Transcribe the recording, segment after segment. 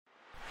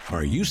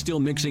Are you still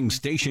mixing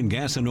station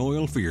gas and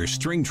oil for your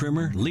string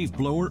trimmer, leaf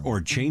blower, or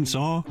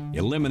chainsaw?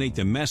 Eliminate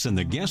the mess and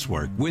the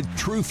guesswork with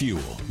True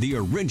Fuel, the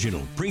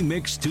original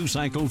pre-mixed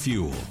two-cycle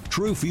fuel.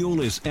 True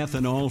Fuel is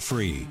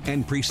ethanol-free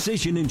and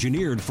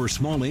precision-engineered for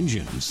small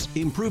engines,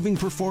 improving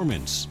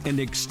performance and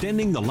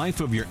extending the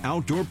life of your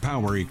outdoor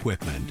power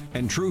equipment.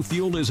 And True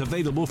Fuel is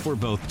available for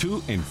both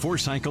 2- and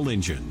 4-cycle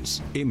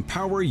engines.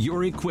 Empower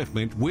your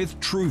equipment with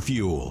True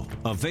Fuel.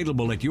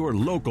 Available at your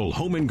local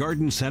Home and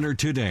Garden Center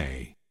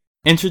today.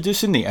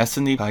 Introducing the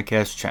S&D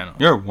Podcast channel,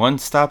 your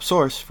one-stop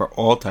source for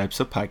all types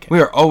of podcasts. We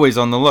are always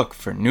on the look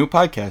for new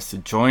podcasts to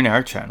join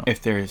our channel.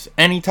 If there is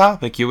any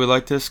topic you would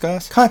like to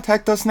discuss,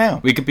 contact us now.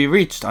 We can be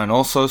reached on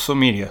all social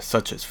media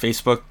such as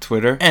Facebook,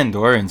 Twitter, and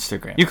or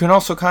Instagram. You can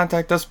also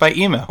contact us by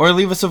email or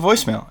leave us a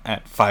voicemail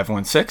at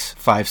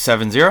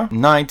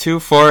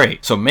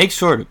 516-570-9248. So make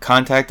sure to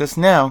contact us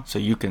now so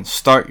you can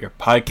start your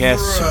podcast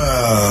soon.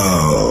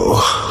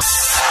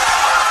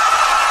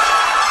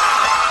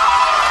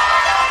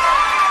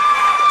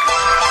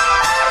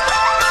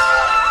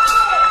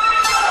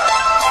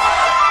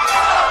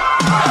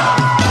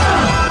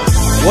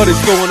 What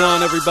is going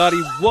on,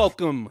 everybody?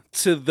 Welcome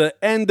to the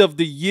end of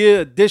the year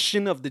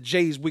edition of the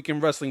Jay's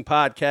Weekend Wrestling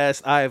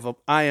Podcast. I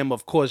am,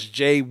 of course,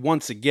 Jay,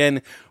 once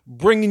again,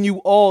 bringing you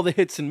all the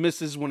hits and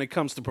misses when it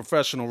comes to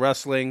professional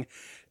wrestling.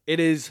 It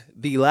is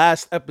the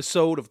last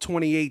episode of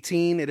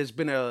 2018. It has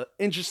been an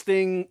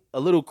interesting, a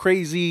little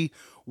crazy,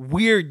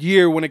 weird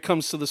year when it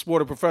comes to the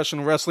sport of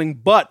professional wrestling,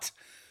 but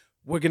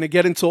we're going to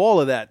get into all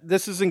of that.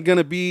 This isn't going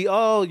to be,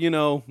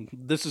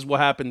 this is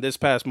what happened this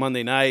past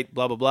Monday night,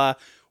 blah, blah, blah.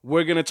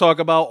 We're going to talk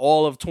about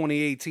all of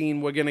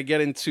 2018. We're going to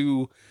get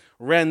into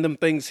random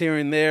things here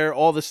and there,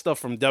 all the stuff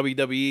from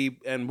WWE,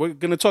 and we're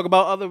going to talk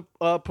about other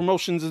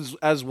promotions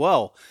as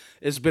well.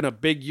 It's been a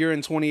big year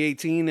in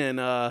 2018, and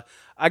I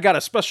got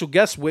a special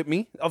guest with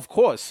me, of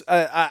course.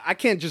 I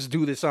can't just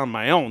do this on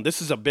my own.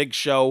 This is a big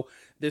show.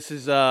 This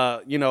is,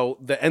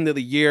 the end of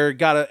the year.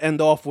 Got to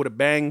end off with a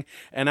bang.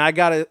 And I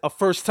got a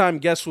first-time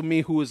guest with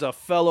me who is a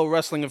fellow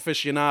wrestling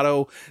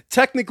aficionado.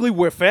 Technically,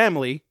 we're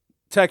family.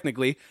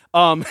 Technically.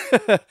 And,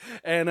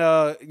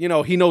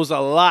 he knows a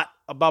lot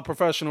about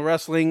professional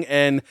wrestling.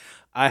 And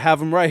I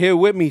have him right here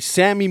with me,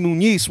 Sammy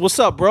Muniz. What's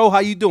up, bro? How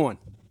you doing?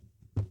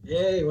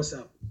 Hey, what's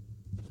up?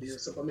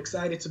 I'm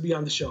excited to be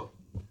on the show.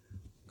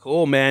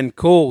 Cool, man.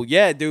 Cool.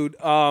 Yeah, dude.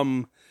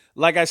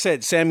 Like I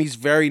said, Sammy's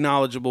very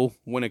knowledgeable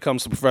when it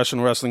comes to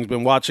professional wrestling. He's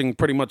been watching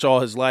pretty much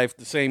all his life,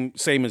 the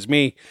same as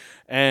me.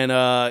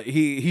 And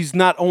he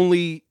not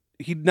only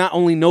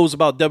knows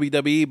about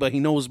WWE, but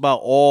he knows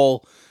about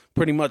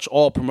pretty much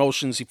all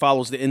promotions. He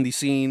follows the indie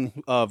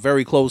scene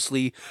very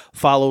closely,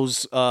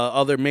 follows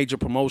other major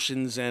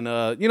promotions, and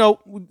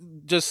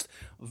just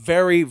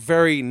very,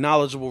 very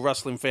knowledgeable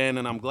wrestling fan.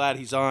 And I'm glad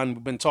he's on.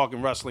 We've been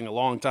talking wrestling a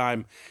long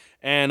time.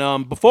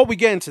 And before we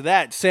get into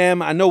that,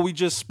 Sam, I know we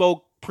just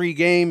spoke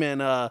pre-game,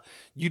 and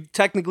you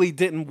technically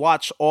didn't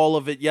watch all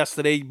of it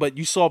yesterday, but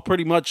you saw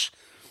pretty much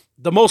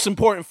the most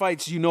important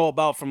fights you know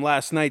about from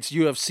last night's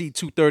UFC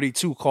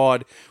 232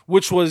 card,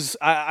 which was,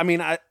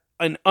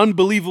 an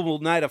unbelievable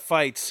night of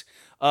fights.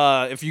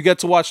 If you get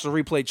to watch the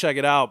replay, check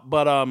it out.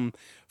 But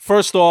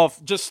first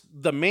off, just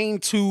the main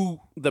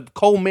two, the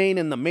co-main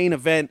and the main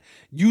event,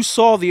 you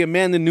saw the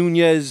Amanda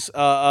Nunes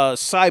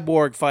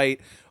Cyborg fight.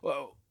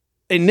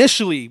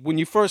 Initially, when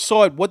you first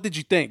saw it, what did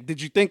you think?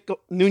 Did you think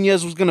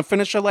Nunes was going to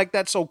finish her like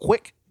that so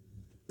quick?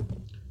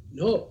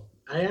 No,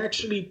 I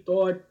actually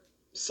thought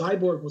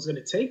Cyborg was going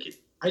to take it.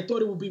 I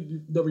thought it would be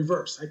the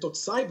reverse. I thought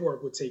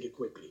Cyborg would take it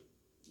quickly,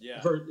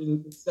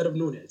 instead of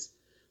Nunes,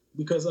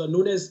 because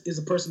Nunes is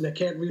a person that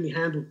can't really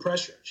handle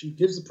pressure. She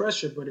gives the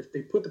pressure, but if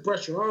they put the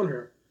pressure on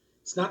her,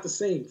 it's not the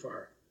same for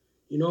her.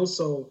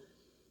 So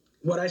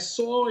what I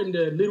saw in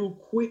the little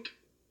quick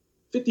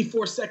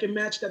 54-second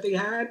match that they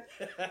had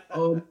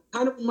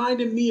kind of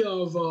reminded me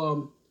of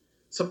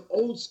some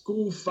old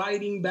school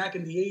fighting back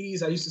in the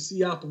 80s. I used to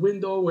see out the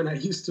window when I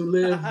used to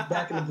live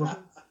back in the Bronx.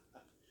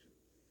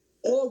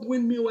 All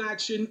windmill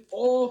action,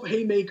 all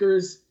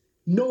haymakers,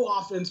 no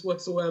offense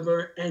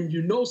whatsoever, and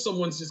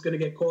someone's just going to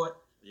get caught.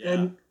 Yeah.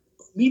 And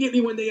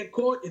immediately when they get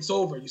caught, it's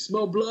over. You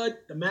smell blood,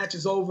 the match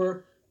is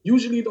over.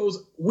 Usually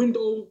those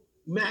window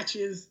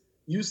matches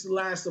used to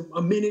last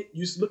a minute.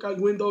 You used to look out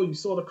the window, you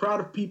saw the crowd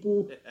of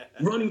people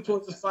running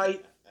towards the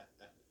fight.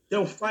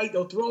 They'll fight,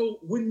 they'll throw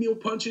windmill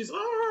punches,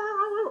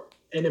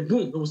 and then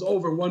boom, it was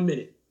over in 1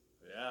 minute.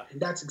 Yeah.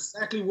 And that's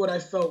exactly what I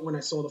felt when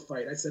I saw the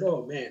fight. I said,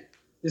 oh man,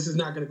 this is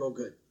not going to go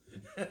good.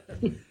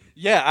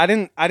 Yeah, I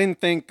didn't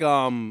think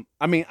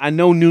I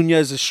know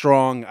Nunes is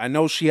strong. I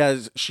know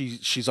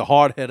she's a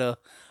hard hitter.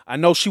 I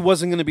know she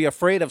wasn't going to be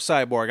afraid of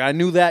Cyborg. I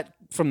knew that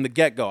from the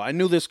get-go. I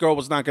knew this girl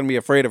was not going to be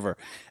afraid of her.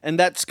 And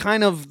that's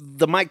kind of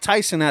the Mike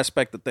Tyson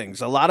aspect of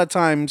things. A lot of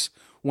times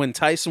when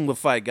Tyson would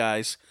fight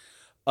guys,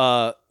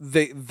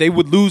 they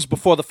would lose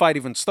before the fight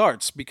even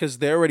starts because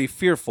they're already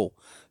fearful.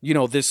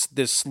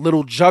 This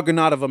little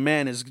juggernaut of a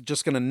man is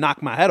just going to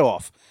knock my head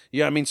off. You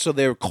know what I mean? So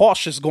they're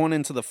cautious going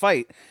into the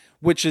fight.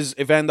 which is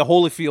Evander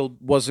Holyfield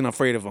wasn't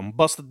afraid of him.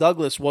 Buster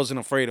Douglas wasn't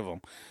afraid of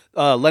him.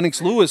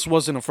 Lennox Lewis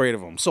wasn't afraid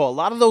of him. So a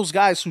lot of those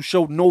guys who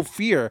showed no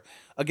fear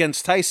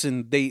against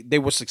Tyson, they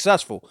were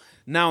successful.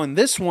 Now in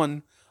this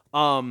one,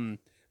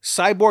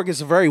 Cyborg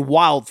is a very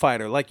wild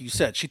fighter, like you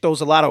said. She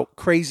throws a lot of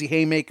crazy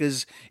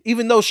haymakers,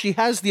 even though she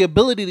has the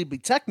ability to be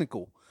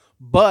technical.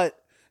 But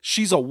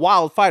she's a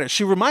wild fighter.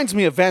 She reminds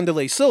me of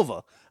Wanderlei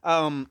Silva.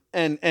 And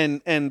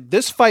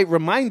this fight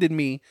reminded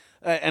me,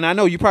 and I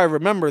know you probably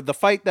remember the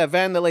fight that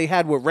Wanderlei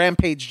had with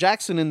Rampage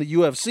Jackson in the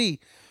UFC,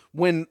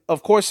 when,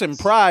 of course, in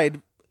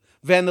Pride,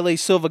 Wanderlei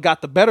Silva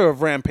got the better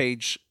of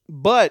Rampage,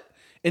 but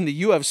in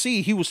the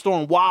UFC, he was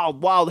throwing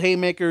wild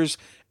haymakers,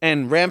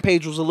 and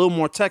Rampage was a little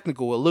more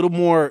technical, a little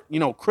more,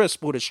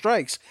 crisp with his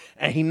strikes,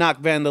 and he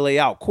knocked Wanderlei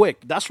out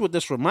quick. That's what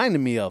this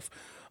reminded me of.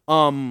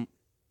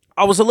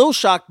 I was a little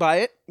shocked by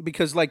it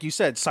because, like you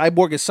said,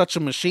 Cyborg is such a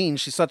machine.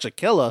 She's such a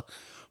killer.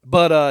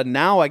 But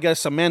now I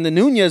guess Amanda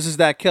Nunes is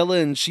that killer,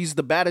 and she's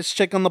the baddest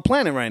chick on the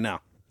planet right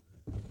now.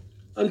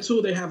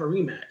 Until they have a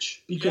rematch.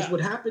 Because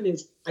what happened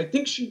is, I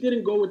think she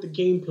didn't go with the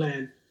game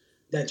plan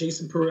that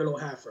Jason Parillo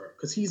had for her.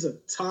 Because he's a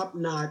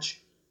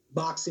top-notch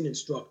boxing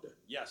instructor.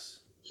 Yes.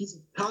 He's a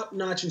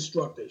top-notch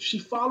instructor. She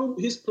followed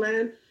his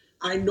plan.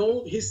 I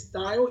know his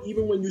style,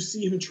 even when you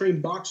see him train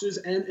boxers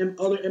and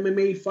other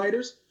MMA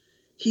fighters,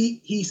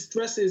 he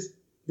stresses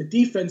the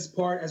defense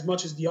part as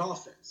much as the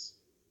offense.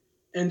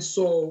 And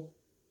so,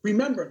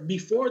 remember,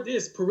 before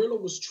this, Parillo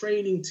was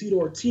training Tito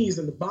Ortiz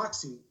in the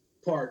boxing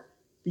part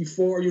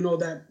before,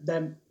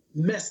 that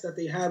mess that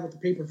they had with the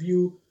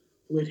pay-per-view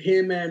with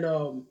him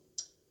and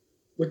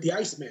with the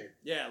Iceman.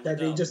 Yeah, that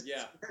Liddell, they just.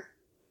 Yeah.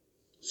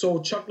 So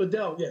Chuck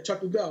Liddell.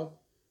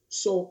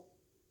 So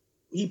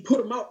he put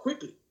him out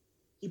quickly.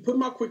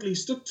 He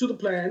stuck to the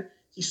plan.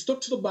 He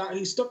stuck to the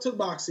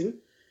boxing,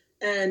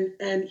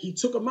 and he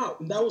took him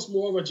out. And that was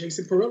more of a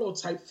Jason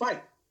Parillo type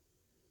fight.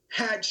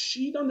 Had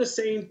she done the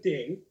same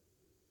thing,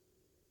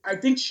 I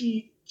think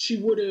she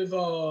would have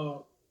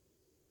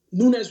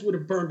Nunes would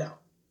have burned out,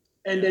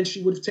 and then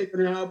she would have taken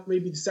her out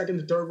maybe the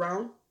second or third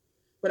round.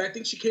 But I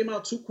think she came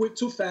out too quick,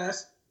 too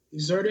fast,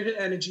 exerted her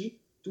energy,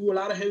 threw a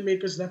lot of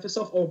haymakers, left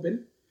herself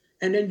open,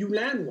 and then you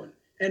land one.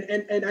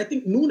 And I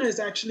think Nunes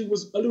actually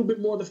was a little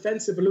bit more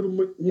defensive, a little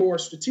bit more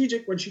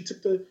strategic when she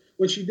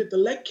did the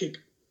leg kick,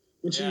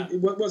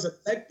 what was it,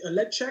 a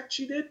leg check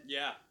she did?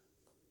 Yeah.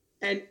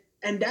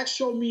 And that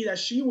showed me that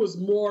she was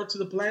more to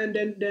the plan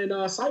than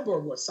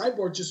Cyborg was.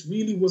 Cyborg just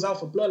really was out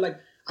for blood, like,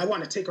 I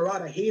want to take her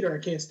out, I hate her, I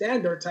can't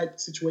stand her type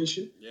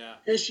situation. Yeah.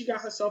 And she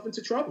got herself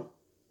into trouble.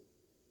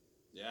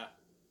 Yeah.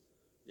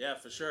 Yeah,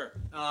 for sure.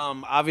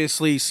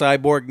 Obviously,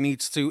 Cyborg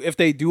needs to, if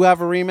they do have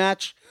a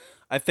rematch,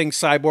 I think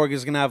Cyborg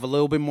is going to have a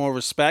little bit more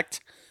respect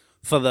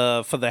for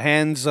the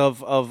hands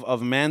of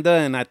Amanda,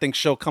 and I think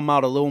she'll come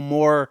out a little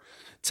more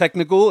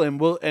technical,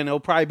 and it'll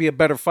probably be a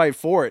better fight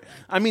for it.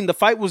 I mean, the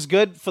fight was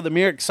good for the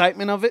mere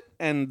excitement of it,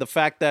 and the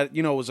fact that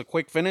it was a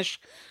quick finish,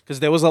 because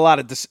there was a lot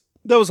of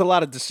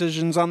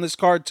decisions on this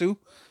card too.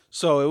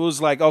 So it was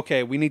like,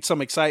 okay, we need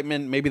some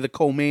excitement. Maybe the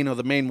co-main or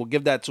the main will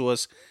give that to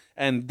us,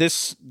 and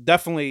this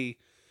definitely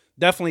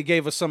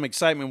gave us some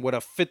excitement with a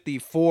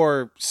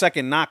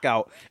 54-second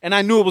knockout. And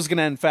I knew it was going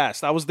to end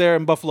fast. I was there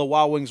in Buffalo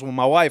Wild Wings with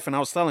my wife, and I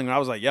was telling her, I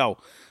was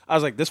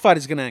like, this fight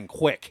is going to end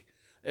quick.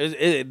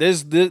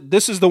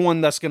 This is the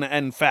one that's going to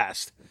end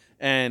fast.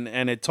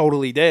 And it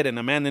totally did. And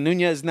Amanda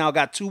Nunes now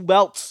got 2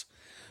 belts,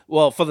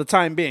 well, for the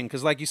time being.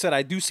 Because like you said,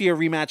 I do see a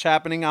rematch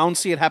happening. I don't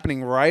see it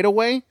happening right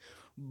away.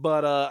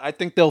 But I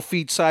think they'll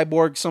feed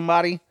Cyborg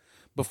somebody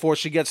before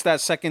she gets that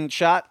second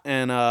shot,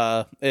 and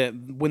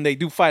when they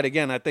do fight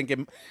again, I think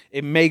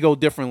it may go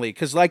differently.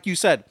 Because like you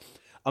said,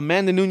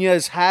 Amanda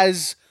Nunes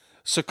has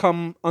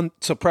succumbed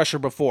to pressure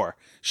before.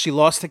 She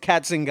lost to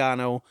Kat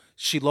Zingano.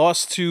 She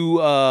lost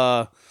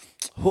to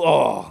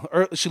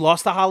she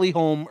lost to Holly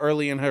Holm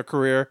early in her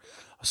career.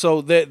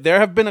 So there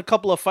have been a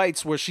couple of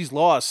fights where she's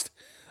lost,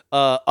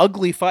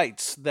 ugly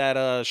fights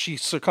that she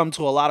succumbed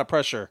to a lot of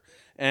pressure.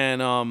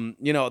 And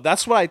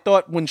that's what I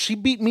thought when she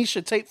beat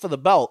Miesha Tate for the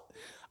belt.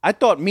 I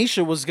thought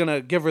Miesha was going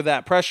to give her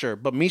that pressure,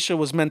 but Miesha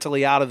was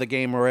mentally out of the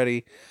game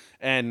already,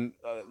 and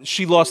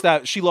she lost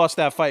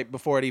that fight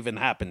before it even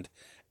happened.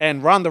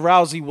 And Ronda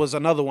Rousey was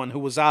another one who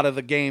was out of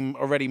the game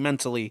already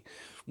mentally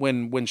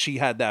when she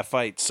had that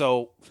fight.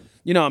 So,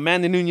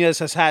 Amanda Nunes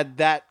has had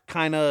that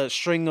kind of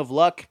string of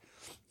luck,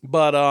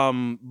 but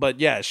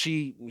yeah,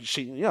 she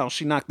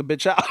knocked the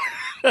bitch out.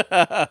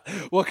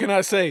 What can I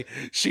say?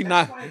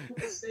 That's why I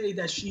can't say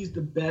that she's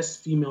the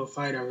best female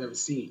fighter I've ever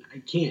seen. I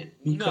can't,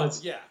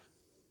 because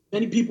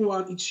many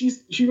people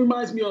she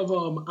reminds me of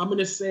I'm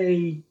gonna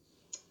say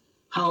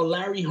how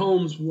Larry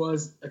Holmes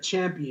was a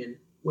champion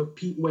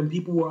when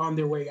people were on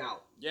their way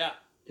out. Yeah.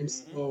 And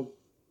so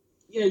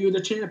you're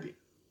the champion.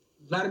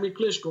 Vladimir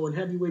Klitschko in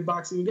heavyweight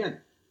boxing again.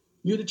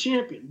 You're the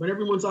champion, but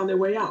everyone's on their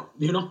way out,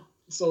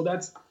 So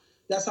that's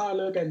how I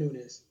look at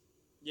Nunes.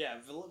 Yeah,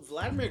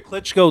 Vladimir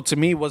Klitschko to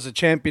me was a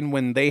champion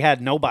when they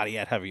had nobody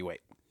at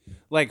heavyweight.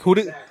 Like who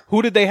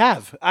did they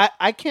have?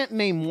 I can't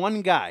name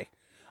one guy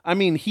I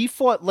mean, he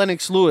fought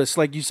Lennox Lewis,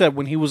 like you said,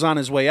 when he was on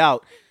his way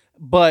out.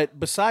 But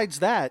besides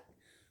that,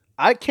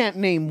 I can't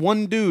name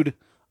one dude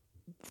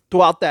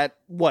throughout that,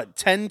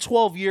 10,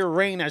 12-year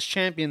reign as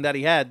champion that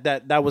he had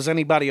that was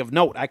anybody of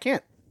note. I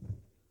can't.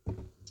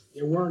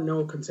 There weren't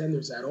no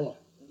contenders at all.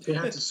 They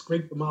had to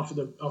scrape them off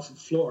the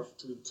floor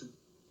to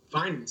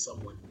find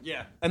someone.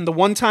 Yeah. And the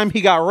one time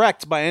he got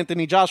wrecked by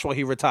Anthony Joshua,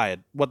 he retired.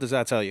 What does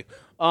that tell you?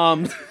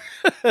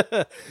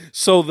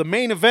 So the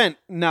main event,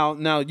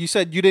 now you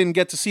said you didn't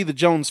get to see the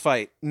Jones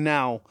fight.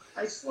 Now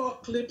I saw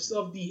clips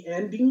of the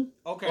ending.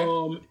 Okay.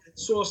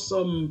 Saw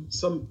some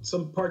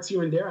parts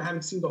here and there. I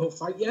haven't seen the whole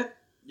fight yet.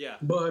 Yeah.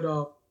 But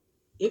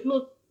it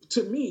looked,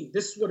 to me,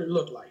 this is what it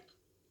looked like.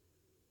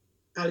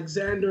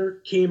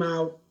 Alexander came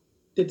out,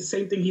 did the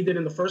same thing he did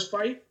in the first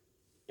fight,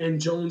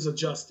 and Jones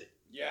adjusted.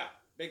 Yeah,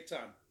 big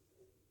time.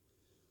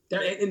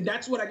 And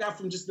that's what I got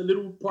from just the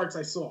little parts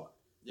I saw.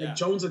 Yeah. Like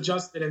Jones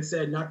adjusted and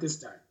said, not this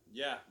time.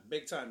 Yeah,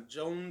 big time.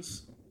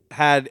 Jones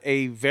had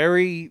a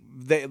very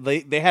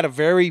they had a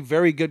very,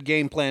 very good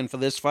game plan for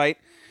this fight,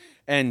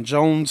 and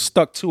Jones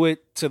stuck to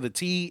it to the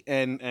T,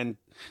 and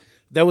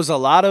there was a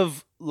lot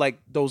of like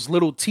those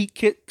little teat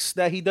kicks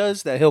that he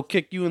does, that he'll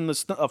kick you in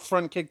the a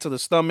front kick to the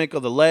stomach or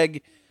the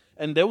leg,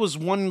 and there was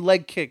one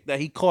leg kick that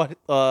he caught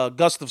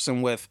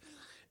Gustafsson with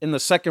in the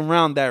second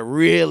round that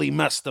really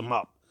messed him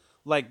up.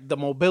 Like the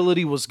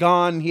mobility was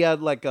gone. He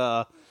had like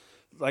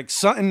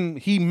something,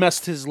 he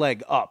messed his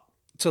leg up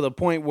to the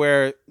point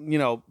where,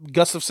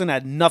 Gustafsson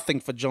had nothing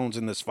for Jones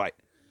in this fight.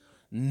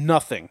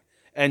 Nothing.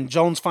 And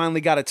Jones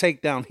finally got a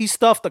takedown. He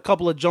stuffed a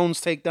couple of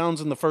Jones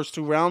takedowns in the first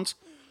 2 rounds,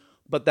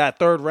 but that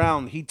third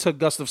round, he took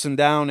Gustafsson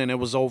down and it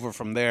was over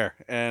from there.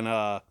 And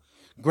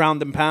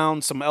ground and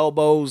pound, some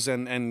elbows,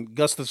 and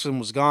Gustafsson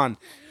was gone.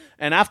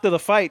 And after the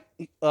fight,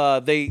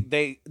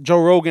 Joe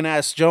Rogan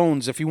asked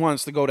Jones if he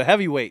wants to go to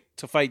heavyweight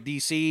to fight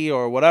DC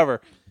or whatever.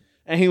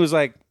 And he was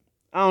like,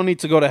 I don't need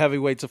to go to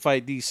heavyweight to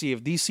fight DC.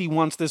 If DC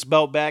wants this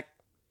belt back,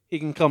 he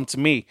can come to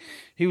me.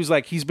 He was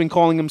like, he's been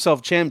calling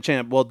himself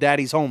champ. Well,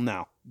 Daddy's home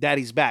now.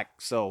 Daddy's back.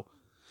 So,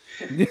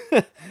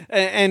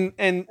 and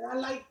I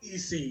like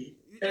DC.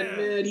 And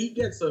man, he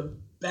gets a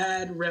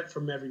bad rep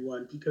from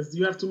everyone because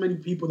you have too many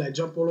people that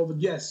jump all over.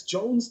 Yes,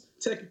 Jones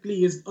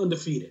technically is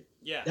undefeated.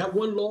 Yeah. That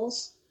one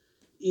loss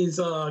is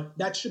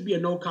that should be a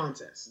no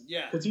contest.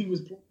 Yeah. Because he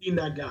was playing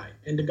that guy,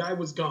 and the guy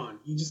was gone.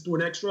 He just threw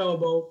an extra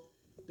elbow.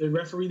 The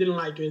referee didn't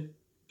like it,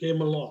 gave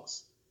him a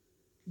loss.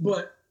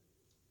 But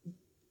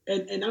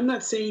and I'm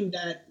not saying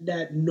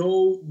that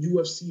no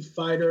UFC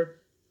fighter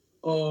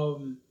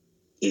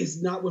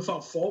is not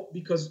without fault,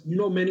 because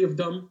many of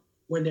them,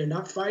 when they're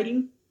not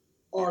fighting,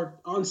 are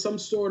on some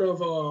sort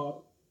of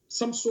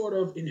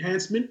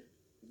enhancement.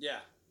 Yeah.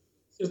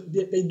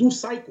 They do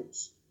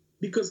cycles,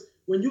 because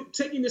when you're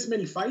taking this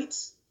many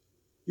fights,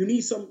 you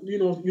need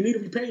you need to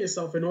prepare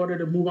yourself in order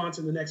to move on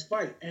to the next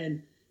fight.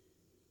 And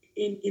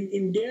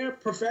in their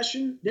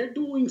profession, they're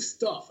doing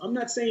stuff. I'm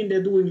not saying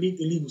they're doing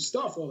illegal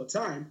stuff all the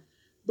time,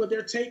 but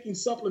they're taking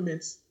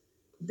supplements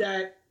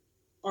that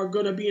are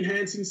going to be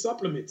enhancing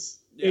supplements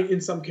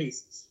in some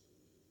cases.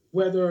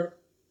 Whether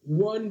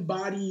one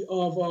body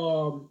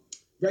of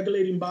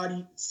regulating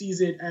body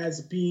sees it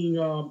as being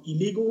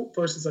illegal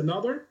versus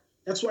another,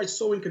 that's why it's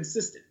so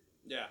inconsistent.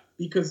 Yeah.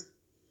 Because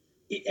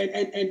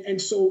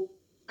and so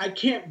I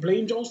can't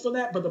blame Jones for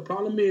that, but the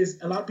problem is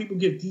a lot of people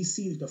give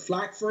DC the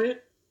flack for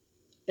it.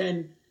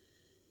 And,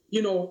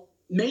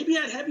 maybe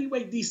at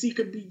heavyweight DC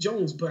could beat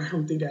Jones, but I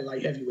don't think at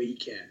light heavyweight he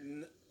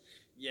can.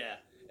 Yeah.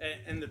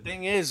 And the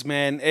thing is,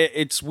 man,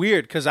 it's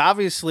weird because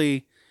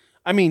obviously,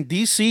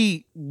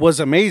 DC was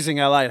amazing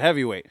at light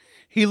heavyweight.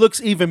 He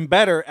looks even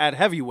better at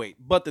heavyweight.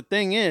 But the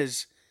thing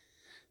is,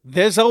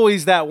 there's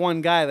always that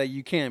one guy that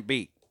you can't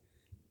beat.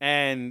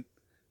 And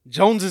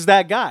Jones is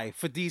that guy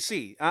for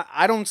DC.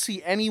 I don't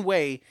see any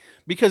way,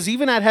 because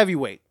even at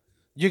heavyweight,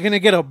 you're going to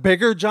get a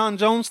bigger John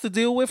Jones to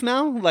deal with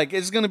now. Like,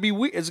 it's going to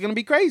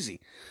be crazy.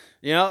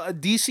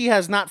 DC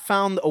has not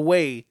found a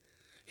way.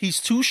 He's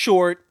too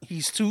short.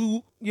 He's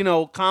too,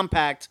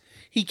 compact.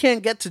 He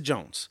can't get to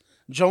Jones.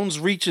 Jones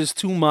reaches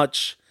too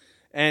much.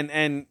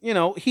 And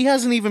he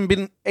hasn't even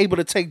been able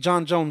to take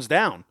John Jones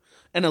down.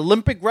 An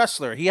Olympic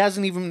wrestler, he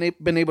hasn't even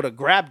been able to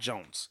grab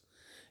Jones.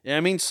 You know what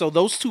I mean? So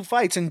those 2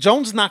 fights, and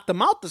Jones knocked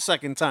him out the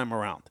second time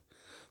around.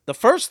 The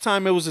first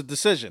time it was a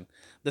decision.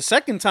 The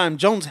second time,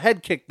 Jones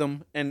head kicked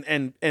him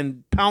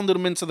and pounded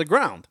him into the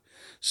ground.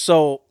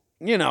 So,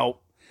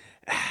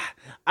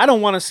 I don't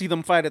want to see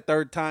them fight a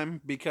third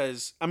time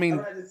because, I'd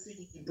rather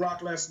see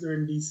Brock Lesnar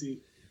in DC.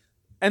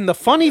 And the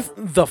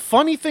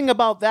funny thing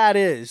about that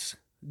is,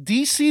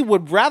 DC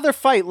would rather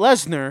fight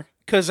Lesnar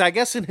because I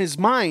guess in his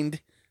mind,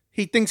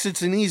 he thinks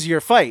it's an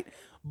easier fight.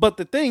 But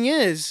the thing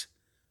is,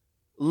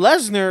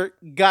 Lesnar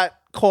got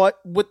caught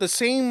with the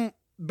same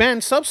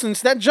banned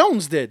substance that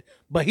Jones did,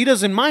 but he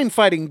doesn't mind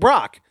fighting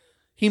Brock.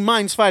 He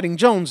minds fighting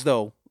Jones,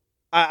 though.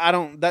 I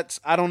don't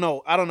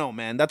know,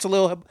 man. That's a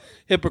little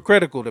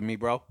hypocritical to me,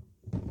 bro.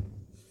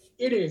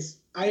 It is.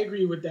 I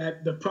agree with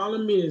that. The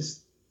problem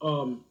is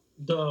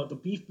the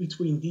beef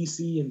between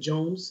DC and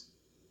Jones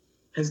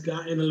has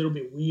gotten a little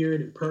bit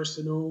weird and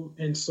personal,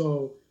 and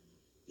so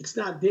it's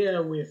not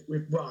there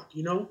with Brock,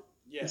 you know?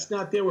 Yeah. It's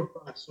not there with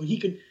Brock. So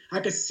I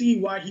could see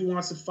why he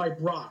wants to fight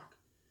Brock.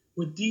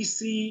 With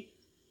DC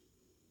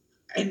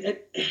and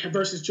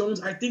versus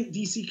Jones, I think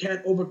DC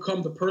can't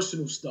overcome the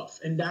personal stuff.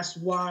 And that's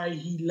why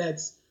he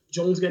lets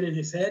Jones get in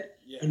his head,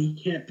 and he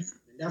can't beat him.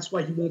 And that's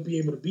why he won't be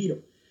able to beat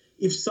him.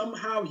 If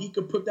somehow he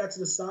could put that to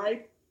the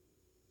side,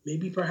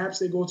 maybe perhaps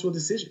they go to a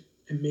decision,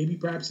 and maybe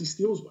perhaps he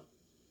steals one.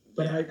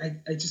 But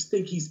I just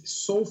think he's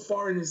so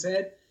far in his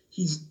head,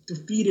 he's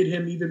defeated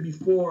him even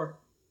before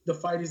the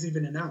fight is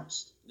even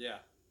announced. Yeah.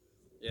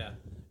 Yeah.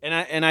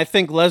 And I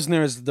think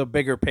Lesnar is the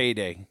bigger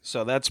payday.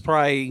 So that's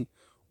probably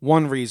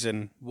one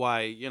reason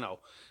why, you know,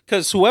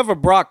 because whoever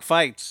Brock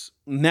fights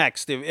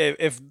next,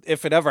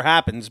 if it ever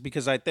happens,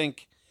 because I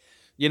think,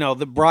 you know,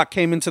 the Brock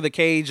came into the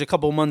cage a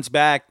couple months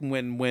back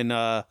when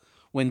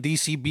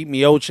DC beat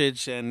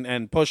Miocic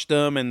and pushed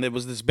him, and there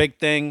was this big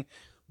thing,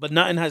 but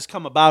nothing has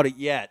come about it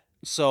yet.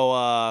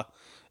 So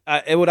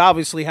it would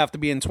obviously have to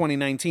be in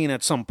 2019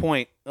 at some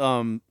point,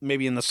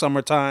 maybe in the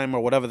summertime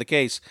or whatever the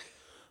case.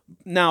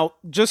 Now,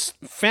 just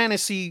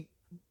fantasy,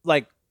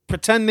 like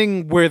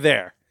pretending we're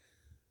there.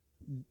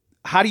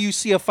 How do you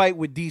see a fight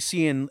with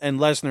DC and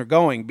Lesnar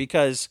going?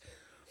 Because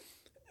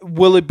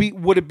would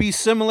it be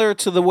similar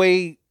to the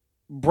way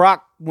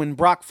when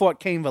Brock fought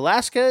Cain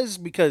Velasquez?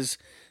 Because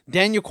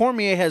Daniel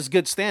Cormier has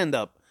good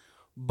stand-up,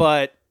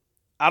 but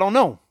I don't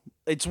know.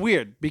 It's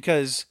weird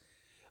because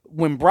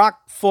when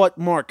Brock fought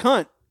Mark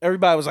Hunt,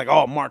 everybody was like,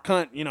 oh, Mark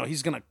Hunt, you know,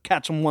 he's going to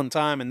catch him one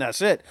time and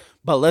that's it.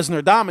 But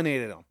Lesnar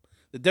dominated him.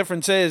 The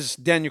difference is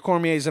Daniel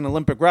Cormier is an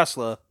Olympic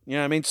wrestler. You know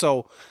what I mean?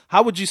 So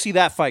how would you see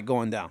that fight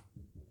going down?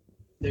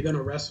 They're going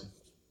to wrestle.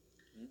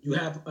 You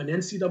have an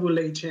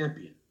NCAA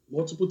champion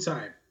multiple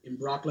time in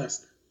Brock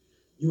Lesnar.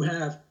 You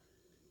have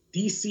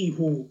DC,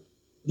 who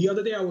the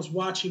other day I was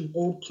watching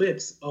old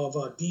clips of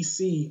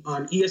DC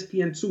on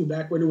ESPN2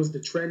 back when it was the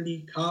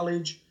trendy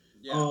college.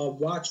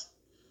 Watch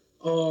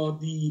all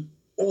the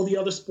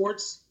other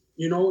sports.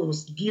 You know, it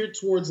was geared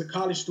towards the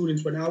college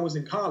students when I was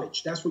in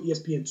college. That's what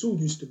ESPN2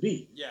 used to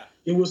be. Yeah.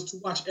 It was to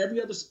watch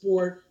every other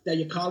sport that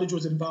your college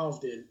was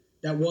involved in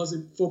that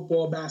wasn't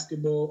football,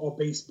 basketball, or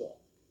baseball,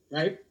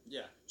 right?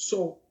 Yeah.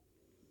 So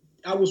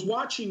I was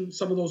watching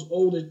some of those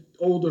older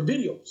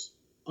videos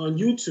on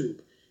YouTube,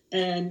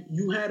 and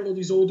you had all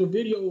these older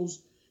videos,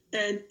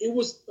 and it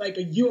was like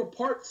a year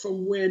apart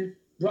from when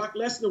Brock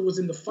Lesnar was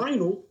in the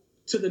final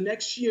to the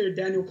next year.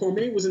 Daniel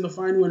Cormier was in the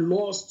final and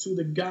lost to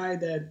the guy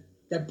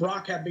that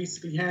Brock had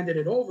basically handed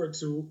it over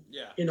to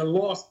in a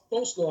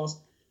close loss,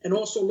 and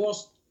also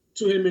lost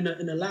to him in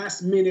a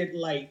last minute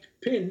like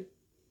pin.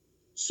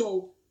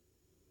 So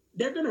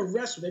they're gonna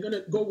wrestle. They're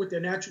gonna go with their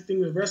natural thing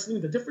with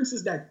wrestling. The difference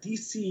is that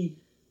DC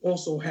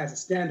also has a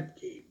stand-up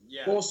game.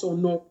 Yeah.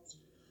 Also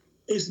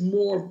is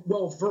more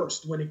well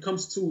versed when it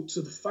comes to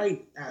the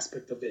fight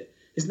aspect of it.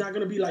 It's not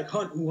gonna be like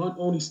Hunt, who Hunt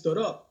only stood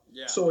up.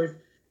 Yeah. So if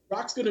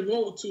Brock's gonna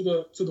go to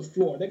the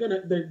floor, they're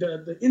gonna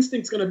the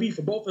instinct's gonna be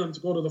for both of them to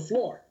go to the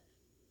floor.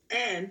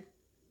 And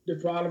the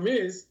problem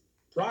is,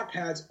 Brock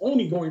has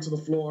only going to the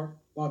floor,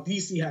 while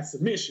DC has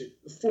submission,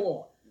 the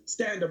floor,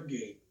 stand-up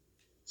game.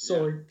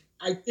 So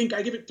I think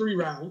I give it 3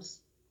 rounds,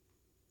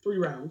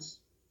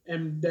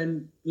 and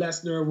then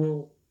Lesnar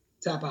will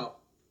tap out.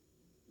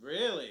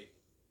 Really?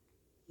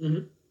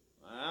 Mm-hmm.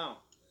 Wow.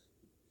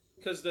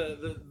 Because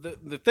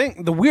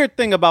the weird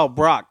thing about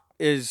Brock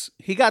is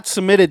he got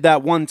submitted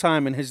that one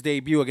time in his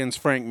debut against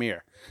Frank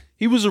Mir.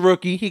 He was a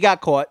rookie. He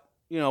got caught.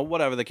 You know,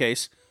 whatever the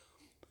case.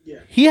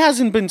 Yeah. He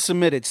hasn't been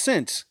submitted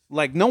since.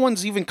 Like, no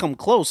one's even come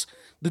close.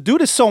 The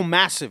dude is so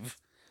massive.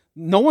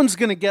 No one's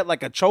going to get,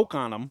 like, a choke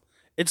on him.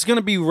 It's going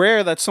to be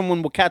rare that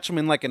someone will catch him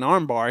in, like, an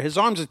arm bar. His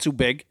arms are too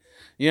big.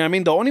 You know what I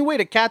mean? The only way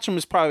to catch him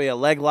is probably a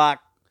leg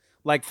lock.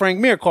 Like Frank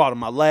Mir caught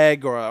him, a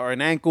leg or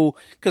an ankle.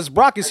 Because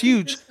Brock is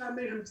huge. This guy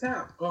made him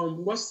tap.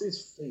 What's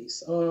his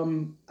face?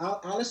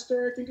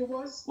 Alistair, I think it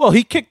was? Well,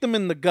 he kicked him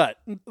in the gut.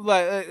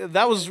 Like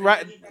that was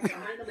right.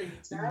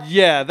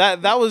 Yeah,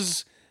 that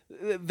was...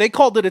 They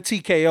called it a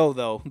TKO,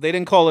 though. They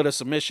didn't call it a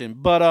submission.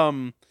 But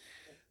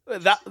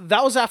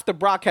that was after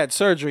Brock had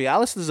surgery.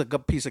 Alistair's a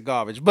good piece of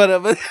garbage.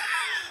 But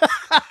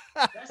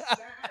that's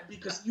sad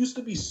because he used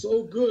to be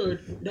so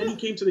good. Then he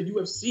came to the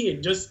UFC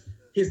and just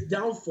his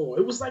downfall.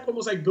 It was like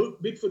almost like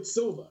Bigfoot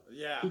Silva.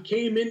 Yeah. He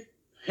came in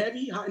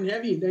heavy, hot and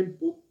heavy, and then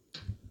boop,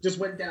 just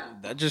went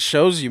down. That just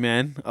shows you,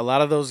 man. A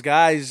lot of those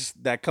guys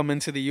that come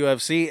into the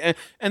UFC.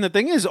 And the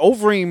thing is,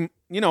 Overeem,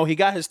 you know, he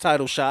got his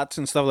title shots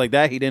and stuff like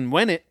that. He didn't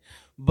win it.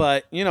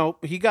 But, you know,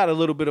 he got a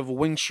little bit of a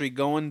win streak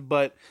going.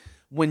 But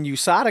when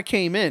USADA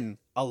came in,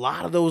 a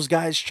lot of those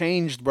guys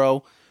changed,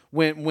 bro.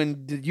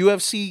 When the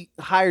UFC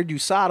hired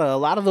USADA, a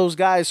lot of those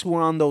guys who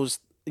were on those,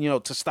 you know,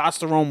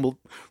 testosterone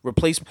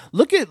replacement.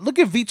 Look at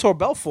Vitor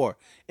Belfort.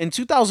 In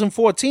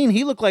 2014,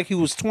 he looked like he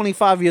was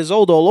 25 years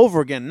old all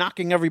over again,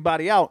 knocking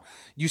everybody out.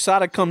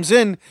 USADA comes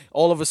in,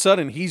 all of a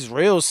sudden, he's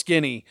real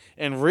skinny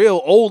and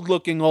real old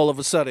looking all of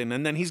a sudden.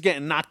 And then he's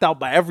getting knocked out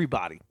by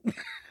everybody.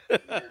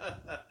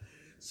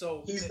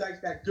 So he's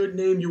like that good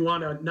name you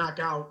want to knock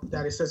out.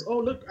 That it says, "Oh,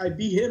 look, I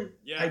beat him.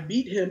 Yeah. I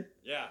beat him."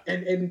 Yeah.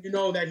 And you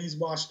know that he's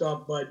washed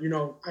up, but you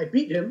know I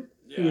beat him.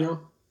 Yeah. You know.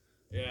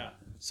 Yeah.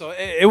 So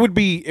it would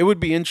be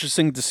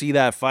interesting to see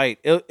that fight.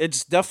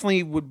 It's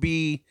definitely would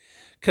be.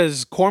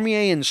 Because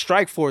Cormier and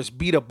Strikeforce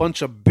beat a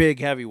bunch of big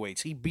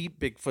heavyweights. He beat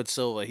Bigfoot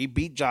Silva. He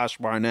beat Josh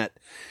Barnett.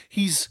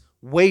 He's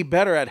way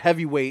better at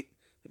heavyweight,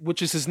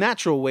 which is his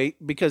natural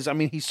weight. Because I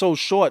mean, he's so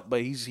short, but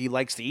he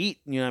likes to eat.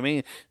 You know what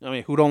I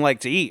mean? Who don't like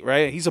to eat,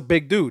 right? He's a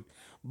big dude.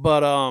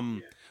 But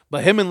him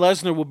and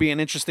Lesnar will be an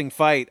interesting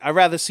fight. I'd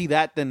rather see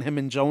that than him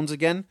and Jones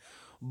again.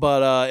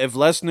 But if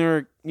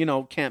Lesnar,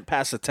 can't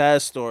pass a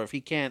test, or if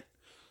he can't,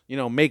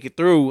 make it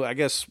through, I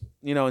guess,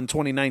 in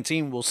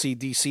 2019 we'll see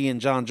DC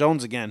and John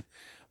Jones again.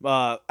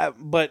 But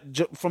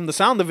from the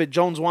sound of it,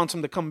 Jones wants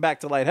him to come back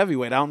to light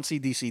heavyweight. I don't see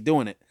DC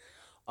doing it.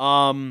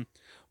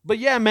 But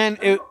yeah, man.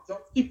 Don't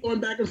keep going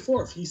back and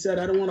forth. He said,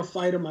 I don't want to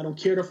fight him. I don't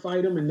care to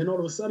fight him. And then all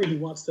of a sudden he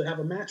wants to have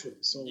a match with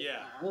him. So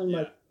yeah, I'm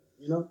like,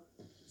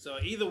 So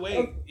either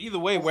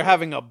way, we're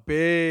having a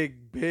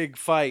big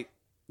fight,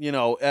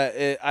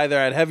 either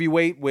at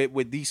heavyweight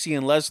with DC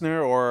and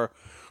Lesnar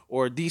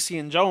or DC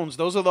and Jones.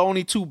 Those are the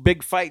only two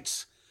big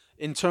fights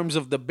in terms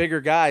of the bigger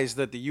guys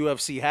that the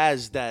UFC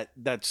has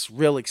that's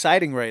real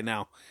exciting right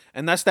now.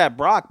 And that's that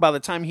Brock, by the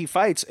time he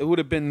fights, it would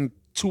have been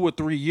 2 or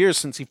 3 years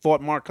since he fought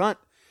Mark Hunt.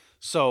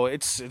 So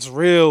it's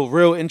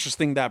real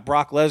interesting that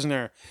Brock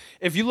Lesnar,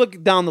 if you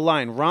look down the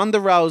line, Ronda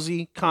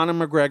Rousey, Conor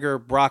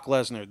McGregor, Brock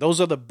Lesnar,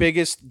 those are the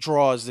biggest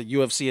draws that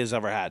UFC has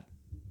ever had.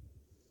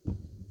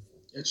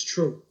 It's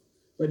true.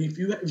 But if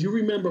you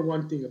remember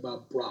one thing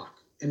about Brock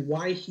and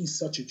why he's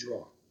such a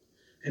draw,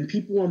 and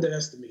people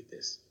underestimate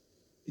this,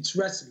 it's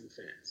wrestling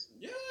fans.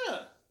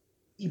 Yeah.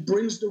 He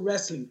brings the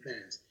wrestling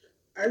fans.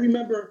 I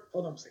remember,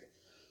 hold on a second.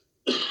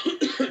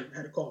 I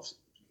had a cough.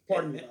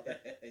 Pardon me about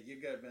that. You're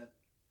good, man.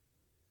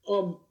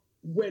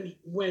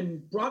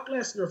 When Brock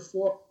Lesnar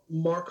fought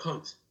Mark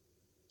Hunt,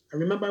 I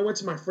remember I went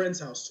to my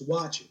friend's house to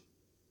watch it,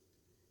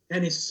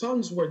 and his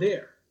sons were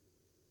there.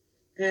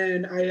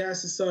 And I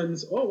asked his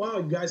sons, "Oh wow,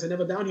 you guys are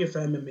never down here for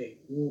MMA.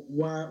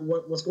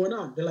 What's going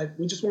on?" They're like,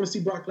 "We just want to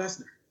see Brock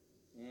Lesnar."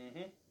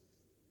 Mm-hmm.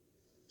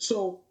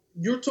 So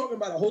you're talking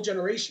about a whole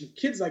generation of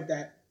kids like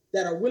that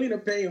are willing to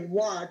pay and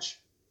watch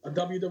a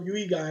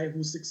WWE guy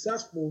who's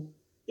successful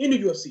in the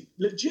UFC,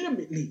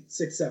 legitimately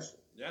successful.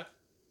 Yeah.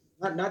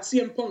 Not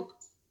CM Punk,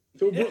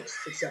 Phil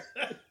Brooks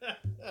successful.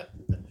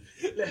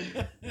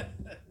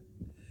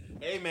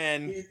 Hey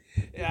man,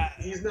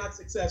 he's not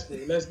successful.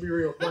 Let's be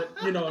real, but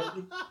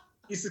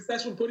he's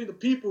successful putting the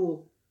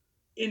people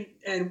in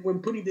and when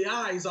putting the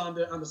eyes on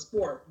the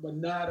sport, but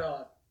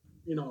not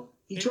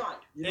he tried.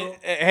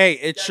 Hey,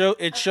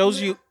 it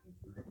shows you.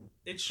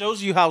 It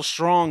shows you how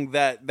strong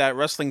that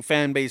wrestling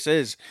fan base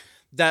is.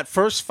 That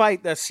first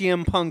fight that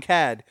CM Punk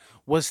had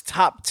was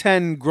top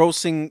 10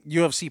 grossing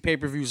UFC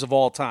pay-per-views of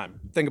all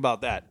time. Think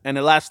about that. And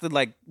it lasted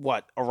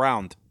a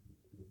round.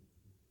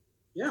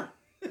 Yeah.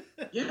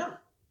 Yeah.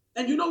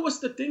 And you know what's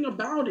the thing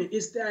about it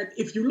is that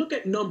if you look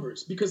at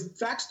numbers, because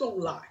facts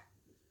don't lie,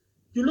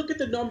 you look at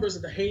the numbers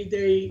of the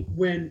heyday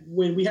when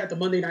we had the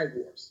Monday Night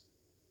Wars.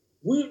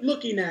 We're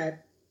looking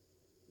at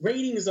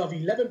ratings of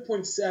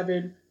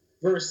 11.7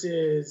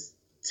 versus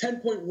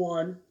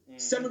 10.1,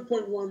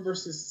 7.1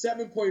 versus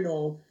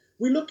 7.0.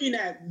 We're looking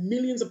at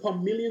millions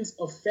upon millions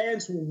of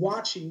fans who are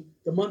watching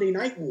the Monday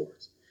Night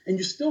Wars. And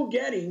you're still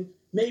getting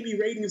maybe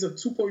ratings of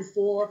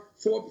 2.4,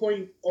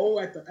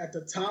 4.0 at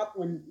the top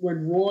when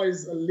Raw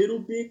is a little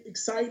bit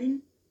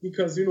exciting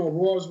because,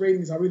 Raw's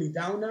ratings are really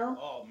down now.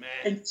 Oh, man.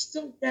 And you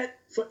still get,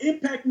 for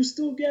Impact, you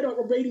still get a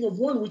rating of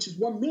 1, which is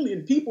 1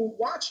 million people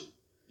watching.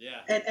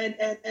 Yeah.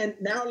 And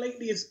now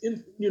lately it's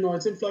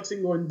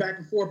influxing going back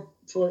and forth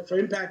for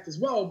Impact as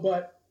well.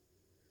 But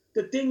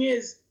the thing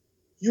is,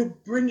 you're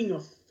bringing a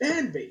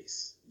fan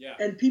base. Yeah.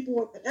 And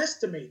people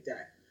underestimate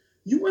that.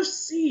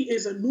 UFC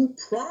is a new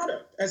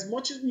product. As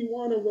much as we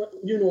want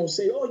to,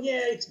 say, oh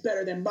yeah, it's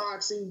better than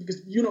boxing,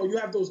 because you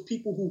have those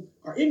people who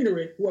are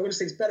ignorant who are going to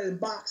say it's better than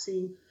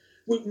boxing,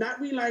 with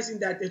not realizing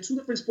that they're two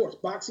different sports.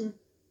 Boxing,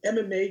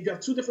 MMA, you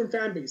have two different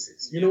fan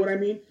bases. You know what I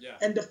mean? Yeah.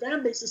 And the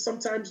fan bases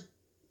sometimes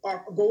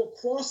go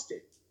across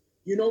it,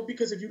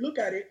 because if you look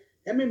at it,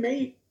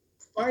 MMA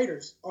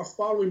fighters are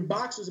following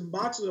boxers and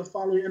boxers are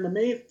following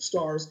MMA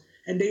stars,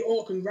 and they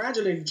all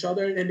congratulate each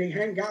other and they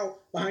hang out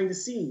behind the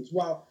scenes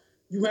while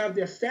you have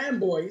their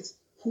fanboys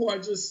who are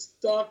just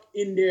stuck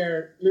in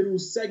their little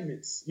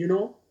segments,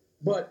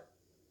 But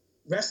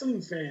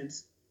wrestling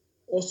fans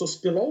also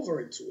spill over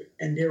into it,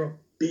 and they're a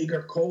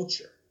bigger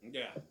culture.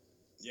 Yeah. A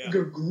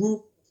bigger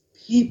group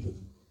of people.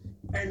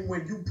 And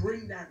when you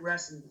bring that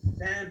wrestling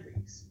fan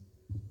base,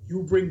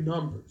 you bring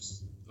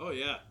numbers. Oh,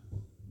 yeah.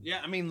 Yeah,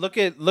 I mean, look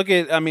at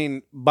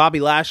Bobby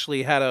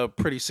Lashley had a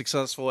pretty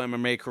successful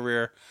MMA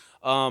career.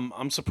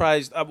 I'm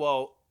surprised,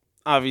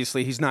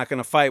 obviously he's not going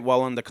to fight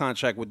while under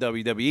contract with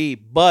WWE,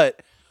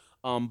 but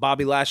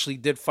Bobby Lashley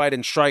did fight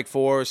in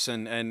Strikeforce,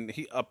 and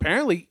he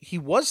apparently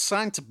was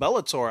signed to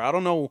Bellator. I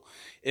don't know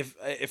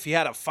if he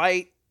had a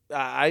fight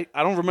I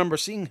don't remember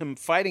seeing him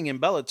fighting in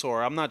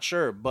Bellator. I'm not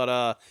sure,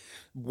 but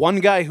one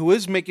guy who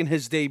is making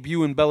his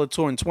debut in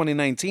Bellator in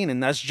 2019,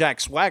 and that's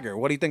Jack Swagger.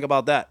 What do you think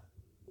about that?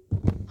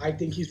 I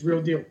think he's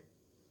real deal.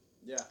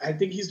 Yeah, I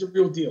think he's the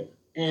real deal,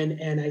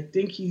 and I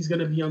think he's going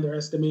to be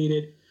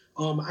underestimated.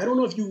 I don't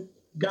know if you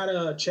got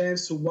a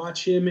chance to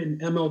watch him in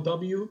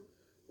MLW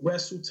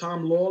wrestle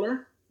Tom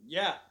Lawler.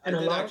 Yeah, and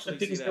a lot of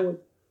the things that were,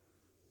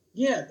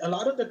 a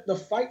lot of the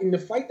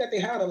fight that they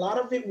had, a lot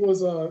of it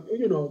was a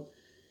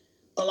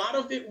lot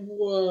of it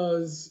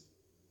was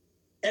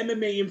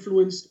MMA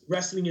influenced,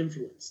 wrestling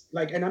influenced.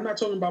 Like, and I'm not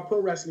talking about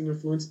pro wrestling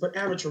influence, but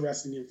amateur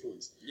wrestling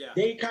influence. Yeah,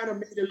 they kind of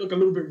made it look a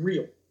little bit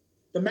real.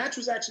 The match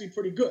was actually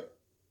pretty good.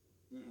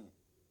 Mm-hmm.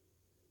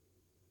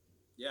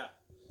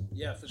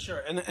 Yeah, for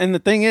sure. And the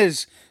thing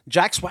is,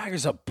 Jack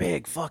Swagger's a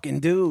big fucking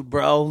dude,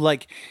 bro.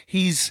 Like,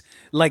 he's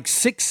like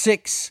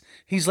 6'6".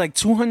 He's like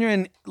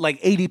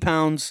 280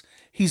 pounds.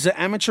 He's an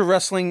amateur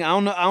wrestling. I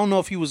don't know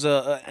if he was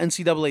a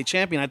NCAA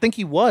champion. I think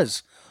he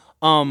was.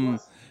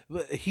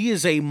 He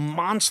is a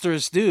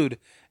monstrous dude.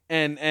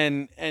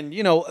 And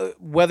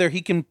whether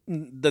he can,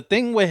 the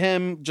thing with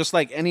him, just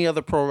like any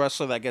other pro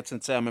wrestler that gets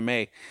into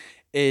MMA,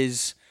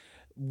 is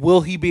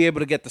will he be able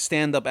to get the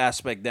stand-up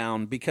aspect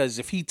down? Because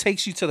if he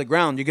takes you to the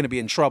ground, you're going to be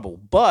in trouble.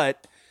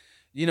 But,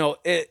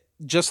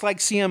 just like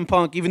CM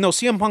Punk, even though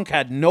CM Punk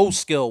had no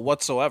skill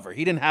whatsoever,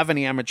 he didn't have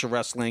any amateur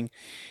wrestling.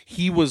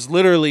 He was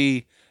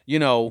literally,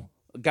 a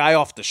guy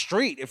off the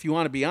street, if you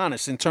want to be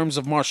honest, in terms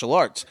of martial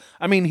arts.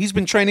 I mean, he's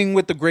been training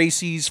with the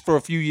Gracies for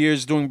a few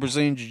years doing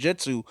Brazilian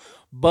Jiu-Jitsu,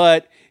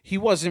 but he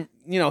wasn't,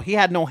 he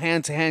had no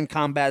hand-to-hand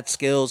combat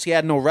skills. He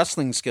had no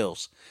wrestling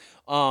skills.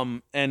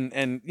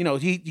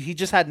 He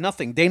just had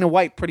nothing. Dana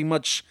White pretty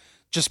much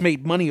just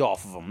made money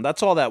off of him.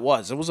 That's all that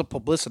was. It was a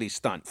publicity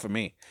stunt for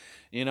me,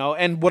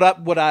 And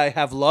would I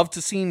have loved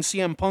to seen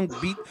CM Punk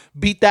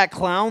beat that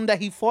clown that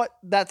he fought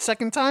that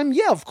second time?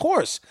 Yeah, of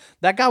course.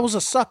 That guy was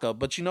a sucker.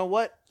 But you know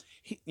what?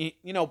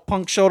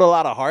 Punk showed a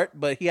lot of heart,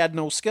 but he had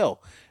no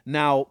skill.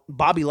 Now,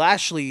 Bobby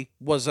Lashley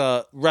was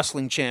a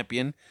wrestling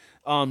champion.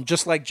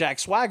 Just like Jack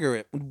Swagger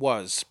it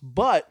was.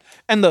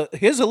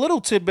 Here's a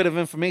little tidbit of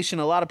information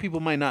a lot of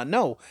people might not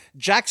know.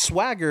 Jack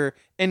Swagger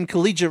in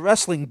collegiate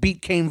wrestling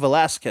beat Cain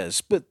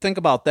Velasquez. But think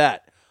about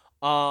that.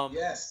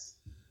 Yes.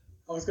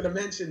 I was going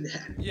to mention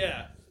that.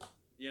 Yeah.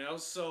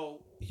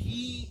 So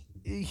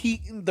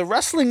the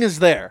wrestling is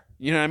there.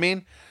 You know what I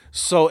mean?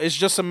 So it's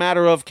just a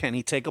matter of, can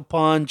he take a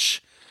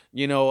punch?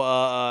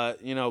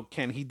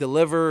 Can he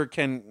deliver?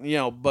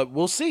 But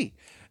we'll see.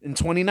 In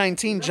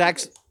 2019,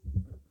 Jack's...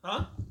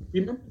 Huh?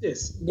 Remember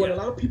this. What a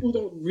lot of people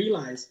don't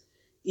realize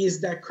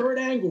is that Kurt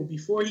Angle,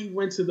 before he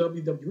went to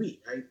WWE,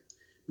 right?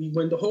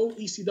 When the whole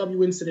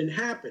ECW incident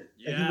happened,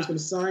 and he was going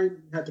to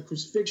sign, had the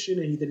crucifixion,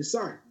 and he didn't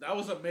sign. That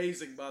was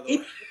amazing, by the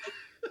way.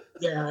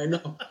 Yeah, I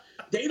know.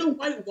 Dana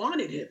White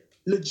wanted him,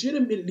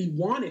 legitimately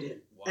wanted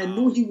him, and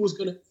knew he was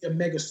going to be a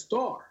mega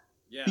star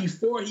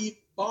before he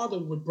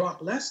bothered with Brock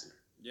Lesnar.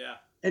 Yeah.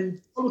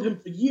 And followed him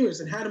for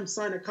years and had him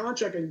sign a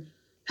contract and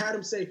had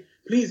him say,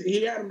 please,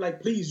 he had him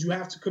like, please, you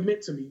have to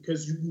commit to me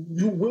because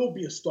you will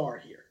be a star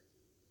here,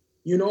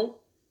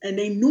 And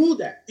they knew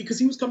that because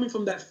he was coming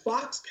from that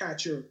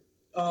Foxcatcher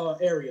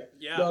area,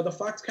 the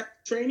Foxcatcher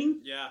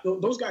training. Yeah,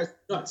 those guys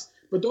were nuts,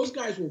 but those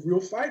guys were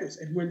real fighters.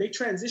 And when they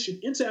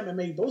transitioned into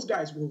MMA, those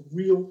guys were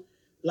real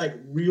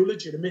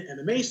legitimate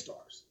MMA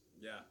stars.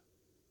 Yeah.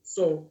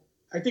 So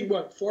I think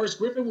Forrest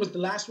Griffin was the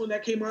last one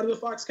that came out of the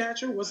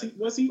Foxcatcher. Was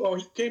he? Or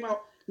he came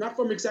out. Not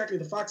from exactly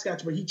the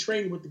Foxcatcher, but he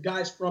trained with the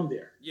guys from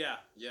there. Yeah.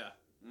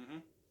 Mm-hmm.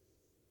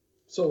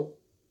 So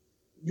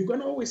you're going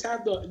to always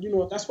have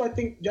that's why I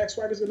think Jack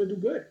Swagger's going to do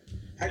good.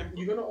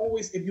 You're going to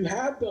always, if you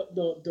have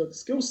the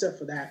skill set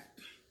for that,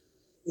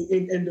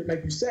 and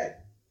like you said,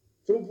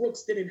 Phil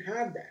Brooks didn't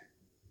have that.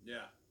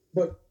 Yeah.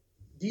 But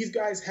these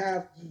guys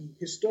have the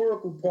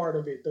historical part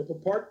of it, the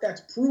part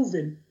that's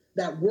proven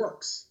that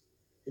works.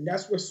 And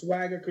that's where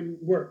Swagger can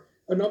work.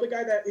 Another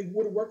guy that it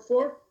would have worked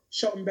for,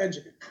 Shelton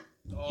Benjamin.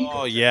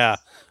 Oh yeah.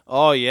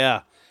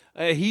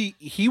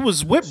 He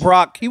was with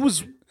Brock. He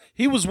was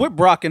with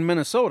Brock in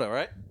Minnesota,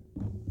 right?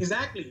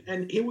 Exactly,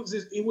 and he was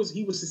his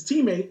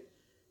teammate.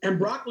 And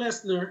Brock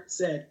Lesnar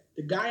said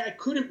the guy I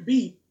couldn't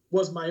beat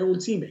was my own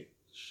teammate.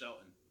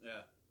 Shelton,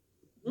 yeah.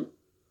 Mm-hmm.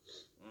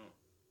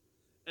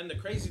 And the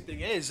crazy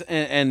thing is,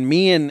 and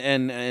me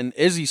and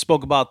Izzy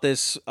spoke about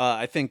this.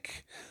 I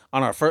think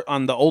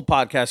on the old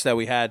podcast that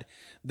we had.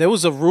 There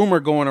was a rumor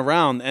going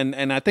around,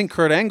 and I think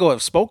Kurt Angle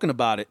have spoken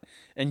about it,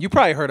 and you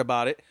probably heard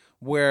about it,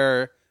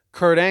 where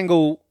Kurt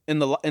Angle in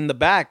the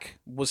back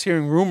was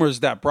hearing rumors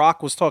that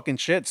Brock was talking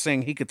shit,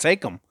 saying he could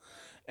take him,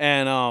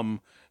 and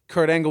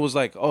Kurt Angle was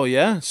like, "Oh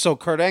yeah." So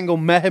Kurt Angle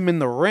met him in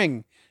the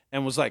ring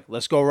and was like,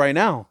 "Let's go right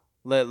now.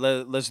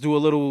 Let's do a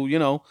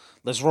little,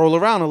 let's roll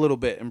around a little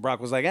bit." And Brock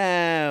was like,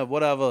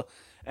 whatever.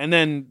 And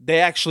then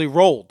they actually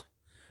rolled,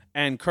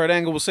 and Kurt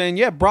Angle was saying,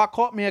 "Yeah, Brock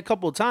caught me a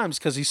couple of times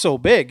because he's so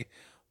big."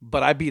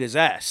 But I beat his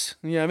ass.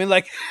 You know what I mean?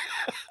 Like,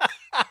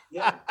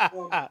 yeah.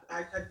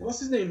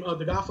 What's his name?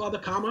 The Godfather,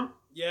 Kama.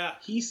 Yeah.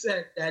 He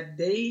said that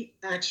they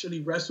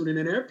actually wrestled in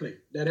an airplane.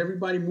 That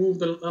everybody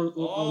moved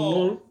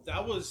along.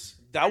 That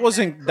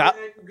wasn't that.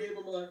 Kurt Angle gave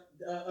him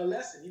a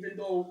lesson, even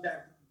though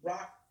that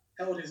Brock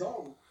held his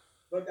own.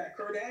 But that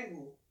Kurt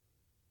Angle.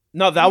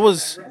 No, that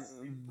was on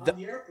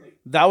the airplane.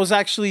 That was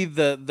actually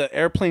the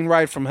airplane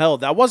ride from hell.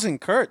 That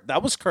wasn't Kurt.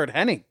 That was Kurt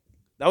Hennig.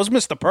 That was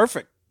Mr.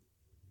 Perfect.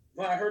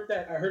 Well, I heard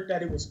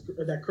that it was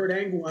that Kurt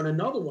Angle on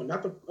another one,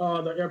 not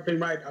the airplane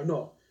ride.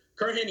 No,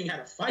 Kurt Hennig had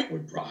a fight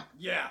with Brock.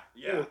 Yeah.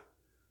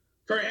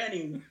 Kurt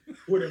Hennig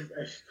Kurt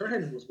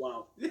Hennig was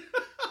wild.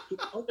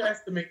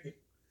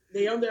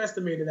 They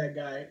underestimated that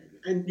guy.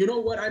 And you know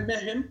what? I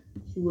met him.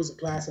 He was a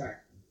class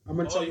act. I'm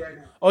gonna tell you right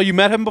now. Oh, you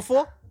met him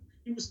before?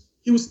 He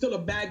was still a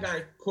bad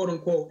guy, quote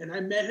unquote. And I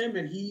met him,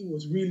 and he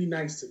was really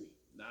nice to me.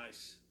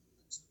 Nice.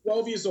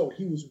 12 years old.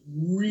 He was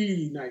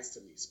really nice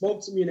to me.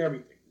 Spoke to me and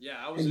everything.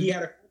 Yeah, he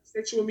had a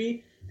conversation with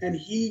me, and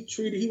he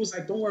was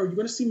like, "Don't worry, you're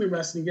gonna see me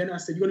wrestling again." I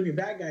said, "You're gonna be a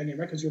bad guy again,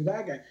 right? Because you're a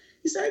bad guy."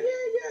 He said,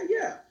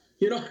 "Yeah."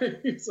 You know,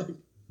 it's like.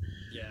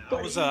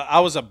 Yeah, I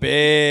was a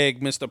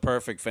big Mr.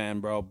 Perfect fan,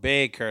 bro.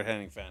 Big Kurt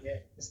Hennig fan. Yeah,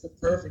 Mr.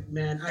 Perfect,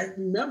 man. I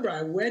remember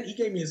I went. He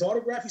gave me his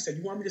autograph. He said,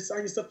 "You want me to sign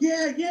your stuff?"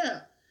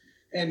 Yeah.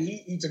 And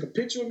he took a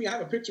picture with me. I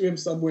have a picture of him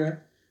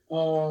somewhere.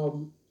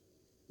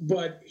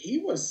 But he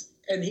was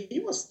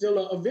still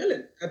a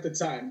villain at the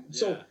time. Yeah.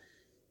 So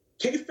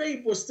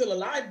kayfabe was still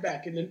alive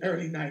back in the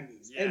early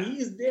 90s. Yeah. And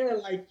he's there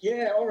like,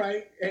 yeah, all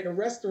right, at a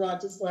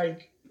restaurant just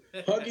like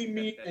hugging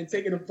me and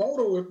taking a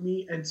photo with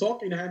me and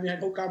talking to him. We had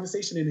a whole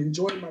conversation and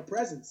enjoying my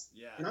presence.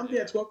 Yeah, and I'm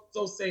there 12 years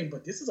old saying,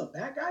 but this is a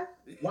bad guy?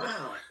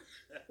 Wow.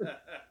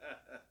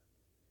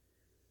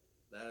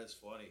 That is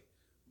funny.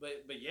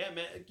 But yeah,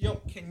 man.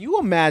 Yo, can you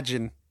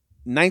imagine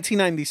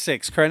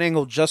 1996, Kurt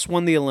Angle just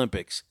won the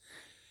Olympics,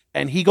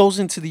 and he goes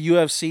into the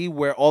UFC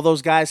where all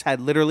those guys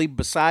had literally,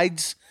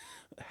 besides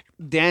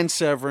Dan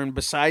Severn,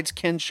 besides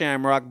Ken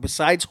Shamrock,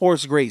 besides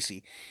Horace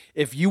Gracie,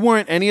 if you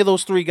weren't any of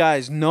those three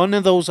guys, none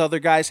of those other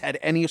guys had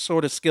any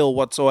sort of skill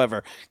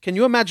whatsoever. Can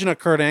you imagine a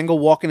Kurt Angle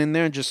walking in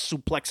there and just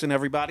suplexing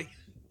everybody?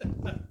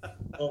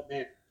 Oh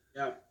man,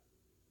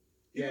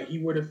 yeah, he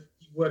would have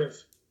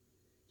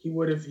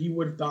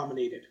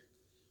dominated.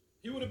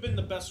 He would have been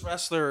the best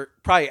wrestler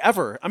probably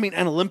ever. I mean,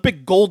 an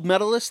Olympic gold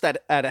medalist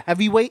at a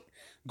heavyweight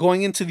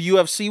going into the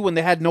UFC when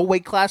they had no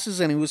weight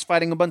classes and he was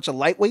fighting a bunch of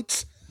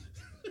lightweights.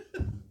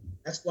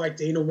 That's why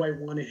Dana White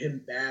wanted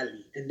him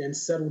badly and then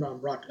settled on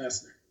Brock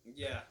Lesnar.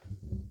 Yeah.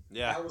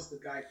 That was the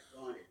guy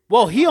who wanted.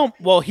 Well,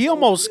 he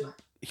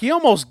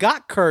almost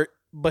got Kurt,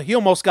 but he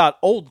almost got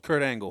old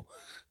Kurt Angle.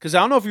 Because I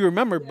don't know if you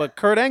remember, but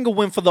Kurt Angle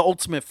went for the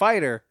Ultimate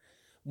Fighter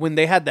when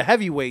they had the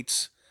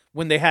heavyweights,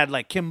 when they had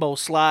like Kimbo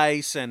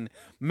Slice and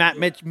Matt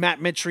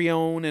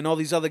Mitrione and all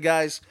these other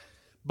guys.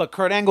 But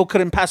Kurt Angle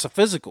couldn't pass a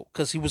physical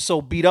because he was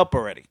so beat up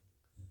already.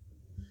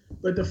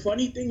 But the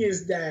funny thing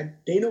is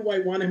that Dana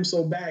White wanted him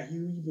so bad, he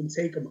would even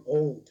take him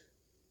old.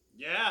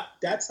 Yeah.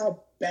 That's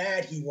how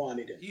bad he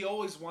wanted him. He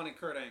always wanted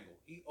Kurt Angle.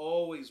 He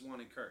always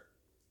wanted Kurt.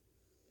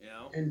 You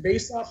know? And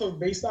based off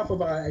of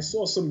I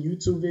saw some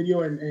YouTube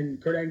video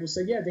and Kurt Angle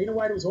said, yeah, Dana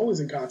White was always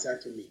in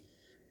contact with me.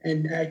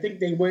 And I think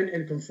they went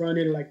and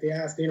confronted, like they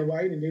asked Dana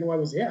White, and Dana White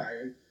was, yeah,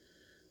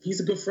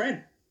 he's a good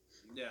friend.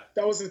 Yeah.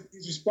 That was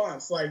his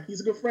response. Like,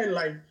 he's a good friend.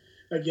 Like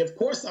of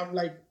course I'm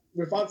like,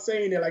 without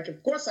saying it, like,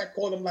 of course I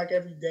call him like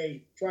every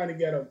day trying to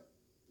get him.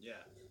 Yeah.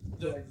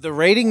 The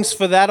ratings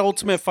for that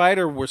Ultimate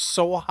Fighter were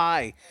so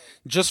high.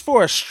 Just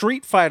for a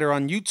street fighter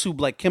on YouTube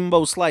like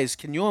Kimbo Slice,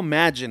 can you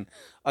imagine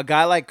a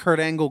guy like Kurt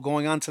Angle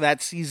going on to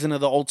that season of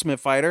the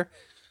Ultimate Fighter?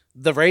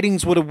 The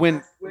ratings would have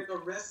went. Where the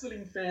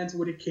wrestling fans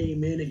would have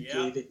came in and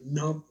gave it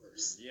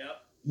numbers.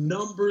 Yep.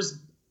 Numbers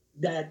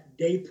that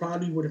they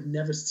probably would have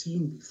never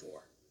seen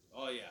before.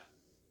 Oh yeah.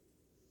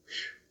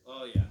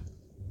 Oh yeah.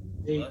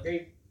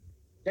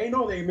 They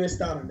know they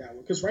missed out on that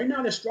one because right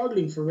now they're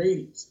struggling for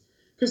ratings.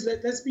 Because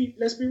let's be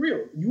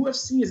real,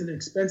 UFC is an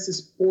expensive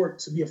sport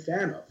to be a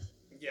fan of.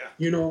 Yeah.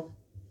 You know,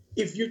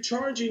 if you're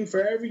charging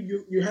for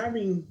you're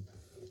having,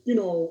 you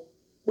know,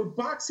 with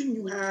boxing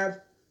you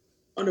have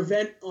an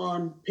event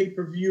on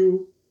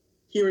pay-per-view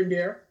here and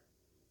there,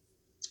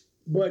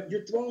 but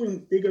you're throwing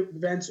bigger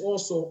events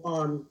also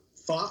on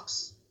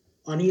Fox,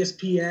 on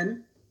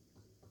ESPN.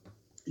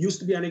 Used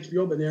to be on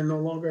HBO, but they're no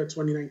longer at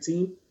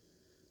 2019.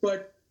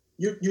 But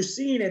you're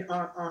seeing it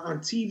on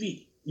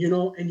TV, you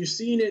know, and you're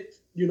seeing it,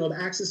 you know,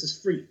 the access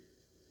is free.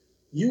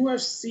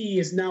 UFC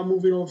is now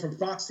moving over from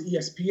Fox to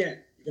ESPN.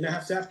 You're gonna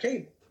have to have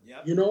cable.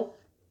 Yep. You know,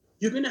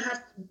 you're gonna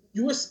have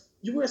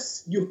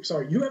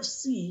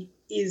UFC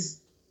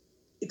is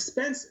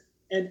expensive,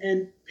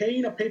 and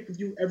paying a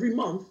pay-per-view every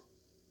month,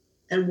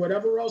 and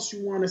whatever else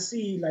you want to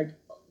see, like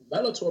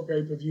Bellator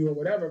pay-per-view or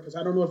whatever, because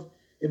I don't know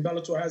if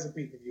Bellator has a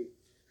pay-per-view.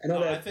 I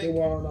know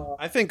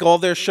I think all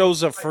their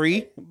shows are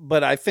free,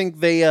 but I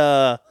think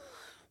I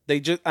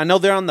know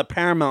they're on the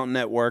Paramount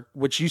Network,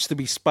 which used to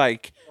be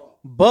Spike,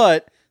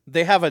 but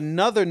they have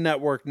another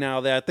network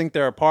now that I think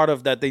they're a part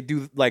of that they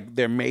do like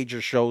their major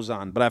shows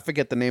on, but I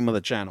forget the name of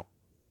the channel.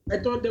 I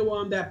thought they were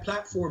on that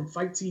platform,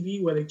 Fight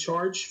TV, where they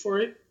charge for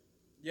it.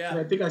 Yeah. And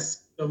I think I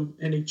them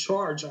and they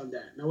charge on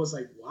that. And I was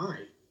like, why?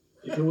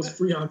 If it was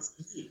free on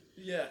TV.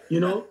 Yeah. You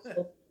know?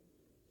 So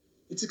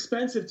it's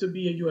expensive to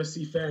be a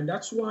UFC fan.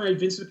 That's why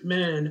Vince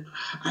McMahon,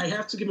 I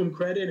have to give him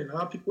credit. And a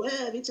lot of people,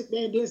 Vince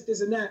McMahon,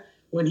 this, and that.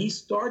 When he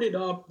started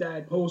up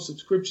that whole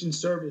subscription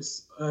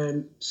service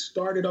and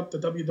started up the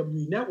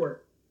WWE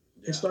Network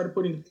and started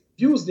putting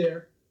views there,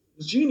 it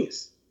was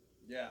genius.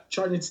 Yeah.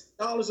 Charging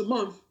 $6 a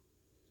month.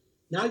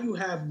 Now you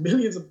have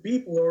millions of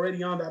people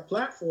already on that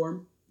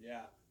platform.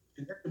 Yeah.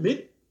 And they're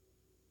committed.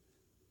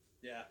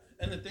 Yeah.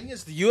 And the thing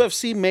is, the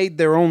UFC made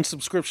their own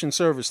subscription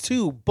service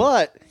too,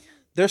 but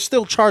they're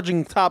still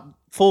charging top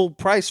full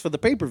price for the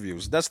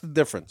pay-per-views. That's the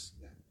difference.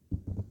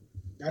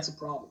 That's a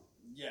problem.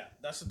 Yeah,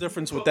 that's the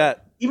difference with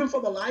that. Even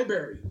for the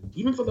library,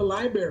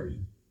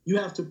 you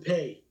have to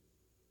pay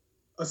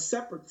a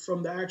separate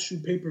from the actual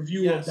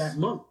pay-per-view of that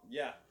month.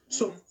 Yeah.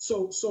 So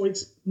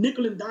it's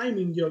nickel and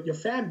diming your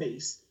fan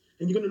base,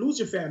 and you're going to lose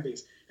your fan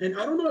base. And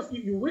I don't know if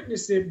you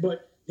witnessed it,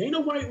 but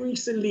Dana White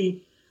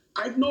recently,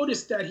 I've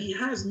noticed that he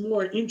has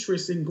more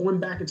interest in going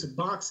back into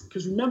boxing.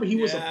 Because remember, he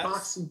was a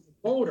boxing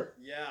promoter.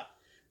 Yeah.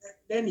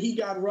 Then he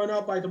got run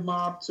out by the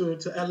mob to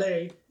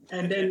LA,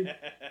 and then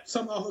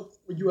somehow hooked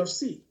with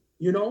UFC,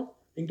 you know,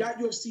 and got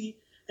UFC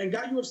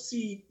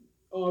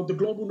the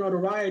global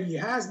notoriety he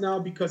has now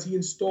because he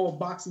installed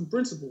boxing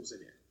principles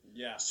in it.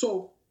 Yeah.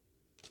 So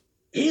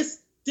his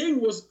thing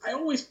was, I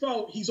always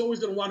felt he's always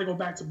going to want to go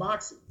back to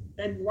boxing.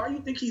 And why do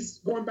you think he's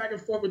going back and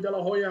forth with De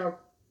La Hoya,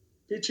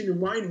 pitching and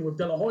whining with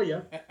De La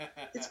Hoya?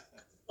 He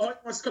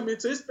wants to come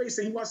into his space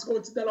and he wants to go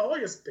into De La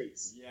Hoya's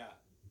space. Yeah.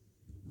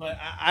 But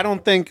I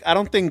don't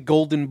think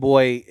Golden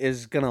Boy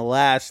is gonna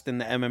last in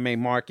the MMA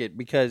market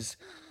because,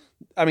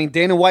 I mean,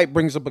 Dana White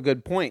brings up a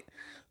good point.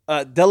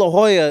 De La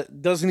Hoya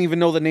doesn't even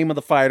know the name of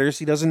the fighters.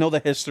 He doesn't know the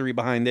history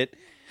behind it.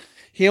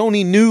 He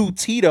only knew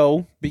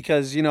Tito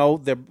because, you know,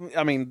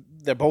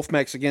 they're both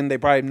Mexican. They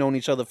probably have known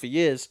each other for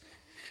years.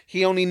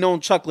 He only known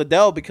Chuck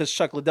Liddell because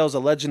Chuck Liddell's a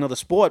legend of the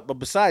sport. But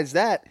besides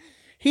that,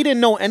 he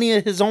didn't know any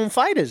of his own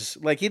fighters.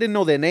 Like, he didn't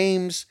know their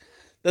names.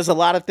 There's a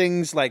lot of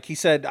things, like he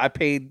said,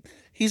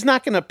 he's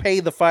not going to pay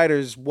the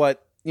fighters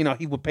what, you know,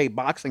 he would pay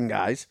boxing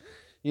guys.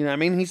 You know what I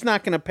mean? He's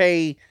not going to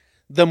pay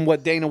them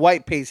what Dana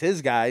White pays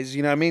his guys.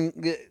 You know what I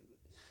mean?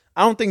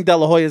 I don't think De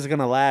La Hoya is going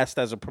to last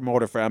as a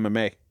promoter for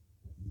MMA.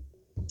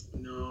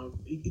 No,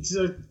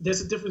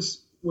 there's a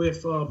difference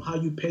with how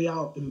you pay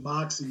out in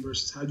boxing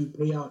versus how you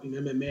pay out in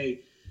MMA.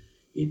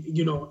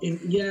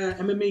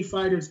 MMA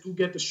fighters do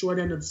get the short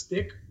end of the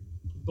stick,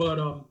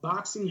 but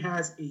boxing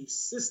has a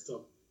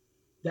system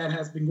that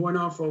has been going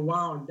on for a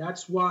while, and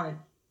that's why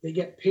they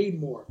get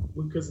paid more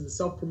because of the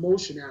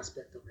self-promotion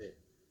aspect of it.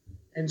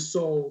 And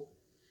so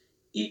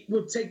it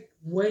would take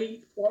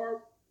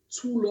far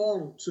too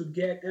long to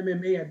get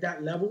MMA at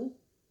that level,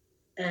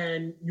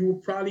 and you will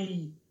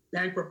probably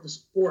bankrupt the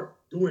sport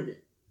doing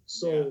it.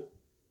 So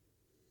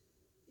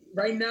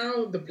right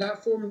now, the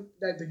platform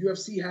that the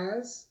UFC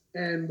has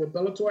and what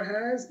Bellator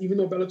has, even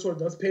though Bellator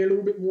does pay a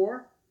little bit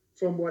more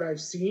from what I've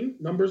seen,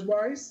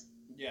 numbers-wise,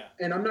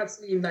 and I'm not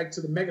saying like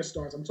to the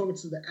megastars, I'm talking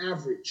to the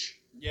average.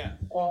 Yeah.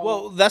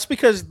 Well, that's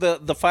because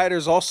the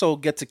fighters also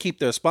get to keep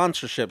their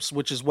sponsorships,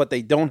 which is what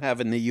they don't have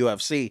in the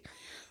UFC,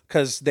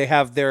 because they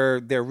have their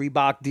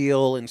Reebok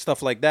deal and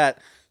stuff like that.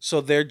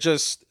 So they're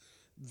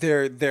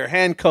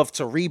handcuffed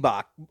to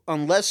Reebok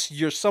unless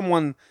you're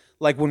someone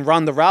like when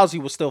Ronda Rousey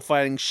was still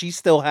fighting. She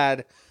still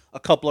had a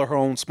couple of her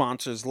own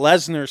sponsors.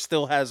 Lesnar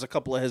still has a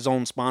couple of his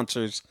own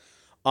sponsors.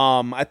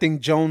 I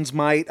think Jones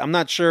might. I'm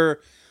not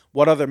sure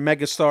what other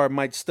megastar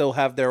might still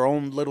have their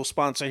own little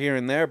sponsor here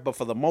and there, but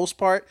for the most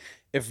part,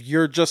 if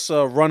you're just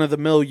a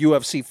run-of-the-mill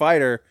UFC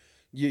fighter,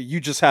 you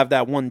just have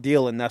that one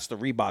deal, and that's the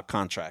Reebok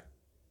contract.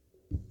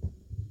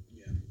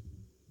 Yeah.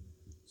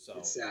 So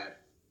it's sad.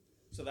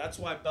 So that's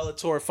why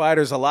Bellator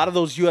fighters, a lot of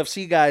those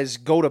UFC guys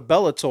go to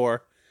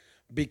Bellator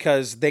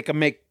because they can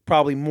make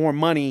probably more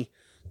money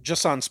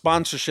just on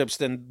sponsorships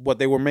than what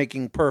they were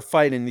making per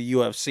fight in the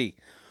UFC.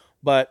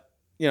 But,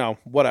 you know,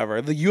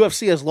 whatever. The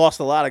UFC has lost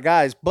a lot of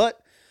guys,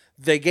 but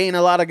they gain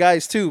a lot of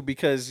guys too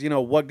because, you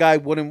know, what guy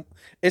wouldn't...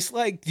 It's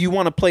like, do you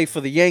want to play for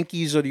the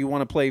Yankees or do you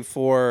want to play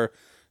for,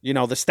 you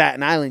know, the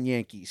Staten Island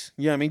Yankees?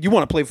 You know what I mean? You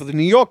want to play for the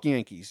New York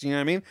Yankees. You know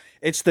what I mean?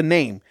 It's the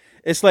name.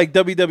 It's like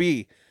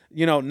WWE.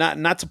 You know,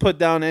 not to put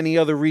down any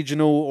other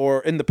regional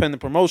or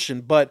independent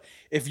promotion, but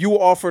if you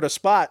were offered a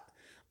spot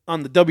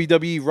on the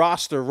WWE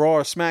roster, Raw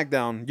or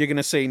SmackDown, you're going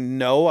to say,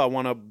 no, I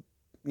want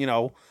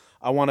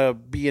to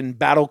be in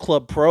Battle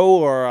Club Pro,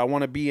 or I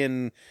want to be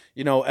in,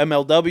 you know,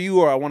 MLW,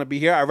 or I want to be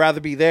here. I'd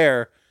rather be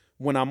there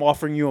when I'm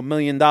offering you $1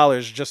 million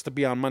just to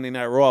be on Monday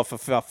Night Raw for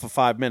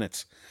 5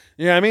 minutes.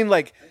 You know what I mean?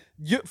 Like,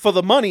 for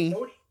the money.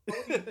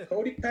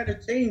 Cody kind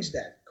of changed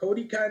that.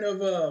 Cody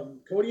and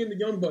the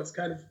Young Bucks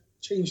kind of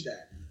changed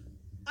that.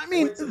 I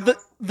mean,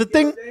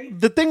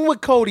 the thing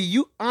with Cody,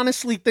 you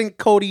honestly think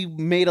Cody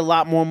made a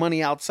lot more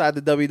money outside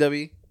the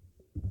WWE?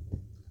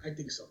 I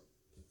think so.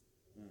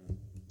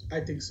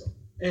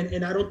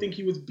 And I don't think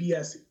he was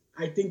BSing.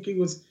 I think he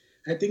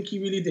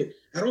really did.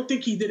 I don't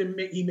think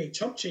he made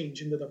chump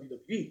change in the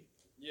WWE.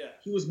 Yeah.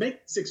 He was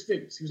making 6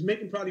 figures. He was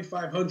making probably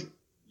 500.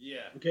 Yeah.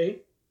 Okay.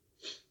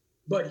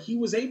 But he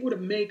was able to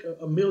make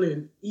a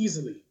million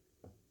easily.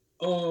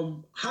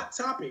 Hot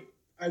Topic.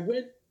 I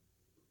went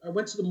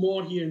to the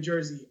mall here in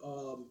Jersey.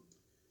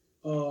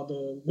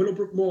 The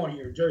Willowbrook Mall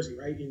here in Jersey,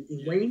 right? In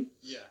Wayne.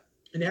 Yeah.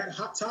 And they had a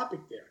Hot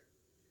Topic there.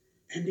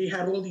 And they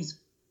had all these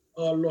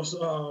what was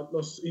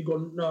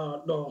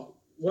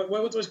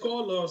it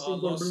called? Los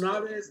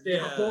Ingobernables de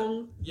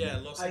Japón. Yeah,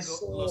 Los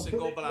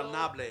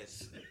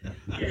Ingobernables.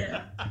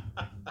 Yeah.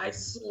 I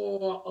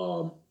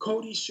saw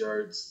Cody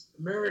shirts,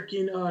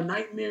 American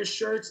Nightmare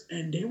shirts,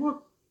 and they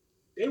were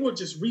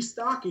just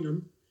restocking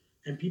them,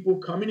 and people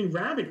coming and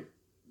grabbing them.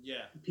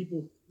 Yeah.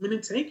 People coming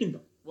and taking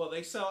them. Well,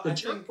 they sell. The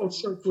Jericho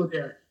shirts were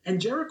there,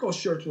 and Jericho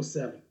shirts were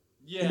selling.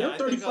 Yeah, and they're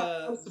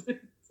 $35 to $50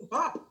 a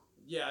pop.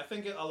 Yeah, I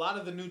think a lot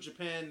of the New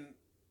Japan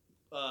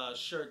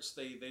shirts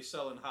they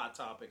sell in Hot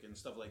Topic and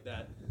stuff like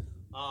that.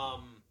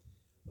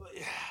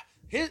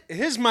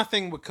 Here's my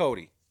thing with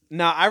Cody.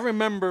 Now, I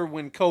remember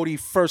when Cody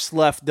first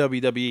left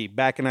WWE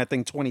back in, I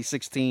think,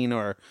 2016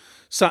 or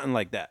something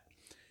like that.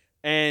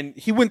 And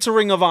he went to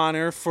Ring of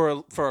Honor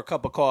for a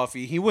cup of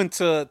coffee. He went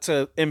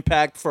to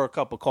Impact for a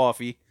cup of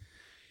coffee.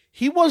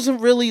 He wasn't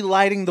really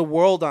lighting the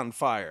world on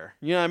fire.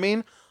 You know what I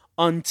mean?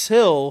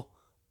 Until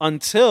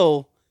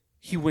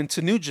he went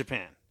to New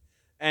Japan.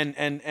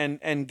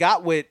 And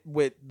got with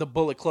the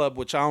Bullet Club,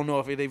 which I don't know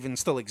if it even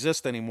still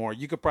exists anymore.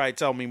 You could probably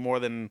tell me more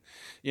than,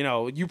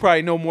 you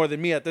probably know more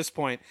than me at this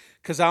point,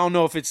 because I don't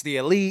know if it's the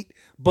Elite,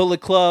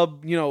 Bullet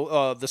Club,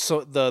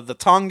 the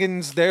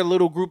Tongans, their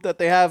little group that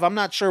they have. I'm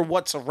not sure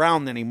what's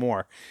around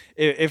anymore.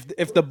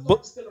 If the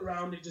Club's still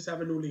around, they just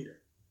have a new leader.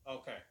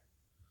 Okay.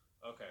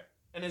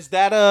 And is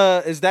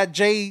that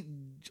Jay?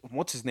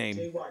 What's his name?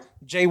 Jay White.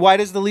 Jay White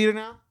is the leader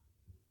now.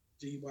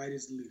 Jay White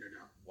is the leader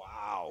now.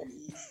 Wow.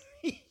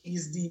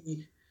 He's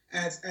the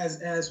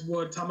as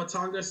what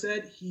Tama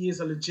said, he is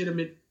a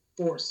legitimate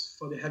force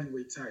for the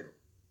heavyweight title.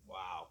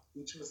 Wow.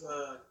 Which was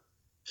a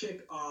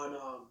kick on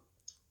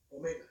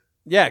Omega.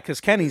 Yeah, because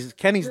Kenny's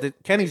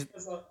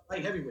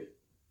light heavyweight.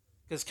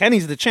 Because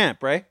Kenny's the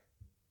champ, right?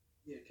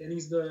 Yeah,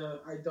 Kenny's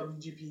the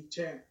IWGP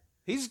champ.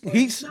 He's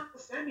not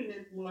defending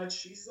it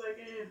much. He's like,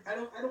 I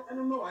don't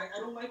know. I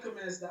don't like him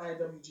as the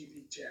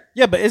IWGP champ.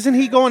 Yeah, but isn't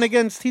he going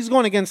against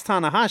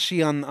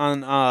Tanahashi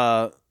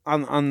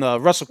on the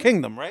Wrestle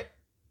Kingdom, right?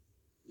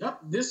 Yep.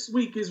 This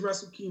week is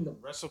Wrestle Kingdom.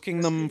 Wrestle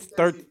Kingdom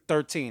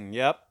 13.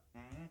 Yep.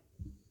 Mm-hmm.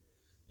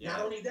 Yeah.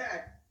 Not only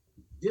that,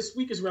 this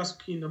week is Wrestle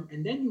Kingdom,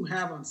 and then you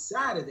have on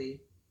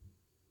Saturday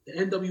the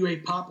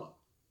NWA pop-up,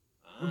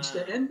 which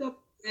the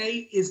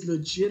NWA is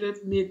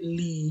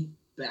legitimately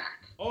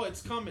back. Oh,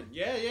 it's coming.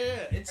 Yeah.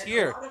 It's and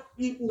here. A lot of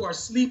people are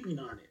sleeping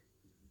on it.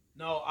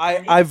 No,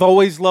 I've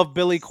always loved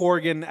Billy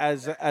Corgan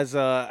as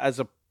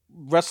a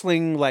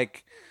wrestling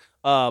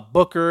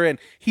booker, and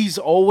he's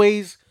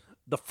always,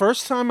 the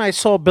first time I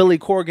saw Billy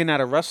Corgan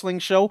at a wrestling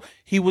show,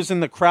 he was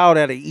in the crowd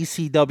at an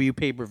ECW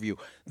pay-per-view.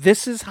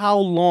 This is how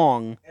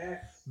long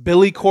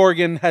Billy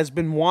Corgan has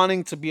been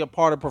wanting to be a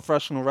part of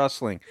professional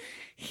wrestling.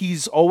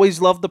 He's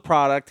always loved the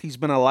product. He's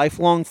been a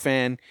lifelong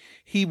fan.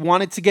 He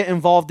wanted to get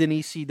involved in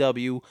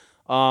ECW.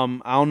 I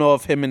don't know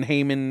if him and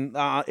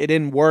Heyman, it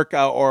didn't work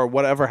out or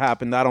whatever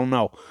happened. I don't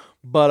know.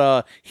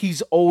 But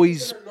he's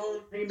always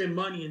loaned Heyman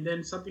money, and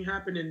then something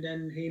happened, and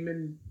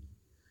then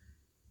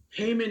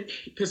Heyman,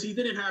 because he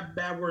didn't have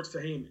bad words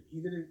for Heyman. He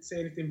didn't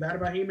say anything bad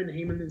about Heyman, and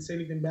Heyman didn't say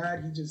anything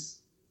bad. He just,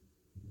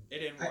 it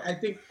didn't work. I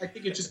think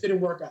it just didn't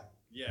work out.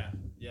 Yeah.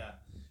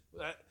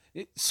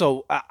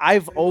 So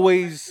I've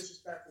always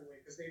disrespectful way,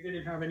 because they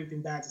didn't have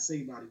anything bad to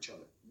say about each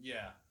other.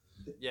 Yeah.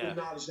 They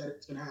acknowledge that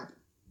it's gonna happen.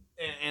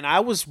 And I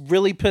was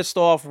really pissed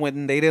off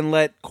when they didn't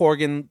let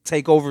Corgan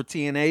take over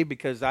TNA,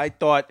 because I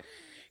thought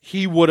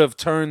he would have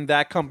turned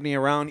that company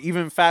around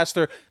even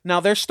faster. Now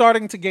they're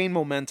starting to gain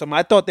momentum.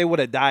 I thought they would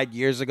have died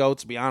years ago,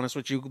 to be honest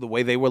with you, the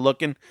way they were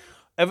looking.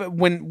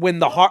 When they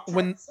were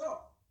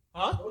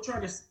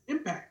trying to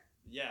Impact.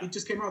 Yeah. It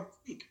just came out this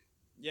week.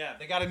 Yeah,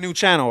 they got a new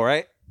channel,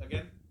 right?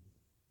 Again?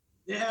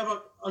 They have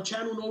a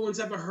channel no one's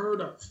ever heard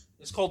of.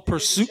 It's called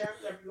Pursuit. It's a channel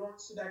that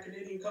belongs to that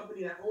Canadian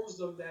company that owns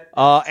them.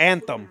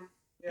 Anthem.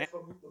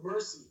 For the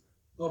mercy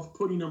of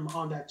putting them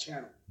on that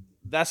channel.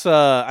 That's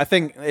I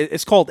think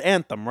it's called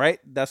Anthem, right?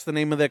 That's the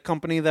name of the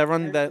company that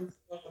run that.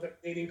 The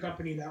Canadian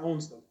company that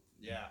owns them.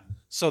 Yeah.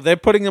 So they're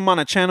putting them on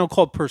a channel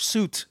called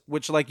Pursuit,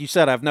 which, like you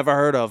said, I've never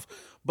heard of,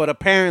 but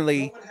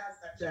apparently. No one has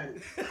that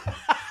channel.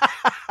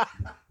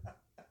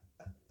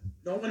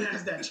 No one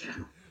has that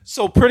channel.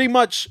 So pretty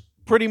much.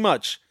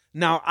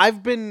 Now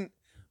I've been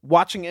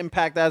watching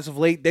Impact as of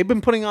late. They've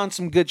been putting on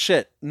some good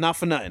shit, not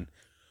for nothing.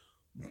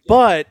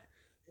 But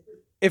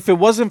if it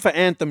wasn't for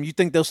Anthem, you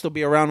think they'll still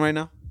be around right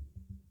now?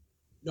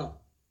 No.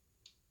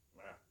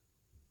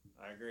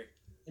 I agree.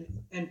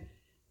 And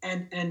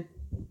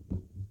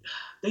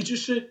they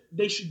should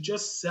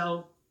just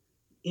sell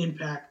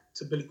Impact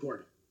to Billy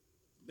Corgan.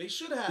 They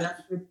should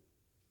have.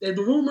 The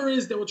rumor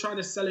is they were trying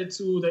to sell it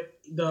to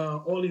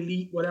the All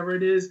Elite, whatever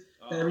it is,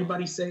 that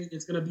everybody's saying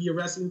it's gonna be a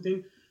wrestling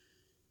thing.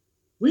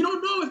 We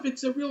don't know if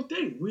it's a real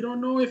thing. We don't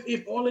know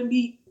if All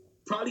Elite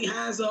probably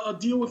has a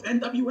deal with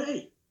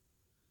NWA.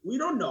 We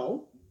don't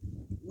know.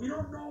 We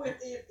don't know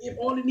if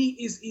All Elite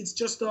is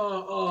just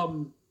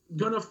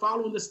gonna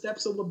follow in the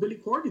steps of what Billy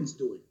Corgan's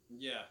doing.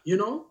 Yeah. You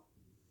know?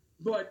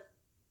 But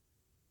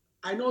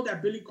I know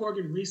that Billy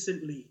Corgan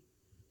recently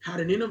had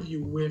an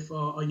interview with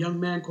a young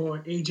man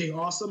called AJ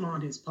Awesome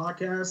on his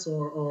podcast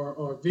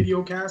or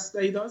video cast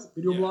that he does,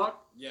 video blog.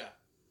 Yeah.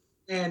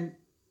 And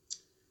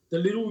the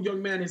little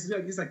young man,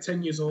 he's like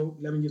 10 years old,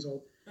 11 years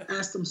old,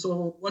 asked him,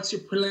 so what's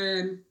your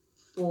plan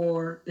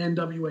for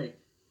NWA?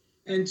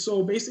 And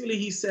so basically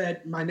he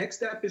said, my next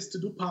step is to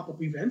do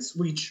pop-up events,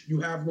 which you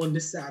have one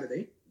this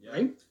Saturday,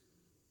 right?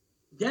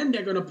 Then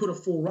they're going to put a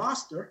full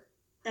roster,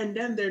 and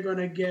then they're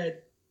going to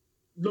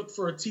look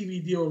for a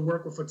TV deal and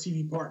work with a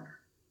TV partner.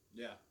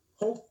 Yeah.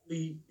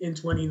 Hopefully in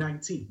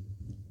 2019.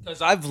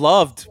 Because I've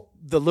loved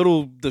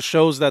the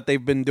shows that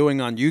they've been doing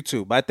on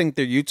YouTube. I think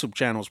their YouTube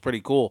channel is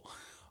pretty cool.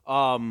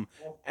 And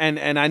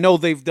I know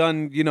they've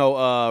done,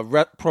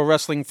 pro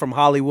wrestling from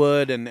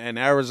Hollywood and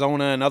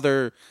Arizona and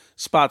other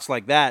spots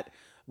like that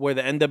where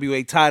the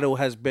NWA title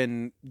has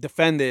been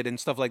defended and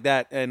stuff like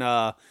that.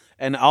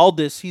 And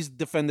Aldis, he's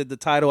defended the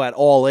title at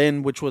All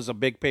In, which was a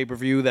big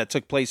pay-per-view that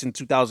took place in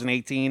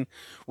 2018,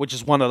 which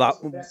is one of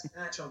the best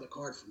match on the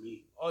card for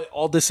me.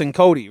 Aldis and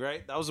Cody,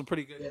 right? That was a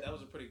pretty good. Yeah. That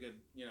was a pretty good.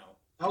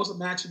 That was a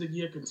match of the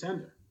year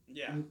contender.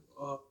 Yeah. And,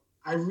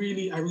 I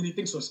really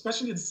think so,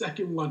 especially the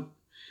second one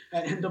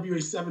at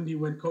NWA 70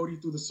 when Cody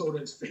threw the soda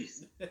in his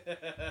face.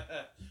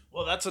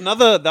 Well,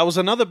 that was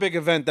another big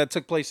event that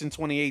took place in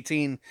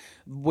 2018,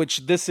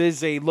 which this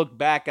is a look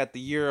back at the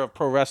year of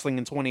pro wrestling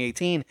in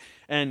 2018.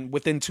 And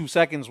within 2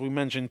 seconds, we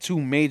mentioned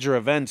two major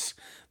events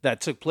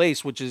that took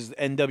place, which is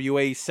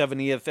NWA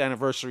 70th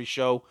anniversary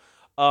show,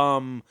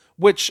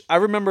 which I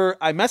remember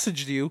I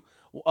messaged you.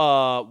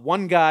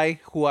 One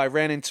guy who I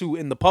ran into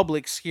in the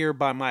Publix here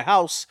by my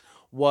house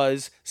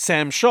was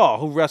Sam Shaw,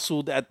 who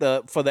wrestled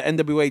for the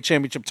NWA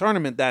Championship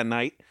Tournament that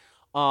night.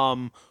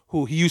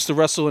 Who he used to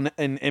wrestle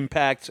in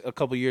Impact a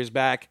couple years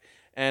back,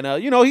 and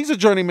he's a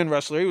journeyman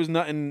wrestler. He was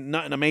nothing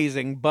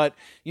amazing, but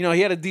he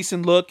had a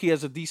decent look. He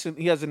has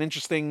an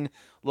interesting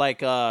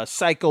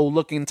psycho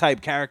looking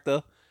type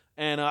character,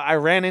 and I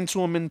ran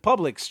into him in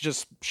Publix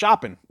just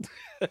shopping.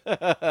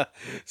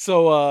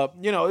 So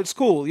it's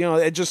cool.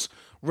 It just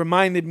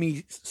reminded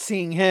me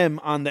seeing him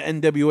on the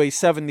NWA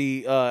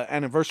 70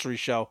 anniversary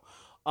show.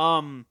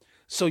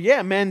 So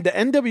yeah, man, the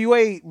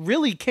NWA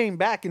really came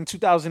back in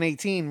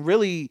 2018,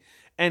 really,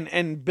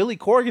 and Billy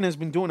Corgan has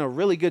been doing a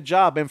really good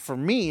job. And for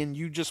me, and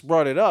you just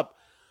brought it up,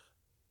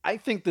 I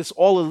think this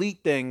All Elite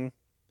thing,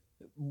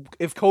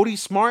 if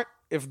Cody's smart,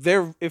 if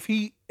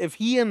he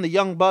and the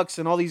Young Bucks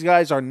and all these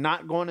guys are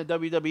not going to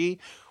WWE,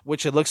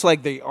 which it looks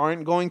like they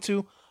aren't going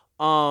to,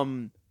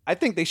 I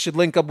think they should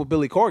link up with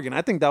Billy Corgan.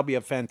 I think that'll be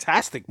a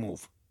fantastic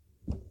move.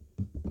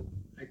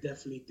 I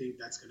definitely think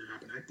that's going to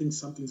happen. I think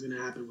something's going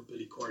to happen with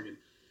Billy Corgan.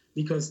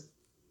 Because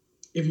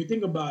if you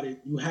think about it,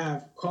 you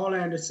have Carl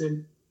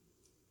Anderson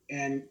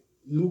and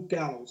Luke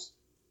Gallows.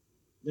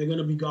 They're going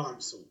to be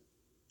gone soon.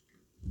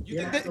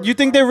 You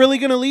think they're really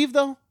going to leave,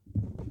 though?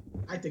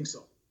 I think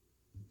so.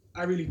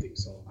 I really think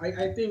so. I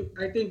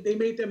think they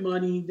made their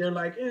money. They're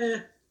like,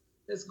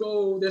 let's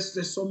go.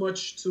 There's so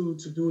much to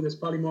do. There's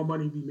probably more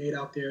money to be made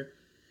out there.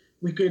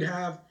 We could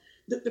have...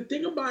 The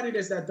thing about it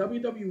is that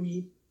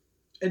WWE,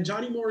 and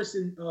Johnny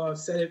Morrison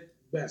said it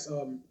best.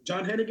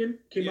 John Hennigan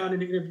came out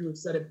in an interview and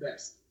said it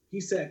best. He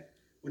said,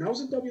 when I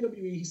was in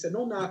WWE, he said,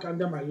 no knock on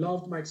them. I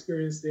loved my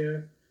experience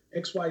there,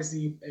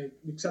 XYZ, and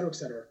et cetera, et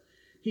cetera.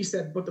 He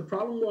said, but the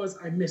problem was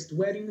I missed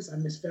weddings, I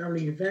missed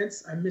family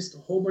events, I missed a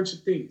whole bunch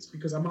of things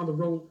because I'm on the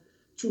road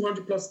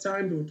 200 plus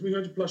time, doing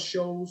 300 plus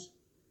shows.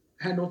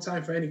 I had no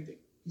time for anything.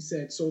 He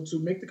said, so to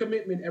make the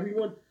commitment,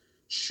 everyone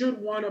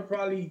should want to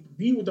probably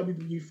be with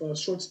WWE for a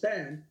short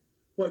span,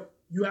 but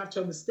you have to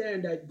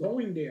understand that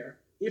going there,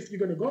 if you're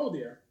going to go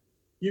there,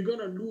 you're going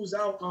to lose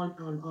out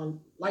on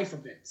life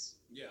events.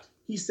 Yeah.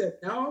 He said,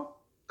 now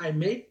I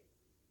make,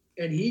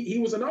 and he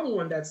was another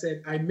one that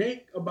said, I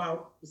make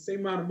about the same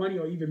amount of money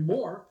or even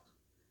more.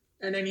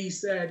 And then he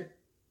said,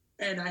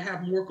 and I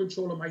have more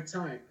control of my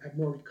time. I have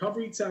more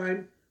recovery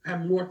time. I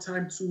have more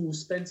time to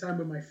spend time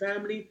with my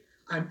family.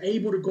 I'm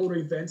able to go to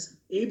events,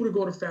 able to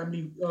go to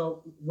family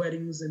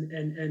weddings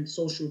and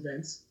social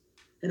events.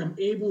 And I'm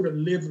able to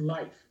live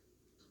life.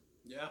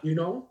 Yeah.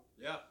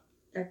 Yeah.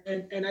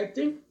 And I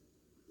think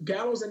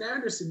Gallows and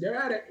Anderson, they're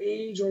at an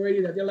age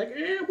already that they're like,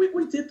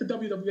 we did the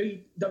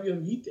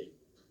WWE thing,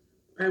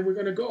 and we're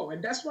gonna go.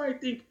 And that's why I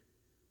think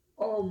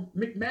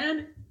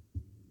McMahon,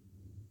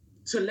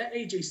 to let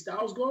AJ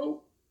Styles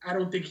go, I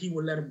don't think he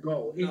would let him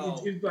go.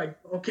 It's like,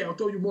 okay, I'll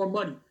throw you more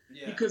money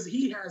because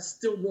he has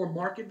still more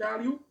market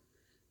value.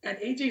 And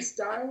AJ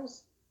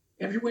Styles,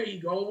 everywhere he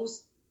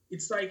goes,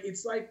 it's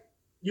like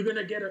you're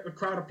gonna get a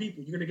crowd of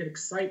people. You're gonna get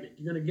excitement.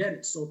 You're gonna get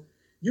it. So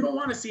you don't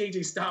want to see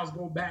AJ Styles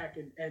go back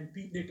and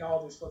beat Nick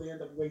Aldis for the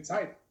NWA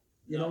title,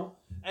 you know?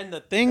 And the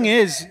thing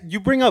is,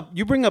 you bring up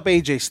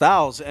AJ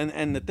Styles,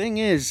 and the thing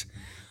is,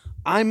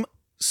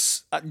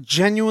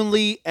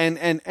 genuinely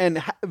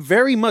and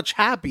very much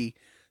happy,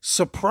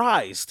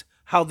 surprised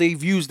how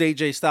they've used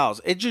AJ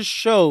Styles. It just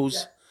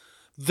shows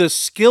the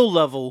skill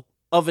level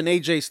of an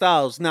AJ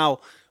Styles. Now,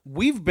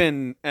 we've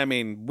been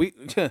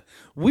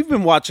we've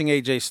been watching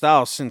AJ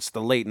Styles since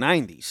the late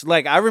 90s.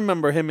 Like, I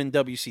remember him in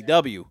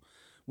WCW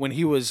when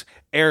he was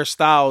Air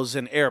Styles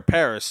and Air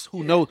Paris.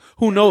 Who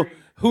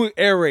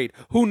Air Raid?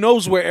 Who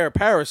knows where Air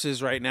Paris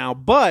is right now?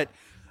 But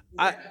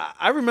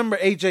I remember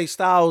AJ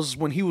Styles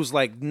when he was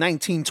like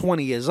 19,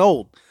 20 years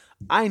old.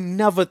 I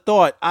never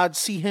thought I'd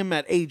see him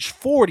at age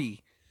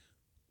 40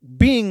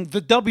 being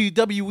the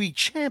WWE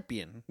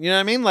champion. You know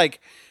what I mean?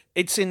 Like,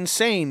 it's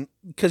insane,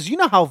 because you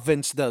know how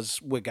Vince does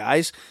with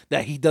guys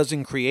that he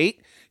doesn't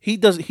create. He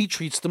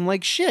treats them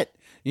like shit.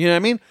 You know what I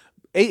mean?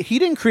 He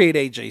didn't create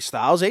AJ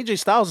Styles. AJ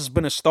Styles has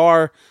been a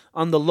star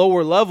on the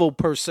lower level,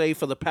 per se,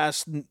 for the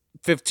past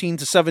 15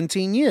 to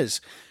 17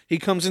 years. He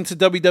comes into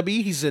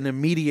WWE, he's an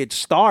immediate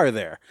star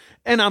there.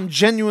 And I'm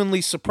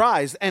genuinely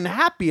surprised and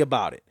happy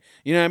about it.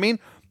 You know what I mean?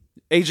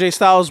 AJ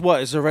Styles,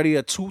 is already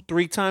a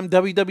 2-3-time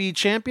WWE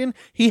champion?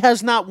 He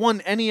has not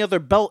won any other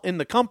belt in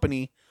the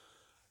company.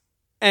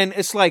 And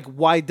it's like,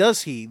 why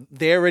does he?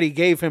 They already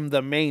gave him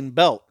the main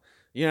belt.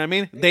 You know what I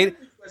mean? They had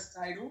the US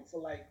title for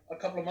like a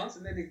couple of months,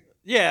 and then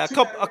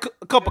a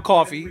cup of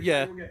coffee.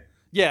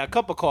 Yeah, a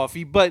cup of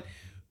coffee. But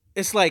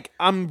it's like,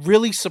 I'm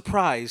really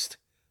surprised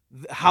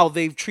how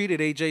they've treated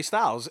AJ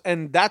Styles,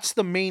 and that's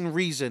the main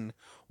reason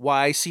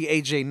why I see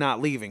AJ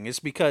not leaving. It's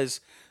because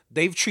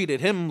they've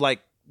treated him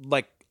like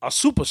a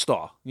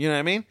superstar. You know what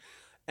I mean?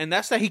 And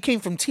that's that he came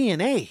from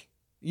TNA.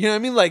 You know what I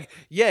mean? Like,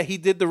 yeah, he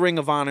did the Ring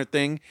of Honor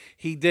thing.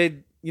 He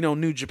did,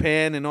 New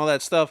Japan and all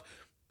that stuff.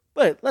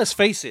 But let's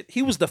face it,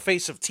 he was the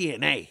face of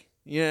TNA.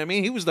 You know what I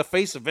mean? He was the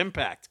face of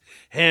Impact.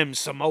 Him,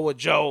 Samoa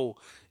Joe,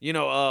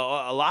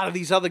 a lot of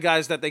these other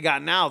guys that they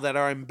got now that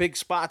are in big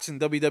spots in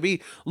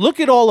WWE. Look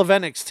at all of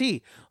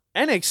NXT.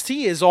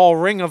 NXT is all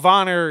Ring of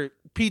Honor,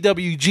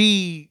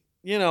 PWG,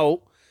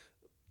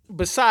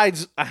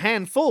 besides a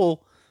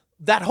handful.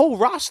 That whole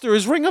roster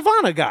is Ring of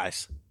Honor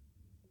guys.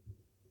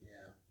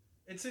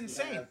 It's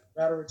insane.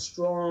 Roderick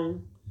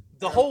Strong.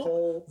 The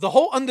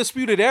whole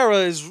Undisputed Era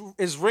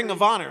is Ring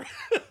of Honor.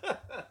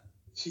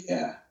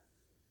 Yeah.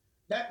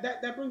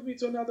 That brings me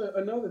to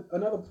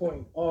another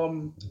point.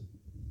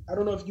 I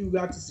don't know if you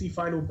got to see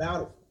Final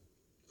Battle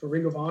for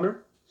Ring of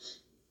Honor,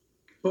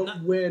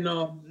 but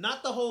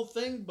not the whole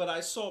thing, but I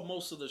saw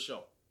most of the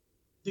show.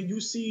 Did you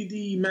see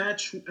the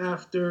match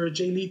after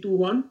Jay Lethal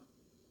won?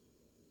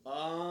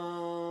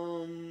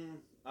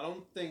 I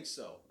don't think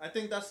so. I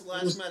think that's the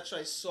last match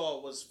I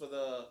saw was for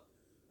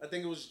I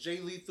think it was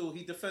Jay Lethal.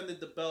 He defended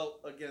the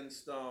belt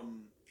against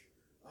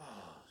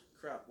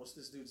what's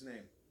this dude's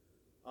name?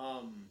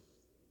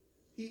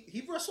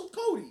 He wrestled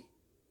Cody.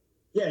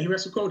 Yeah, he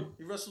wrestled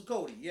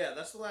Cody. Yeah,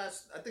 that's the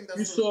last. I think that's.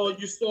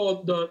 You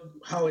saw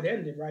how it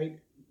ended, right?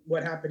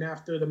 What happened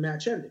after the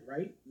match ended,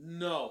 right?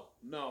 No.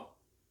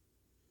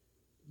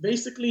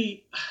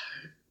 Basically,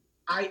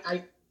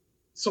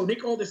 so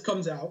Nick Aldis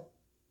comes out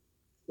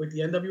with the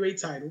NWA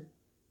title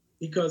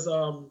because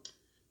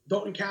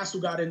Dalton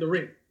Castle got in the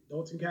ring.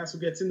 Dalton Castle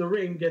gets in the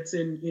ring, gets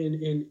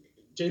in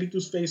Jay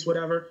Lethal's face,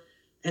 whatever,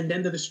 and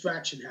then the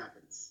distraction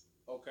happens.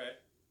 Okay.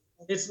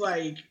 It's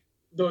like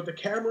the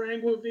camera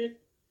angle of it,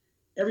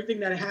 everything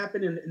that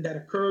happened and that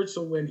occurred.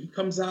 So when he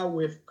comes out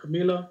with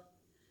Camilla,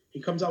 he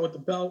comes out with the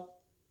belt,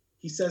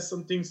 he says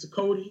some things to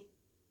Cody,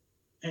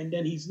 and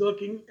then he's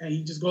looking and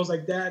he just goes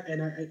like that.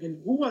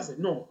 And who was it?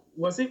 No,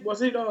 was it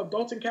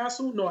Dalton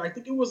Castle? No, I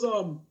think it was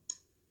the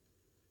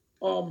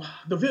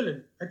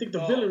villain. I think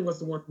the villain was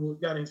the one who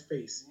got in his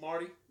face.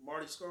 Marty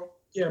Scurll?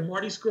 Yeah,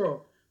 Marty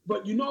Scurll.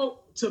 But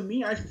to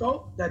me, I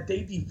felt that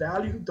they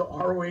devalued the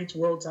ROH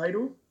World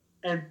title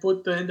and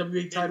put the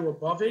NWA title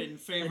above it. In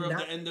favor of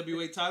the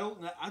NWA title?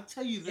 I'll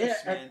tell you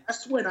this, man. And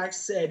that's when I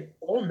said,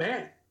 oh,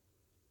 man.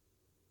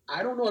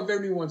 I don't know if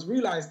everyone's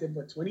realized it,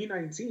 but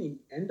 2019,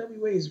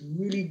 NWA is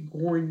really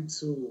going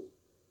to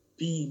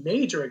be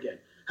major again.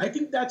 I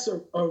think that's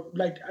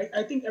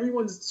I think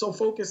everyone's so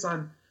focused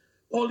on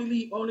all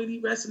elite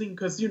wrestling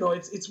because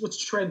it's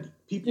what's trendy.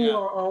 People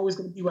are always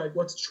going to be like,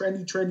 what's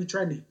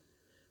trendy.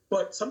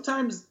 But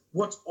sometimes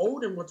what's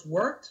old and what's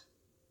worked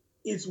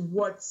is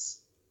what's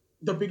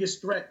the biggest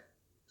threat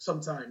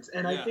sometimes.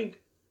 And I think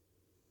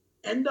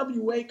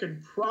NWA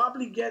can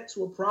probably get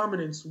to a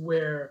prominence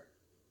where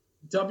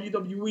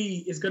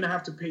WWE is going to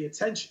have to pay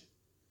attention.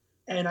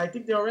 And I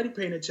think they're already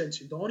paying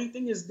attention. The only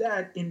thing is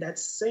that in that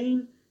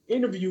same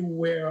interview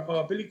where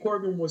Billy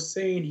Corgan was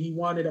saying he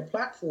wanted a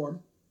platform,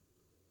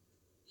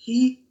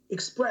 he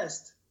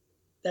expressed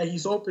that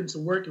he's open to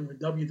working with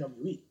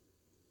WWE.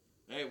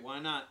 Hey, why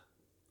not?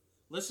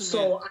 Listen,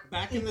 man,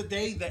 back in the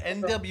day, the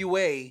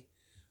NWA,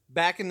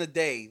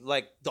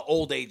 like the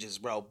old ages,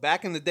 bro.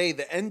 Back in the day,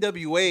 the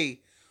NWA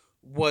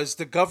was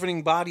the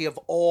governing body of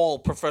all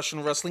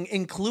professional wrestling,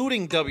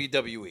 including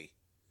WWE.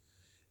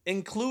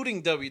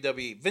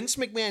 Vince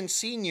McMahon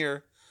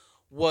Sr.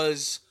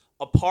 was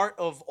a part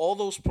of all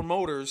those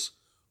promoters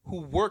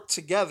who worked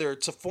together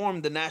to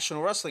form the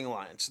National Wrestling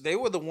Alliance. They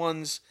were the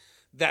ones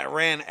that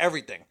ran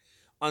everything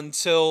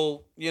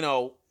until,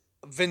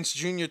 Vince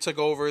Jr. took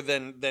over.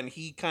 Then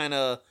he kind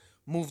of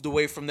moved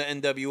away from the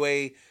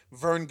NWA.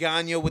 Vern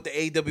Gagne with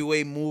the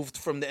AWA moved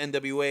from the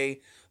NWA.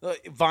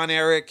 Von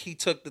Erich, he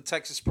took the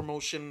Texas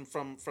promotion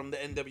from the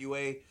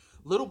NWA.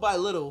 Little by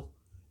little,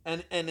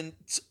 and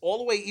all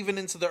the way even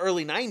into the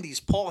early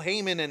 90s, Paul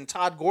Heyman and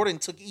Todd Gordon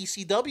took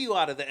ECW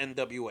out of the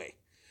NWA.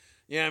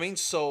 You know what I mean?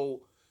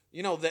 So,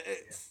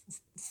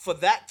 for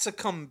that to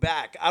come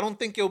back, I don't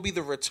think it'll be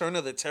the return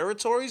of the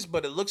territories,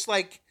 but it looks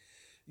like,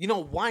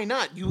 why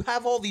not? You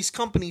have all these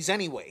companies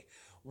anyway.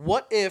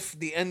 What if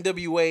the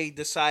NWA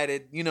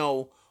decided,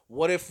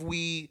 what if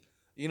we,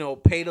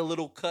 paid a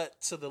little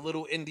cut to the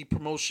little indie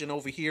promotion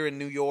over here in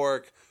New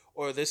York,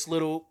 or this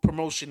little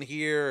promotion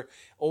here,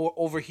 or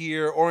over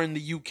here, or in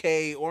the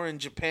UK, or in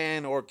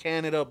Japan, or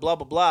Canada, blah,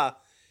 blah, blah.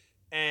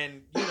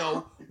 And,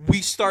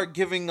 we start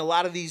giving a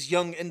lot of these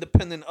young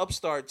independent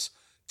upstarts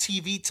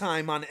TV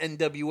time on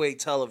NWA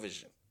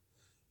television.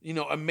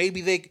 And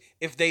maybe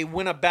if they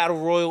win a battle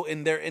royal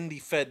in their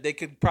indie fed, they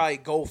could probably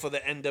go for the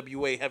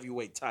NWA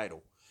heavyweight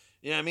title.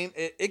 You know what I mean?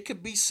 It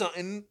could be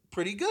something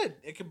pretty good.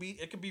 It could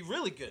be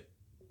really good.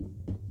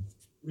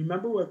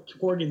 Remember what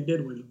Corgan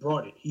did when he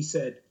brought it? He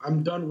said,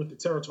 "I'm done with the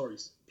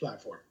territories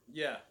platform."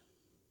 Yeah.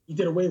 He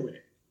did away with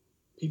it.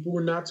 People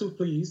were not too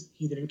pleased.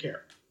 He didn't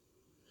care.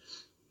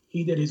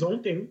 He did his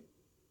own thing.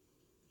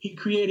 He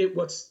created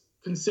what's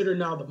considered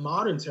now the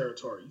modern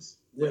territories,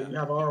 where you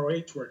have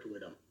ROH working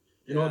with him,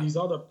 and all these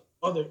other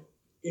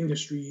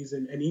industries,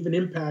 and even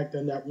Impact,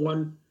 and that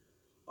one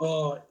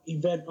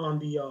event on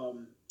the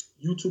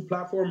YouTube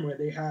platform where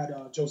they had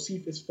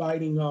Josephus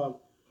fighting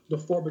the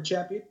former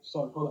champion.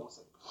 Sorry, hold on a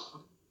second.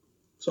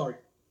 Sorry.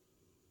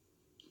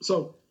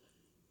 So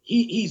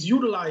he's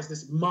utilized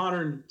this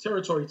modern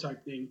territory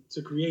type thing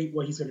to create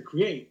what he's going to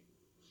create.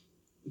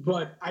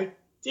 But I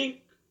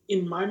think,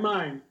 in my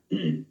mind,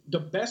 the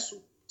best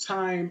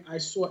time I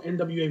saw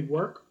NWA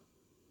work,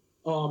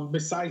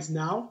 besides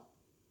now,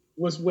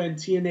 was when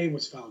TNA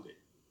was founded.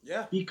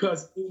 Yeah.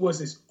 Because it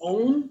was its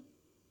own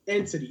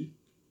entity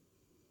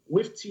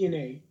with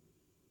TNA,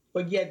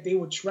 but yet they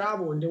would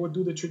travel and they would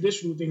do the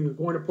traditional thing of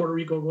going to Puerto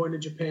Rico, going to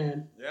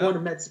Japan, going to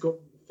Mexico,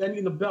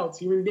 defending the belts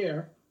here and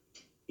there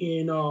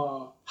in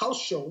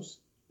house shows.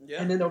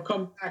 Yeah. And then they'll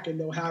come back and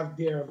they'll have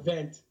their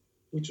event,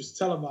 which was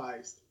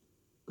televised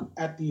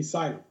at the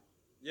Asylum.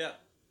 Yeah.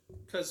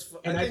 Because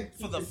I think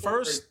for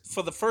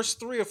the first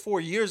 3 or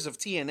 4 years of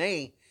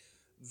TNA,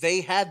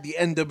 they had the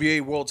NWA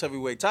World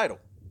Heavyweight title.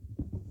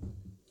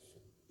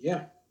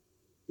 Yeah.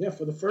 Yeah,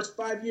 for the first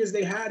 5 years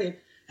they had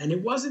it. And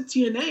it wasn't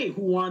TNA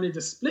who wanted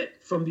to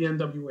split from the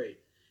NWA.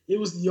 It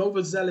was the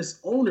overzealous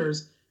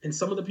owners and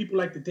some of the people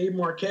like the Dave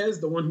Marquez,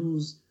 the one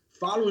who's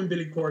following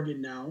Billy Corgan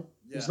now.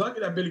 Yeah. He's lucky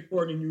that Billy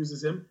Corgan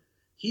uses him.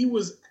 He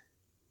was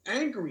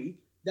angry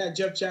that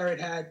Jeff Jarrett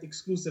had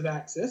exclusive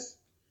access.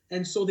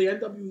 And so the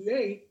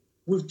NWA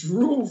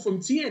withdrew from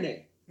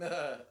TNA,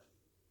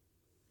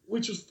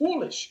 which was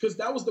foolish because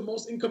that was the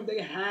most income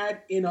they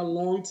had in a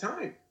long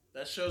time.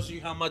 That shows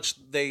you how much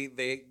they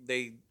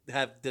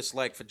have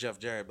dislike for Jeff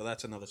Jarrett, but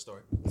that's another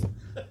story.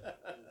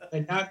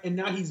 and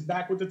now he's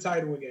back with the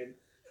title again.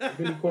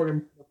 Billy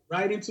Corgan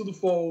right into the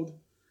fold.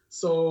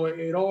 So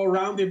it all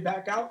rounded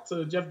back out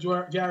to Jeff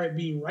Jarrett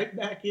being right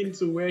back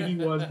into where he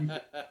was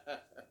before.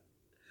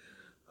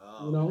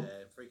 Oh, man,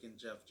 freaking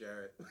Jeff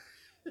Jarrett.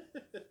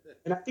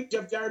 And I think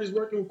Jeff Jarrett is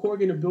working with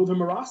Corgan to build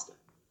him a roster.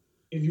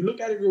 If you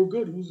look at it real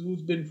good,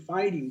 who's been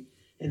fighting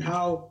and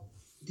how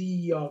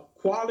the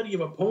quality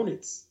of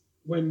opponents,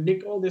 when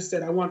Nick Aldis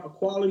said, I want a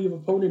quality of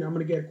opponent, I'm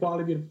going to get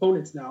quality of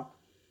opponents now.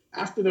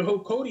 After the whole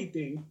Cody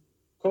thing,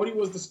 Cody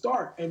was the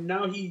start. And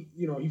now he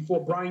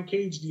fought Brian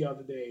Cage the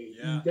other day.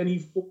 Yeah. Then he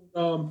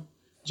fought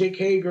Jake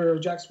Hager,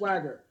 Jack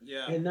Swagger.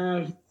 Yeah. And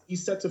now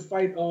he's set to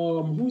fight,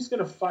 who's going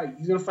to fight?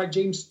 He's going to fight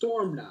James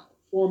Storm now,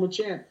 former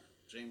champ.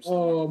 James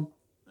Storm.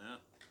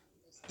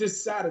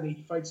 This Saturday,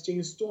 he fights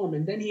James Storm.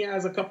 And then he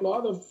has a couple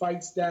of other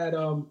fights that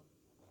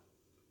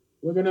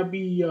we're gonna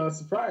be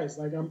surprised.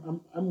 Like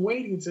I'm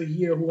waiting to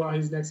hear who are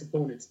his next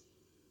opponents.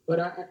 But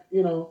I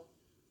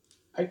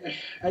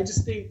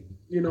just think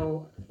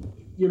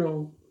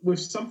with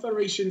some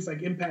federations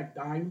like Impact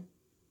dying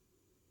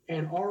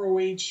and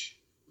ROH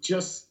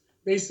just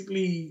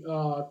basically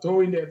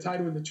throwing their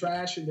title in the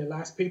trash in their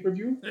last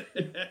pay-per-view,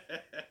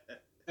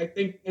 I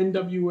think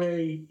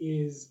NWA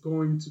is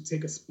going to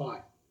take a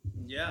spot.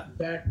 Yeah.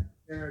 Back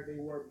where they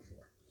were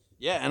before.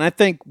 Yeah, and I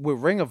think with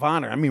Ring of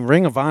Honor,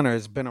 Ring of Honor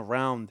has been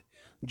around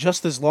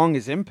just as long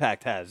as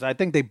Impact has. I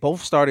think they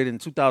both started in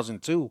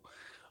 2002.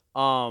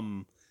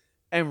 And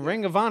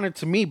Ring of Honor,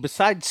 to me,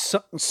 besides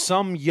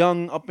some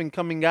young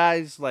up-and-coming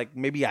guys, like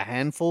maybe a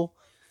handful,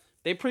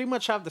 they pretty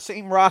much have the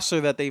same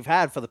roster that they've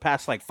had for the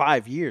past,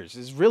 5 years.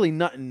 It's really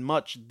nothing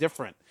much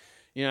different.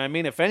 You know what I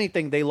mean? If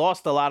anything, they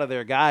lost a lot of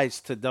their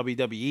guys to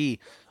WWE.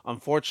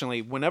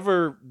 Unfortunately,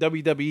 whenever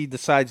WWE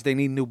decides they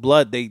need new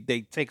blood, they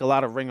take a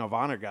lot of Ring of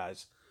Honor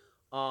guys.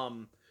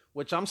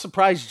 Which I'm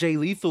surprised Jay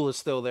Lethal is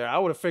still there. I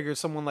would have figured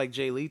someone like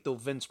Jay Lethal,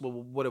 Vince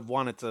would have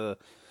wanted to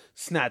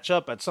snatch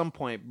up at some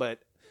point. But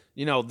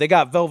they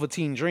got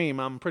Velveteen Dream.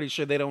 I'm pretty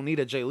sure they don't need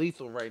a Jay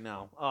Lethal right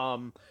now.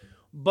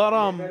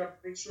 But they better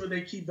make sure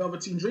they keep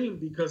Velveteen Dream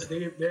because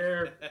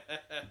they're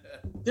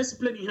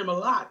disciplining him a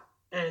lot,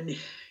 and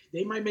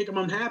they might make him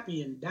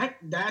unhappy. And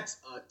that's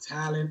a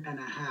talent and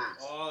a half.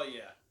 Oh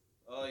yeah.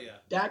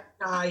 That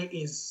guy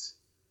is.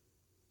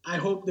 I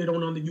hope they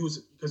don't underuse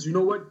it because you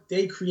know what?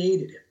 They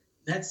created him.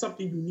 That's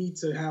something you need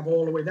to have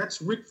all the way.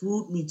 That's Rick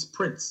Rude meets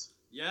Prince.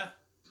 Yeah.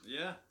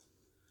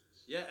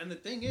 And the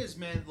thing is,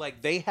 man,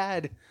 like they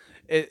had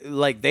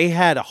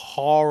a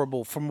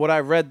horrible. From what I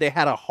read, they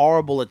had a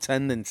horrible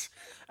attendance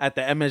at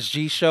the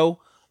MSG show.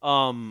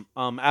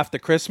 After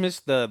Christmas,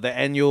 the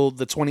annual,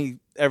 the 20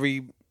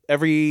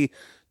 every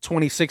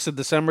 26th of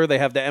December, they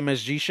have the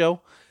MSG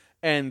show,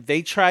 and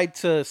they tried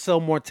to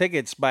sell more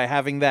tickets by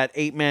having that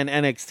 8-man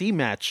NXT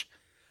match.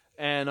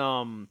 And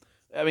I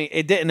mean,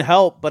 it didn't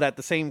help, but at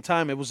the same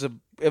time, it was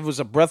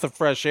a breath of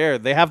fresh air.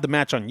 They have the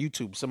match on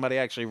YouTube. Somebody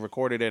actually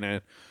recorded it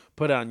and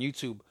put it on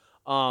YouTube.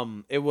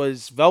 It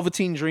was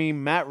Velveteen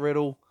Dream, Matt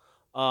Riddle.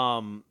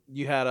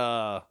 You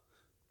had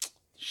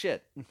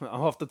shit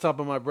off the top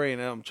of my brain.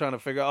 I'm trying to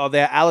figure out. Oh, they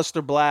had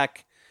Aleister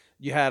Black.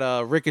 You had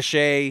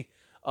Ricochet.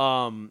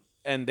 And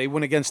they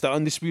went against the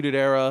Undisputed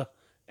Era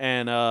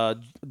and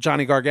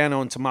Johnny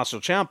Gargano and Tommaso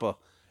Ciampa.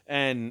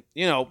 And,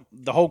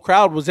 the whole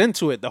crowd was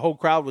into it. The whole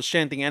crowd was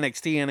chanting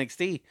NXT,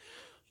 NXT.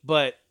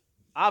 But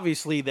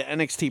obviously the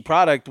NXT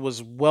product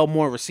was well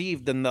more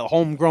received than the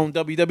homegrown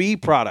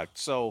WWE product.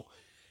 So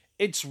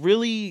it's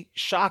really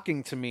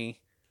shocking to me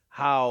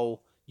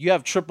how you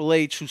have Triple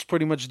H, who's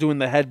pretty much doing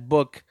the head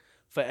book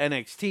for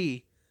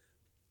NXT,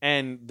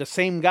 and the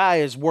same guy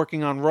is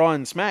working on Raw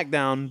and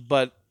SmackDown,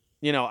 but,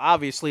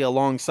 obviously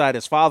alongside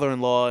his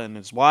father-in-law and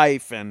his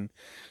wife and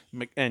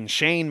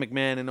Shane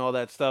McMahon and all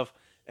that stuff.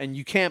 And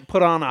you can't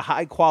put on a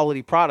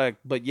high-quality product,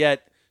 but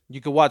yet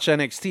you could watch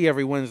NXT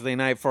every Wednesday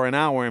night for an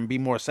hour and be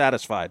more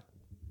satisfied.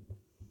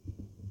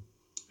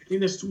 I think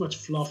there's too much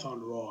fluff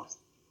on Raw.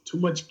 Too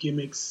much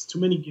gimmicks, too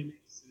many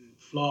gimmicks and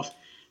fluff.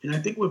 And I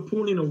think we're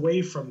pulling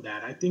away from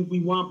that. I think we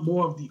want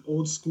more of the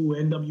old school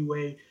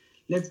NWA.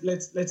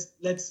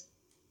 Let's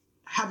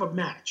have a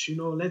match,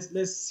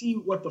 Let's see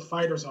what the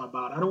fighters are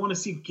about. I don't want to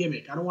see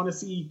gimmick. I don't want to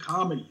see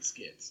comedy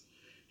skits.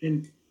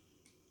 And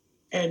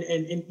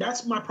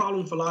that's my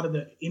problem with a lot of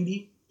the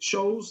indie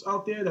shows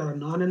out there that are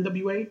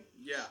non-NWA.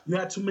 Yeah. You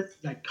had too many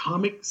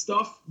comic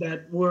stuff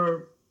that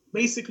were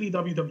basically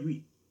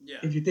WWE. Yeah.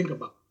 If you think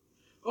about it.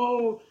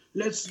 Oh,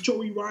 let's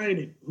Joey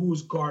Ryan,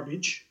 who's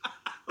garbage.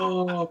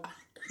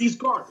 He's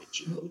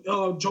garbage.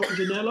 Joey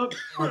Janela,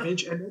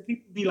 garbage. And then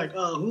people be like,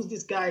 who's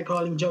this guy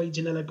calling Joey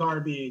Janela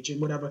garbage and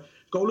whatever.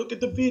 Go look at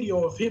the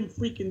video of him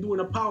freaking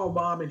doing a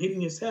powerbomb and hitting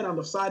his head on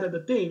the side of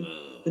the thing.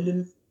 And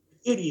then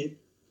idiot.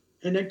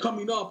 And then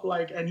coming up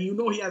and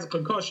he has a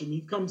concussion. He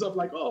comes up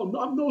like, oh,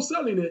 no, I'm no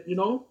selling it,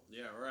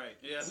 Yeah, right.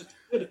 Yeah.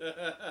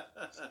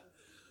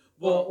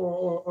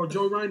 or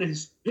Joey Ryan and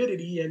his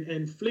stupidity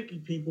and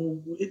flicky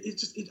people.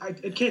 I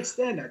can't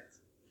stand that.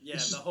 Yeah,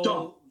 the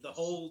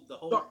whole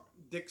dumb.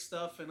 Dick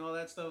stuff and all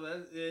that stuff.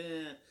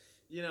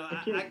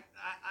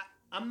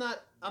 I'm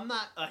not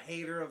a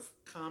hater of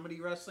comedy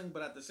wrestling,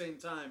 but at the same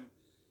time,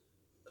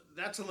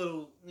 that's a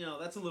little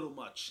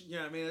much.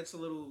 I mean, it's a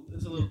little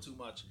too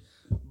much.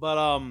 But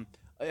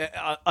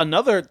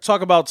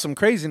talk about some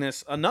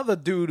craziness. Another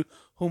dude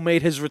who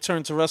made his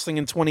return to wrestling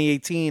in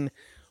 2018,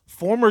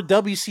 former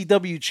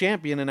WCW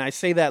champion, and I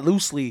say that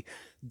loosely,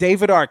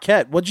 David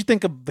Arquette. What'd you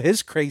think of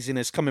his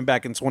craziness coming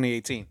back in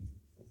 2018?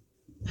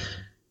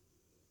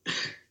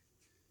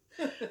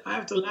 I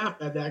have to laugh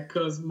at that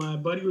because my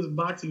buddy who's a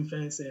boxing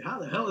fan said, how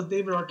the hell is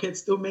David Arquette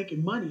still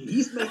making money?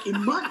 He's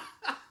making money.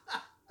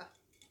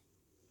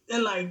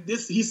 And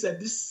he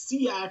said this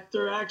C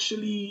actor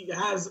actually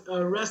has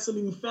a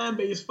wrestling fan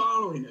base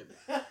following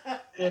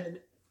him.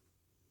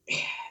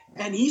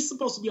 And he's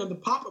supposed to be on the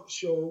pop-up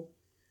show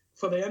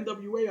for the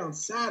NWA on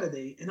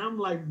Saturday. And I'm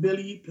like,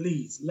 Billy,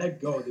 please,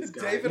 let go of this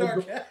guy. David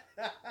Arquette?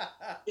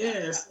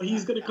 Yeah, so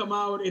he's going to come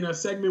out in a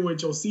segment with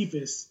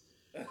Josephus,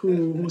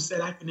 who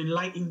said, I can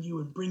enlighten you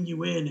and bring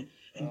you in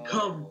and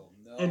come.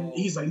 No. And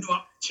he's like, no,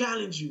 I'll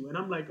challenge you. And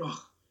I'm like,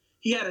 oh,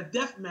 he had a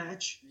death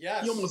match.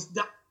 Yes. He almost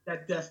died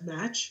that death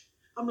match.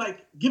 I'm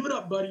like, give it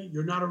up, buddy.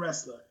 You're not a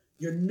wrestler.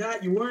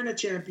 You weren't a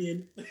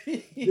champion.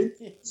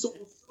 So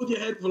filled your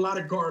head with a lot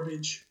of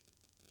garbage.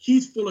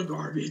 He's full of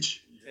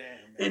garbage.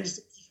 Damn, and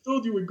he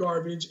filled you with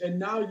garbage, and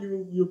now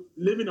you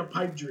live in a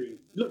pipe dream.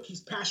 Look,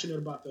 he's passionate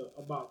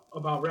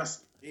about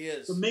wrestling. He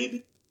is. So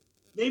maybe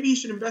he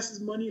should invest his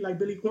money like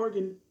Billy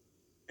Corgan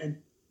and,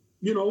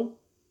 to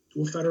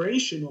a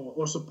federation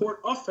or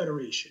support a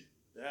federation.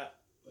 Yeah.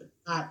 But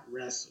not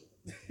wrestle.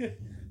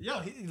 Yo,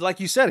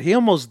 like you said, he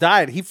almost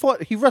died.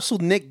 He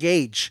wrestled Nick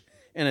Gage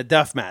in a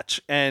death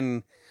match,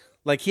 and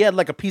he had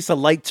a piece of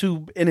light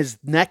tube in his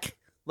neck,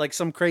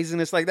 some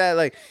craziness like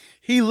that.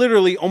 He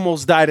literally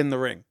almost died in the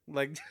ring.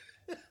 I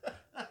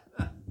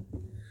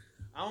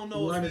don't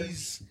know if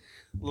he's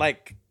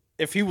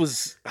if he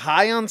was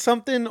high on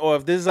something or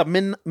if this is a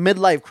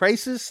midlife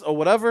crisis or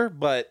whatever,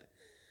 but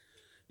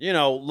you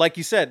know, like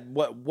you said,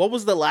 what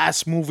was the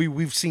last movie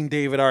we've seen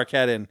David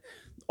Arquette in?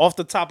 Off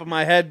the top of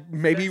my head,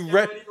 maybe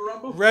Ready to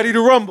Rumble. Ready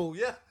to Rumble,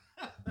 yeah.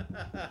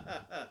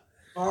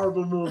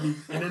 Horrible movie.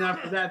 And then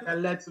after that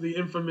led to the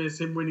infamous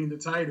him winning the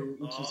title,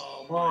 which is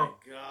horrible. Oh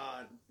my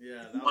God.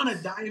 Yeah. You want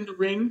to die in the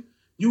ring?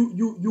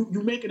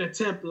 You make an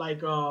attempt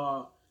like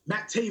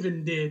Matt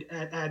Taven did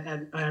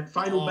at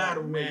Final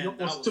Battle where he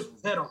almost took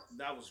his head off.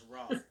 That was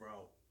rough, bro.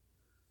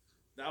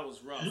 That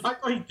was rough. I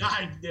thought he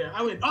died there.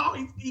 I went,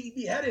 he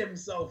beheaded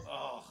himself.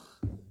 Oh.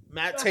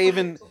 Matt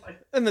Taven.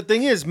 And the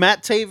thing is,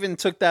 Matt Taven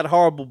took that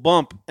horrible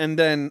bump. And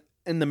then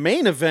in the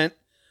main event,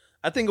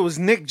 I think it was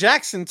Nick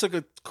Jackson took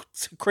a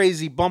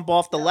crazy bump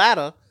off the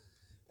ladder.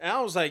 And I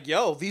was like,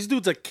 yo, these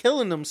dudes are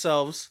killing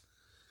themselves.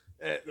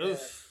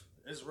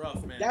 It's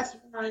rough, man. That's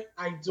why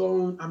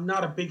I'm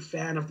not a big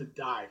fan of the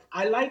dive.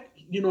 I like,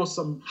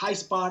 some high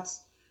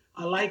spots.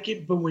 I like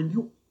it, but when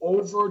you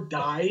over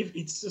dive,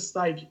 it's just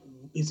like,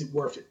 is it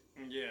worth it?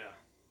 Yeah.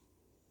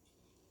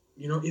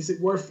 Is it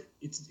worth it?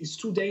 It's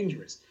too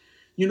dangerous.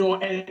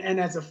 And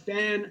as a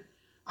fan,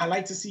 I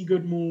like to see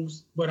good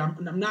moves, but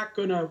I'm not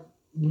gonna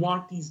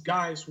want these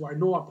guys who I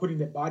know are putting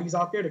their bodies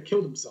out there to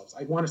kill themselves.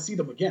 I want to see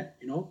them again,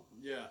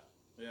 Yeah.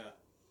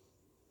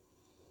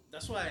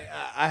 That's why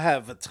I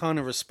have a ton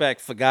of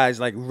respect for guys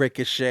like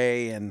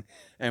Ricochet and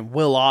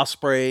Will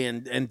Ospreay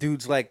and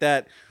dudes like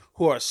that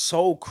who are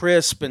so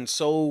crisp and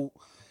so,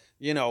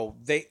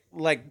 they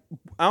like,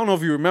 I don't know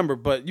if you remember,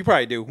 but you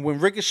probably do. When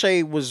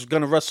Ricochet was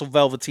going to wrestle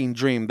Velveteen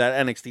Dream,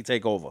 that NXT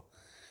takeover,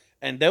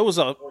 and there was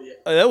an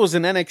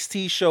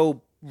NXT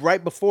show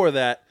right before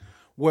that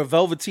where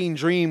Velveteen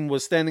Dream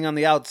was standing on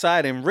the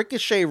outside and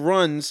Ricochet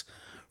runs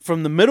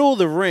from the middle of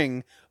the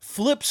ring,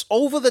 flips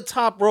over the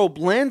top rope,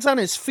 lands on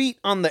his feet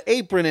on the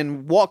apron,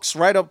 and walks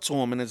right up to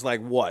him and is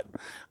like, what?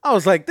 I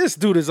was like, this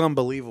dude is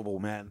unbelievable,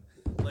 man.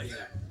 Like,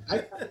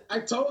 I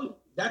told you,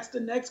 that's the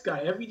next guy.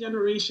 Every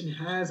generation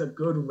has a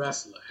good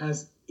wrestler,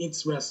 has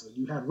its wrestler.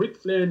 You had Ric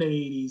Flair in the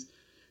 80s,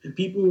 and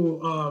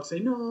people say,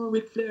 no,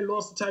 Ric Flair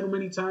lost the title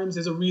many times.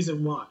 There's a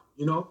reason why,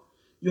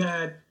 You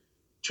had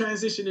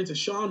transition into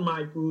Shawn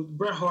Michaels,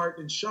 Bret Hart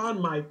and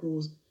Shawn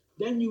Michaels.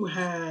 Then you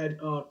had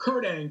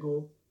Kurt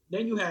Angle.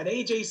 Then you had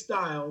AJ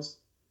Styles,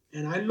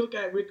 and I look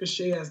at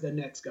Ricochet as the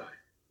next guy.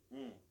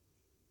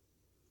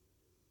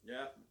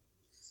 Yeah,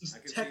 he's I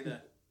can technical.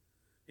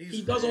 See that.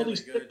 He does all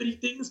these flippity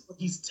things, but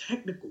he's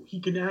technical. He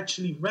can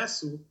actually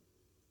wrestle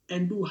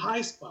and do high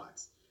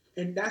spots.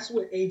 And that's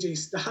what AJ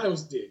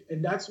Styles did.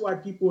 And that's why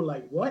people were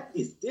like, what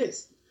is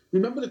this?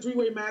 Remember the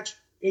three-way match?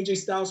 AJ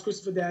Styles,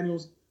 Christopher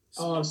Daniels,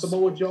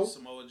 Samoa Joe?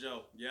 Samoa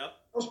Joe, yep.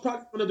 That was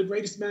probably one of the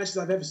greatest matches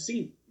I've ever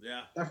seen.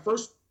 Yeah.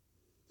 The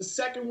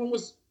second one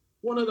was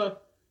one of the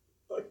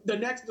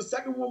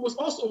second one was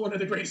also one of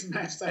the greatest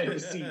matches I ever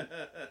seen.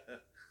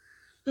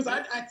 Because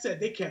I said,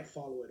 they can't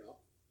follow it up.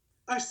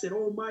 I said,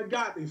 oh my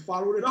God, they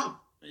followed it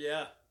up.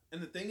 Yeah.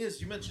 And the thing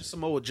is, you mentioned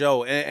Samoa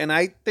Joe, and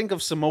I think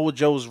of Samoa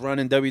Joe's run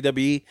in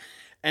WWE,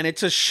 and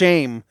it's a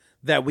shame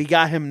that we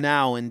got him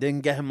now and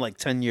didn't get him like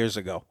 10 years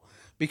ago.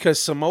 Because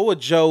Samoa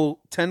Joe,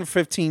 10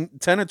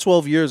 or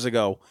 12 years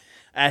ago,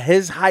 at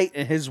his height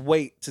and his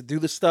weight, to do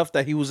the stuff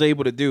that he was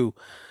able to do,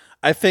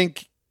 I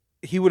think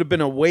he would have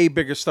been a way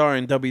bigger star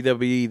in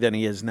WWE than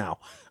he is now.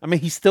 I mean,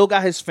 he's still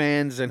got his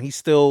fans, and he's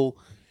still,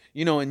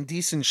 in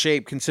decent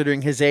shape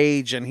considering his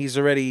age, and he's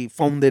already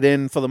phoned it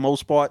in for the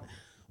most part.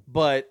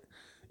 But,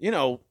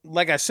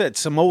 like I said,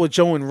 Samoa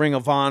Joe in Ring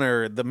of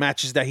Honor, the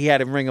matches that he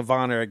had in Ring of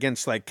Honor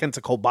against like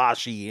Kenta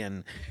Kobashi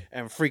and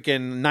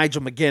freaking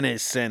Nigel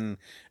McGuinness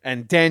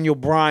and Daniel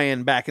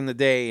Bryan back in the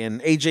day,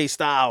 and AJ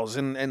Styles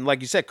and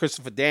like you said,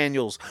 Christopher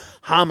Daniels,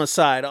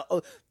 Homicide,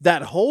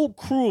 that whole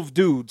crew of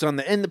dudes on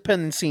the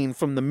independent scene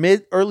from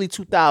the early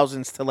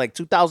 2000s to like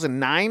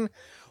 2009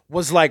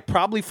 was like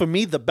probably for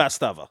me the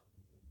best ever.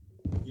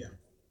 Yeah.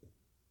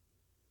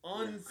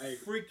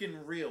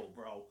 Unfreaking real,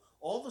 bro.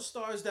 All the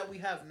stars that we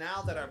have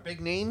now that are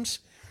big names,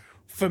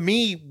 for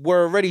me,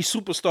 were already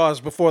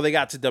superstars before they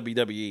got to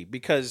WWE,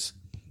 because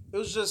it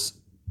was just,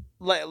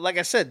 like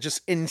I said,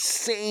 just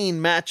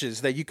insane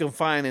matches that you can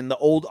find in the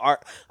old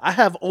art. I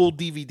have old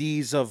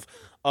DVDs of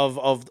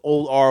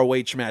old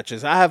ROH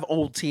matches. I have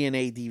old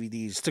TNA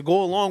DVDs to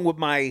go along with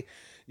my,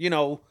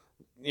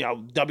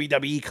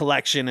 WWE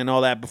collection and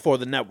all that before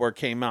the network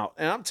came out.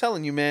 And I'm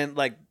telling you, man,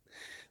 like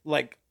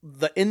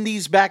the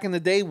indies back in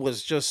the day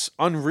was just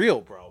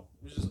unreal, bro.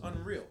 It was just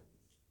unreal.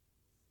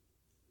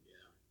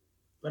 Yeah.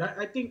 But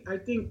I think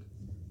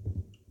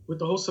with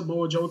the whole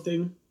Samoa Joe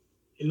thing,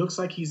 it looks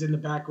like he's in the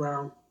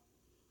background.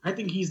 I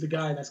think he's the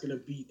guy that's going to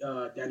beat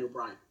Daniel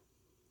Bryan.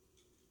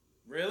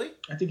 Really?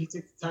 I think he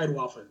takes the title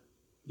off him.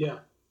 Yeah.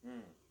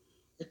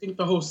 I think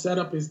the whole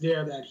setup is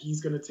there that he's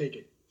going to take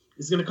it.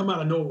 It's going to come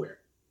out of nowhere.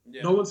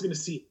 Yeah. No one's going to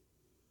see it.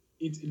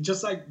 It's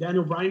just like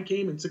Daniel Bryan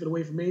came and took it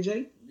away from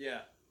AJ. Yeah.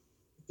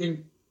 I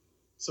think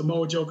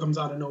Samoa Joe comes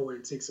out of nowhere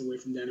and takes it away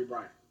from Daniel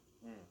Bryan.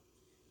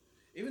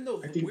 Even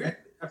though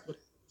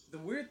the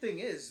weird thing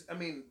is, I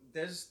mean,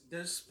 there's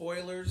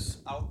spoilers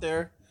out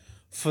there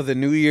for the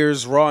New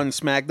Year's Raw and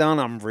SmackDown.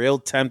 I'm real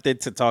tempted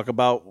to talk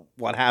about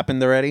what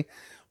happened already.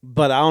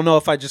 But I don't know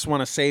if I just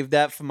want to save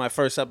that for my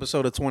first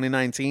episode of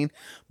 2019.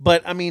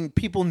 But I mean,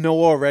 people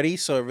know already,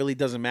 so it really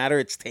doesn't matter.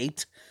 It's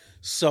taped.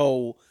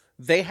 So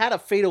they had a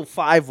Fatal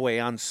 5-Way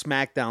on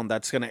SmackDown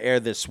that's going to air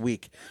this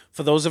week.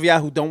 For those of y'all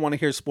who don't want to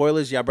hear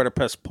spoilers, y'all better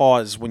press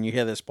pause when you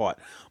hear this part.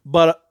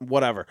 But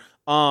whatever.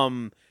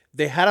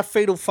 They had a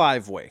Fatal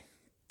 5-Way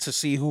to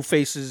see who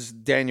faces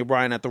Daniel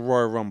Bryan at the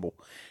Royal Rumble.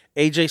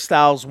 AJ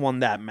Styles won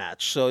that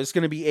match. So it's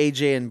going to be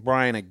AJ and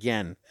Bryan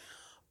again.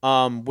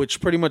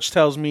 Which pretty much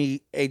tells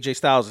me AJ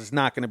Styles is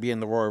not going to be in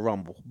the Royal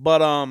Rumble.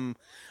 But,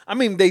 I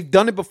mean, they've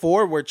done it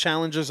before where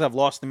challengers have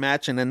lost the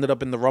match and ended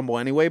up in the Rumble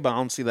anyway, but I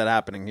don't see that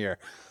happening here.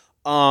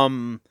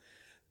 In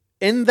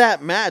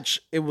that match,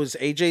 it was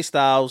AJ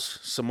Styles,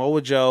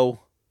 Samoa Joe,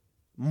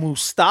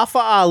 Mustafa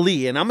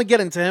Ali, and I'm going to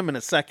get into him in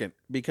a second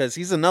because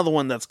he's another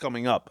one that's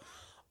coming up.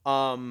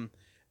 And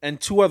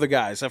two other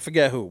guys. I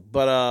forget who,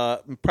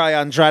 but probably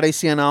Andrade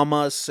Cien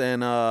Almas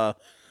and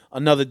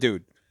another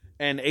dude.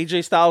 And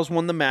AJ Styles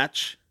won the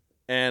match,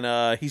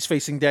 and he's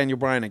facing Daniel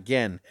Bryan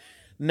again.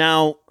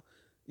 Now,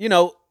 you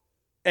know,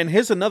 and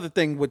here's another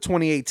thing with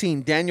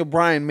 2018. Daniel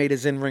Bryan made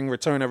his in-ring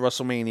return at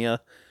WrestleMania,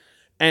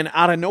 and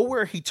out of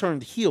nowhere, he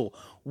turned heel.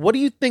 What do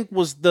you think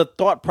was the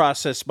thought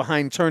process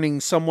behind turning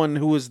someone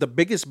who is the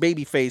biggest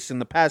babyface in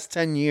the past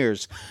 10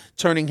 years,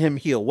 turning him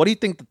heel? What do you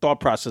think the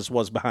thought process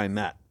was behind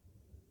that?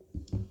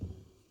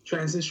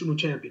 Transitional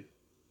champion.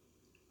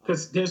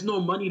 Because there's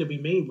no money to be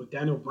made with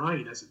Daniel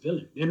Bryan as a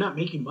villain. They're not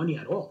making money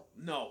at all.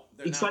 No,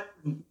 it's not.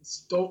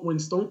 Like when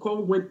Stone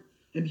Cold went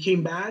and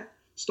became bad,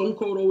 Stone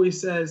Cold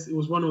always says it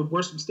was one of the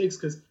worst mistakes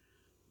because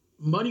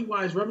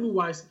money-wise,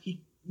 revenue-wise,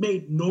 he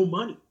made no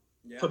money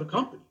for the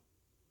company.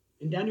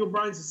 And Daniel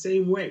Bryan's the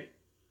same way.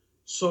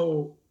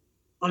 So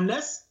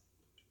unless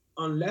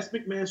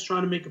McMahon's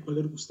trying to make a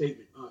political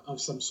statement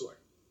of some sort,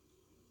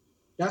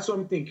 that's what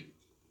I'm thinking.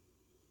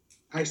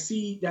 I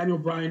see Daniel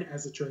Bryan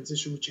as a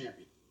transitional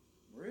champion.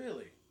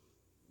 Really?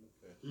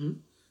 Okay. Mm-hmm.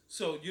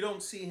 So you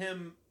don't see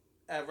him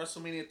at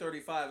WrestleMania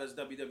 35 as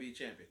WWE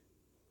champion?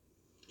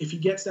 If he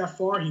gets that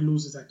far, he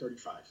loses at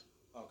 35.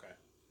 Okay.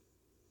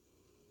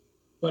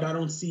 But I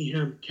don't see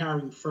him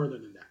carrying further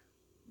than that.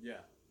 Yeah.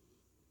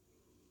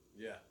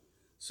 Yeah.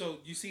 So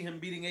you see him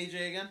beating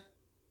AJ again?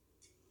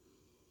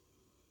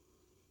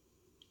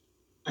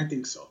 I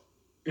think so.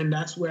 And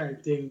that's where I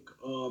think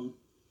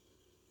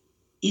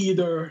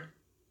either...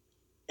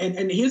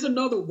 And here's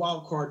another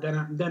wild card that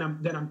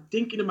I'm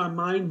thinking in my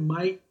mind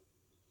might,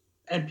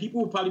 and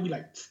people will probably be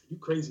like, "You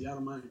crazy? I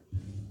don't mind."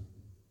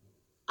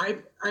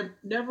 I've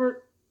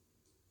never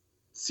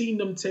seen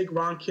them take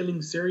Ron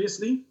Killing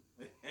seriously,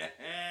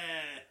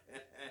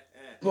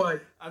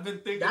 but I've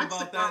been thinking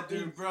about that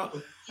dude, bro.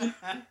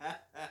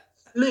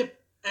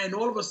 Flip and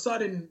all of a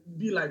sudden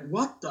be like,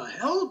 "What the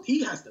hell?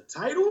 He has the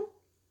title,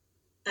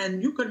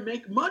 and you can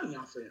make money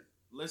off of him."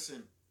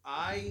 Listen,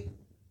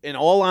 in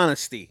all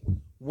honesty.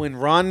 When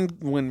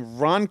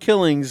Ron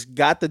Killings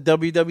got the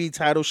WWE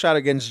title shot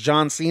against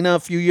John Cena a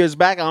few years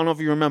back, I don't know if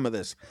you remember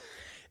this.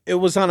 It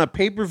was on a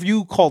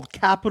pay-per-view called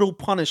Capital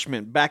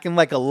Punishment back in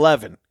like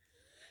 11.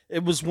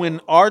 It was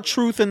when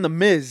R-Truth and The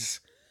Miz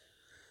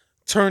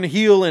turned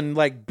heel and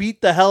like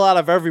beat the hell out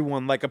of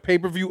everyone like a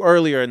pay-per-view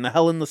earlier in the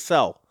Hell in the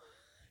Cell.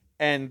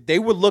 And they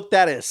were looked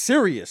at as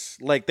serious.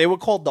 Like they were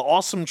called the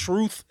Awesome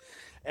Truth.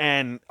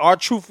 And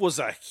R-Truth was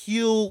a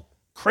heel,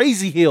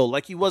 crazy heel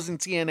like he was in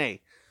TNA.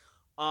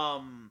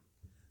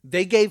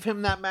 They gave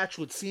him that match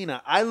with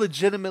Cena. I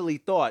legitimately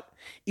thought,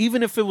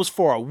 even if it was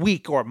for a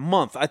week or a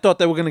month, I thought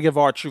they were going to give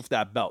R-Truth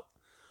that belt.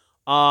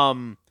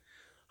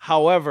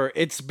 However,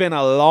 it's been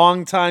a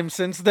long time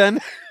since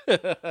then.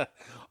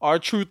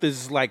 R-Truth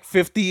is like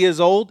 50 years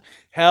old.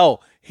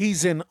 Hell,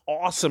 he's in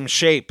awesome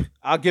shape.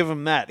 I'll give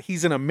him that.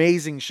 He's in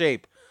amazing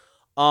shape.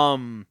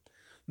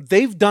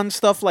 They've done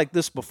stuff like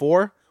this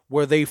before,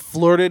 where they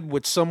flirted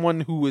with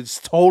someone who is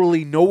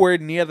totally nowhere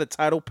near the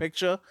title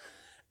picture,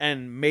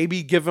 and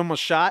maybe give him a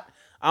shot.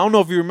 I don't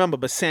know if you remember,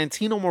 but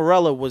Santino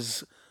Marella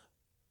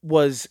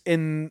was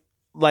in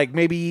like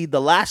maybe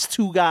the last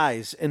two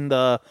guys in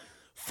the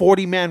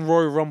 40-man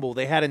Royal Rumble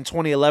they had in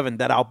 2011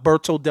 that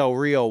Alberto Del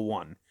Rio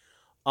won.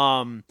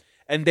 And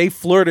they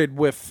flirted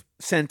with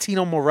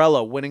Santino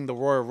Marella winning the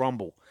Royal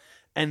Rumble.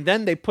 And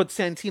then they put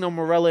Santino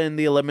Marella in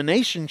the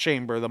Elimination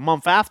Chamber the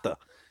month after.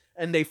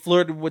 And they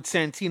flirted with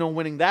Santino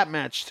winning that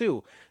match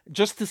too.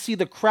 Just to see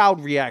the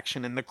crowd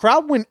reaction. And the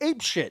crowd went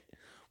apeshit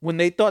when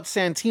they thought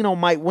Santino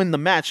might win the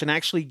match and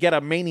actually get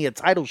a Mania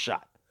title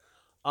shot.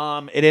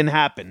 It didn't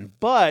happen.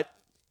 But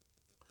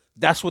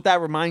that's what that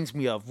reminds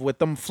me of, with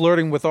them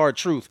flirting with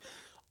R-Truth.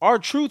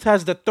 R-Truth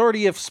has the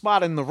 30th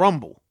spot in the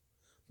Rumble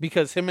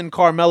because him and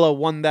Carmella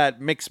won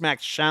that Mixed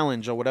Match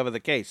Challenge or whatever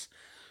the case.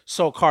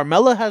 So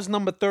Carmella has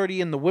number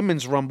 30 in the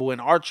Women's Rumble and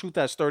R-Truth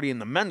has 30 in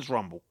the Men's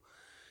Rumble.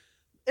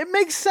 It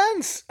makes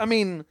sense. I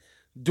mean,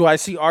 do I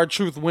see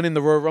R-Truth winning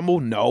the Royal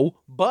Rumble? No.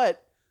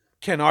 But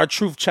can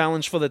R-Truth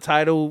challenge for the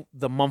title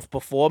the month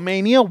before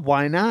Mania?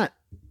 Why not?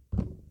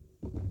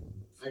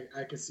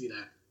 I can see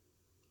that.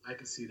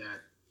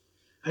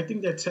 I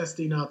think they're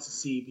testing out to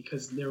see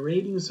because their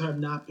ratings have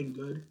not been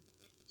good.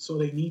 so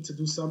they need to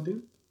do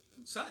something.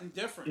 Something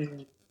different.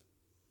 And,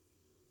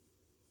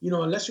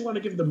 unless you want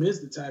to give the Miz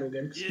the title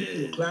again, because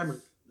people were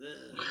clamoring.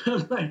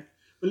 Like,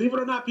 believe it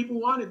or not, people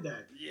wanted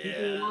that. Yeah.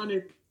 People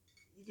wanted.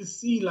 You can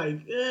see,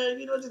 like,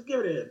 just give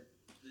it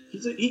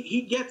to him.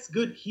 He gets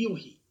good heel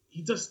heat.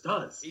 He just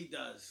does. He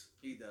does.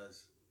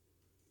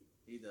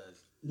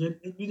 And,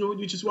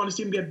 you just want to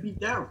see him get beat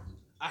down.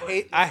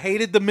 I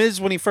hated the Miz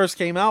when he first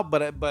came out,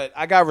 but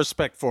I got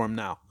respect for him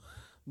now.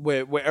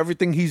 With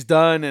everything he's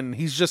done, and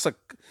he's just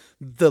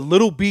the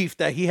little beef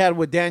that he had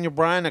with Daniel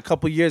Bryan a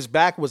couple years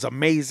back was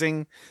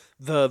amazing.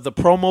 The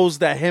promos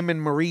that him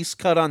and Maurice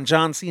cut on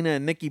John Cena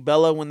and Nikki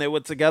Bella when they were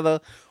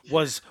together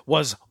was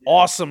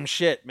awesome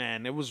shit,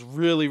 man. It was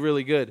really,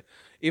 really good.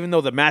 Even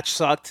though the match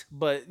sucked,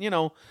 but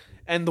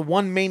and the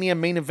one Mania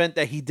main event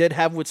that he did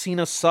have with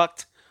Cena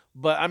sucked.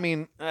 But I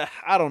mean,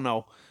 I don't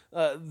know.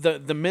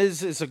 The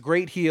Miz is a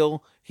great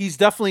heel. He's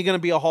definitely going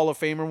to be a Hall of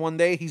Famer one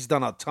day. He's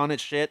done a ton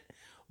of shit.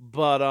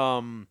 But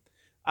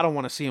I don't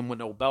want to see him with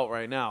no belt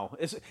right now.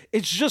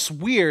 It's just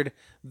weird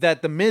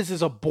that the Miz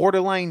is a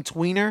borderline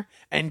tweener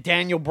and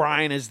Daniel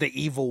Bryan is the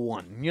evil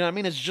one. You know what I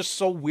mean? It's just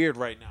so weird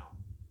right now.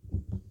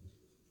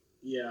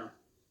 Yeah.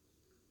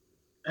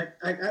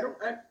 I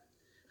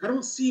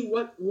don't see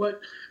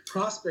what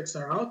prospects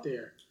are out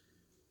there.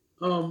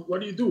 What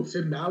do you do?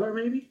 Finn Balor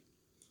maybe?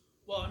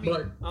 Well, I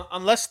mean,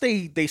 unless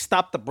they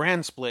stop the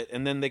brand split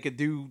and then they could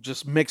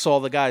just mix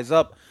all the guys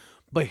up.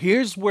 But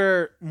here's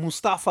where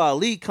Mustafa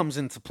Ali comes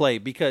into play,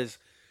 because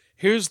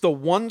here's the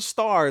one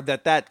star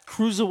that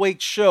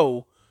Cruiserweight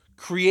show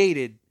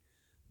created,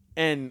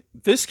 and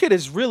this kid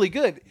is really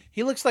good.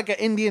 He looks like an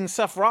Indian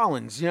Seth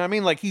Rollins. You know what I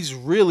mean? Like, he's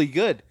really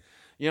good.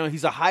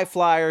 He's a high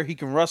flyer. He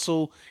can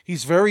wrestle.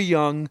 He's very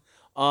young.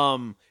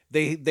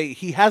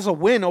 He has a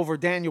win over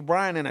Daniel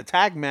Bryan in a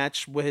tag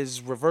match with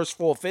his reverse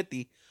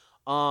 450.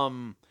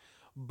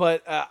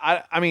 But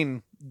I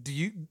mean,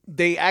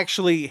 they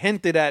actually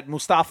hinted at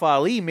Mustafa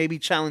Ali maybe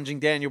challenging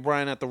Daniel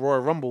Bryan at the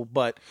Royal Rumble,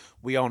 but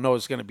we all know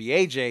it's going to be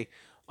AJ.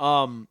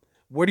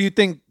 Where do you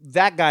think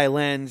that guy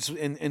lands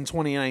in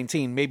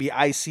 2019? Maybe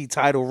IC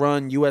title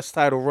run, US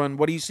title run.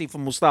 What do you see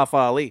from Mustafa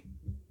Ali?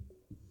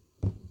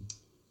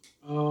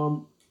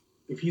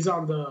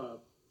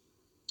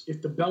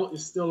 If the belt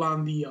is still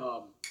on the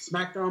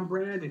SmackDown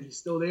brand and he's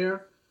still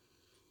there,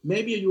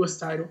 maybe a US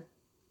title.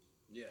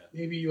 Yeah.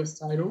 Maybe a US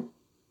title.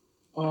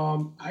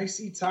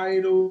 IC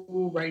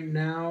title right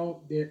now,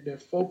 they're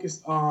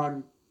focused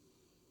on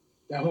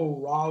that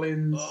whole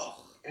Rollins,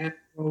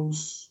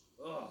 Ambrose,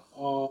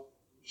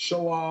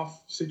 show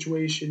off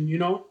situation,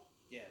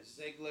 Yeah,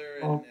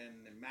 Ziggler and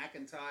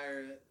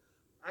McIntyre.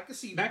 I can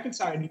see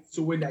McIntyre needs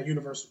to win that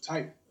Universal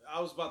title.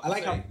 I was about to say. I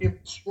like how him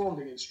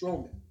Strowman and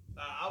Strowman.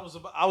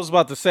 I was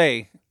about to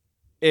say,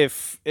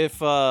 if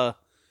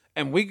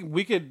and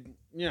we could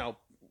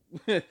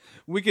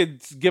we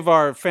could give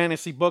our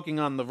fantasy booking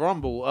on the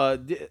Rumble.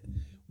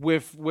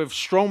 With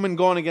Strowman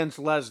going against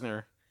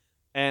Lesnar,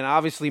 and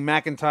obviously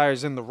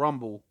McIntyre's in the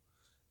Rumble,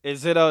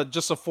 is it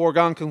just a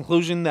foregone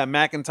conclusion that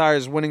McIntyre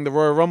is winning the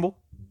Royal Rumble?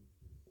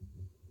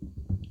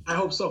 I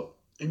hope so.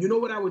 And you know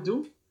what I would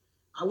do?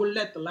 I would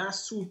let the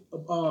last two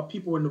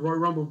people in the Royal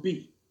Rumble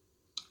be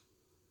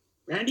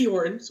Randy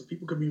Orton, so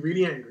people could be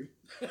really angry.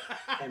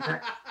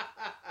 And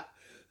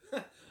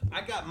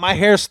I got my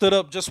hair stood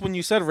up just when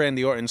you said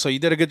Randy Orton, so you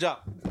did a good job.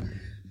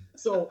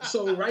 So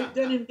right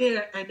then and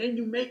there, and then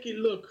you make it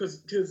look,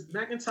 because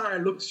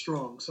McIntyre looks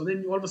strong. So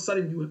then all of a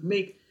sudden you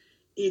make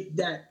it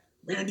that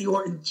Randy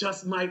Orton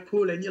just might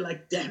pull, and you're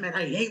like, damn it,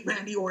 I hate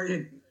Randy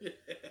Orton.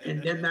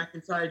 And then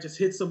McIntyre just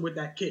hits him with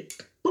that kick.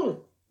 Boom!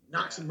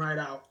 Knocks him right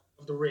out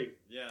of the ring.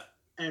 Yeah.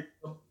 And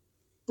the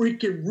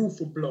freaking roof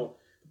will blow.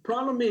 The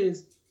problem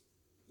is,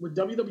 with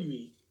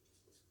WWE,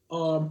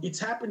 it's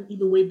happened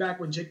even way back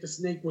when Jake the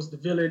Snake was the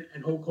villain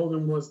and Hulk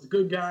Hogan was the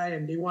good guy,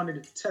 and they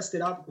wanted to test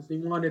it out because they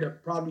wanted to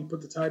probably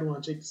put the title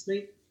on Jake the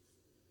Snake.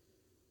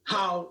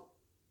 How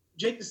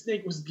Jake the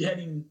Snake was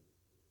getting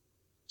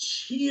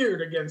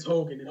cheered against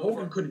Hogan, and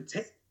Hogan couldn't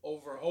take it.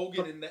 Over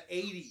Hogan in the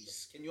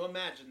 80s. Can you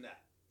imagine that?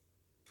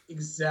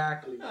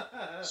 Exactly.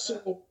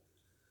 So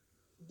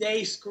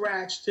they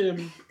scratched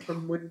him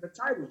from winning the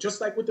title,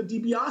 just like with the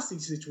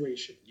DiBiase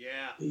situation.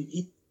 Yeah.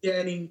 He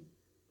getting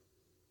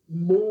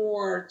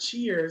more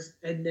cheers,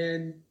 and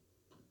then,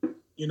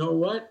 you know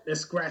what? Let's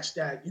scratch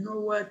that. You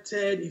know what,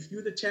 Ted? If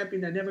you're the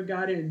champion that never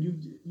got it and you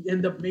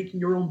end up making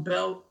your own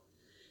belt,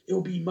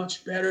 it'll be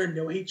much better and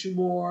they'll hate you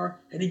more,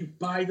 and then you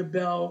buy the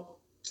belt.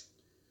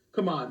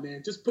 Come on,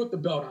 man. Just put the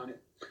belt on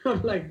it.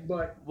 I'm like,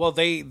 but... Well,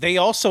 they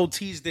also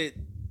teased it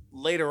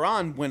later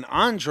on when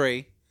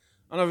Andre...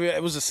 I don't know if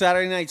it was a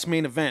Saturday night's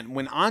main event,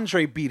 when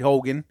Andre beat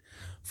Hogan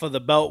for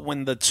the belt,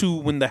 when the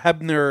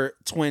Hebner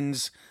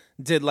twins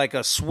did like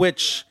a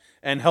switch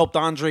and helped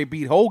Andre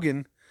beat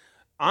Hogan.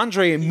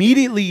 Andre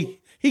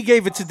immediately, he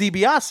gave it to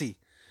DiBiase.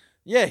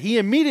 Yeah, he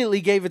immediately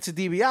gave it to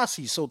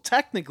DiBiase. So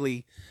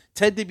technically,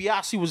 Ted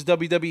DiBiase was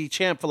WWE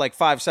champ for like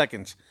 5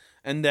 seconds.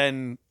 And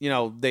then,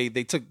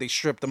 they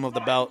stripped him of the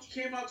belt.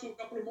 He came out to a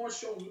couple of more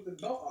shows with the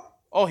belt on.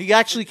 Oh, he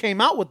actually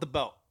came out with the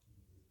belt.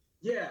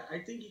 Yeah, I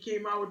think he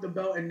came out with the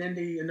belt, and then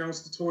they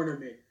announced the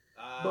tournament.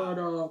 But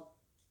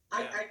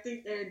I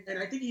think, and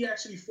I think he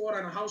actually fought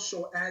on a house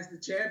show as the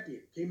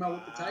champion. Came out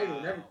with the title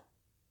and everything.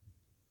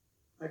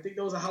 I think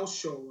that was a house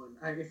show one,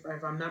 if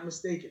I'm not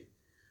mistaken.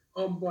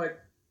 But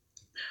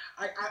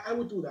I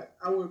would do that.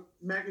 I would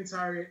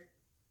McIntyre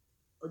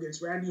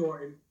against Randy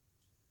Orton.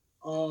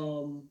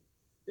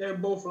 They're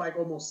both like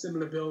almost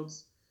similar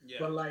builds,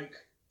 but like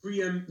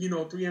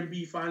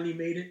 3MB finally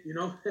made it.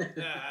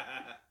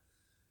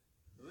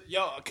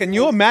 Yo, can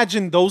you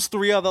imagine those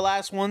three are the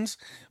last ones?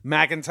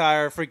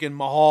 McIntyre, freaking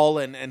Mahal,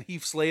 and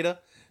Heath Slater.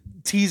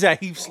 Tease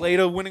at Heath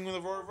Slater winning with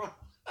the Royal Rumble.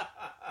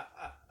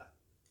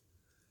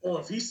 Oh,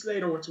 if Heath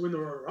Slater were to win the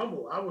Royal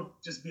Rumble, I would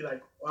just be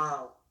like,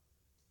 wow.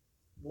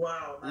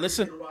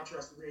 Listen, watch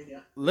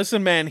WrestleMania.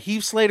 Listen, man,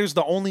 Heath Slater's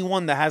the only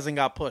one that hasn't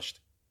got pushed.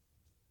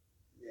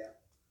 Yeah.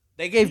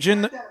 They gave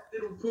Jinder that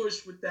little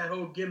push with that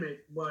whole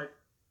gimmick, but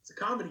it's a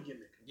comedy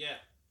gimmick. Yeah.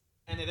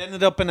 And it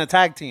ended up in a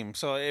tag team,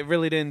 so it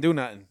really didn't do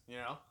nothing,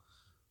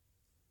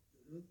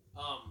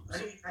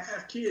 I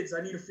have kids.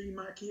 I need to feed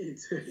my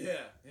kids.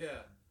 Yeah.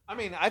 I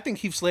mean, I think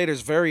Heath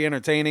Slater's very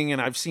entertaining,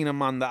 and I've seen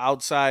him on the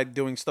outside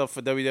doing stuff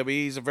for WWE.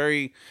 He's a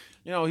very,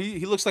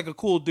 he looks like a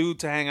cool dude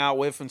to hang out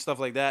with and stuff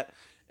like that.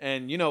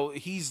 And,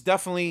 he's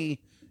definitely,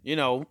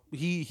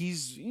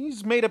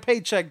 he's made a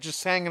paycheck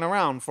just hanging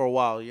around for a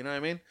while, you know what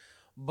I mean?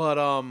 But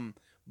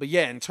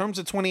yeah, in terms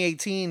of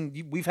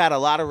 2018, we've had a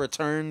lot of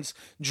returns,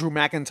 Drew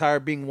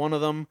McIntyre being one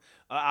of them.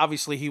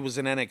 Obviously, he was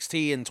in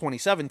NXT in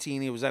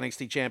 2017. He was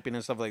NXT champion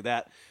and stuff like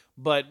that.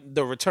 But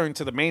the return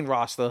to the main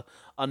roster,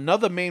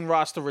 another main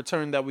roster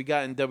return that we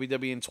got in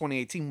WWE in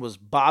 2018 was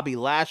Bobby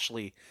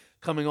Lashley,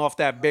 coming off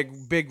that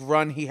big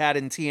run he had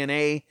in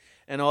TNA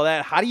and all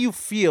that. How do you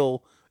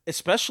feel,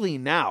 especially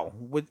now,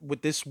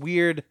 with this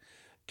weird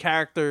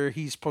character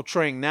he's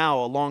portraying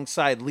now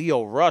alongside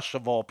Lio Rush,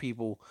 of all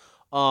people?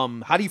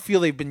 How do you feel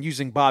they've been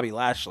using Bobby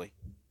Lashley?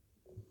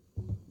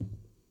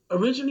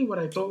 Originally, what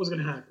I thought was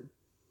going to happen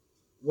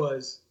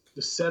was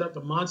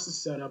the monster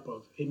setup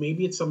of, hey,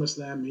 maybe at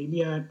SummerSlam,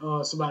 maybe at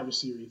Survivor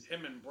Series.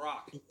 Him and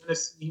Brock.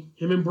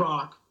 Him and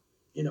Brock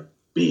in a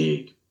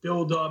big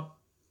build-up,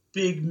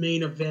 big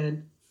main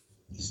event.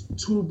 These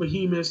two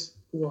behemoths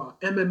who are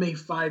MMA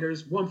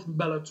fighters, one from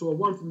Bellator,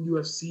 one from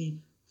UFC,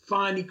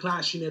 finally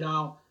clashing it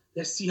out.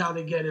 Let's see how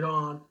they get it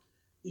on.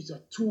 These are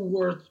two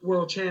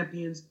world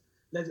champions.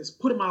 Let's just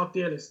put them out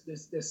there.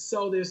 Let's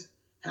sell this.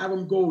 Have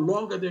them go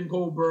longer than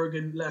Goldberg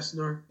and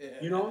Lesnar,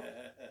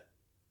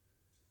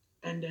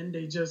 And then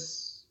they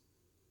just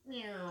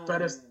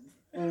fed us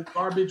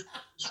garbage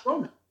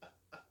Strowman.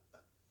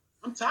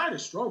 I'm tired of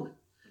Strowman.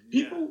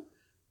 People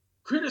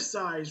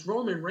criticize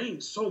Roman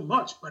Reigns so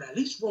much, but at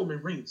least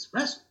Roman Reigns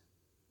wrestles.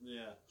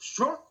 Yeah.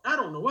 I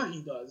don't know what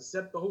he does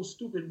except the whole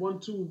stupid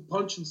 1-2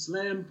 punch and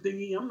slam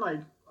thingy. I'm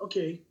like,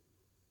 okay,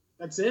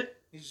 that's it.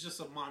 He's just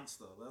a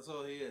monster. That's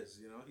all he is.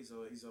 He's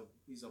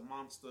a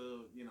monster.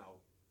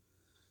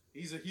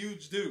 He's a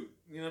huge dude.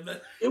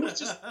 It was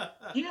just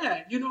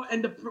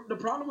And the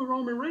problem with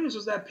Roman Reigns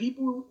was that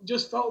people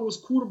just felt it was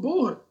cool to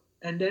boo him,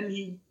 and then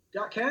he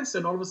got cancer,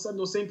 and all of a sudden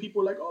those same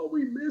people were like, "Oh,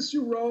 we miss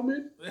you,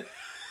 Roman."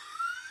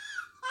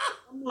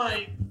 I'm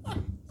like,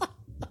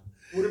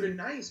 would have been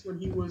nice when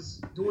he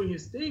was doing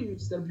his thing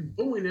instead of you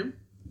booing him.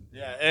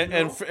 Yeah,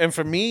 and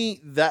for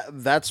me,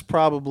 that's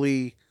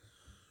probably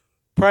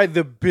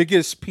the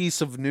biggest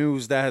piece of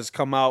news that has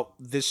come out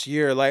this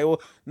year. Like,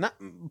 not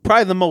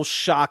probably the most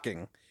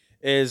shocking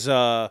is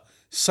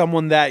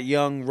someone that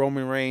young,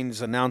 Roman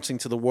Reigns, announcing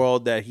to the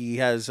world that he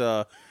has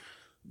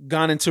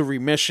gone into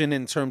remission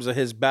in terms of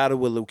his battle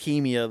with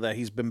leukemia that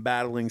he's been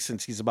battling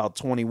since he's about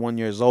 21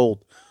 years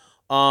old.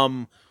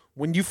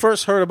 When you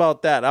first heard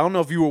about that, I don't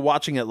know if you were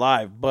watching it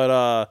live,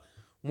 but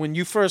when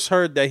you first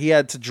heard that he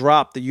had to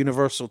drop the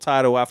Universal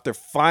title after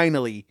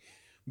finally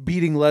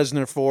beating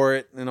Lesnar for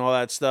it and all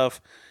that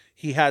stuff,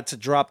 he had to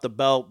drop the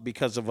belt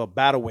because of a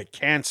battle with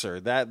cancer.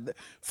 That,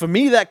 for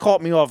me, that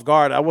caught me off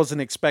guard. I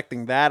wasn't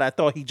expecting that. I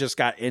thought he just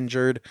got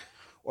injured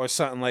or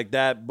something like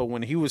that. But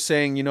when he was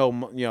saying,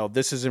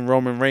 this isn't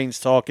Roman Reigns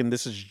talking,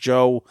 this is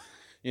Joe.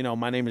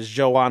 My name is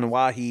Joe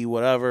Anoa'i,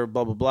 whatever,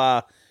 blah blah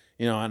blah.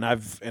 And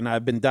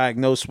I've been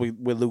diagnosed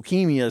with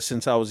leukemia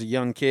since I was a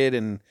young kid,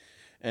 and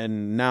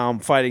now I'm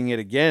fighting it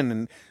again.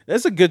 And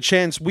there's a good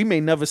chance we may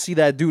never see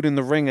that dude in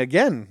the ring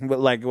again. But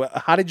like,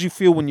 how did you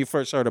feel when you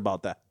first heard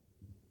about that?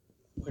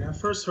 When I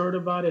first heard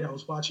about it, I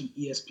was watching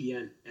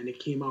ESPN, and it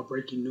came out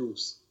breaking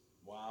news.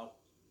 Wow.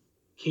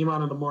 Came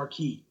out on the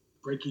marquee,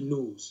 breaking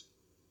news.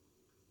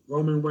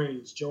 Roman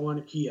Reigns, Joe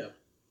Anoa'i,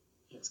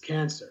 has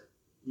cancer.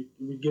 He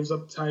gives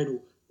up the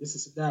title. This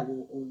is that.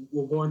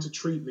 We'll go into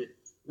treatment.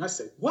 And I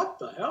said, what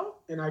the hell?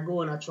 And I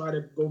go and I try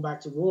to go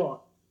back to Raw,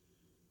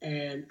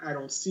 and I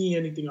don't see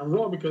anything on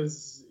Raw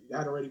because it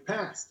had already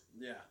passed.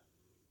 Yeah.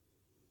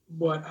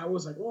 But I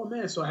was like, oh,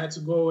 man. So I had to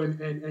go and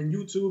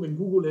YouTube and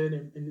Google it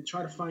and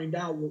try to find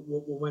out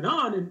what went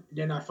on. And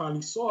then I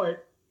finally saw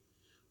it.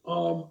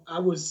 I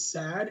was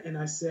sad, and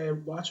I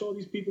said, watch all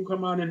these people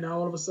come out and now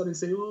all of a sudden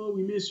say, oh,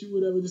 we miss you,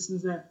 whatever, this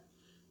and that.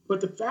 But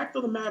the fact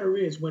of the matter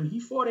is, when he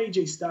fought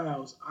AJ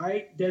Styles,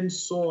 I then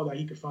saw that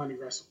he could finally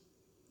wrestle.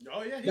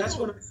 Oh yeah, that's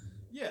when.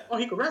 Oh,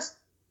 he could wrestle.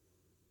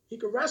 He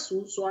could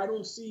wrestle, so I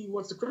don't see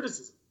what's the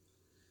criticism.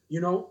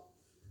 The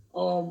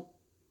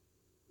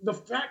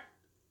fact,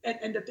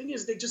 and the thing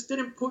is, they just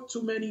didn't put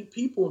too many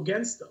people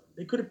against them.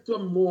 They could have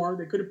done more.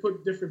 They could have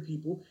put different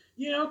people.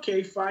 Yeah,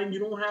 okay, fine. You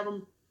don't have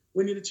them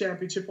winning the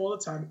championship all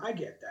the time. I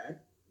get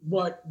that.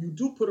 But you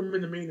do put them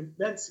in the main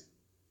event scene.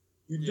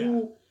 You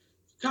do.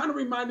 Kind of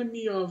reminded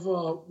me of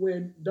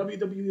when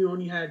WWE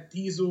only had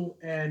Diesel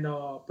and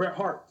Bret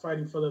Hart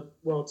fighting for the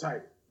world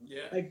title.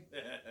 Yeah. Like,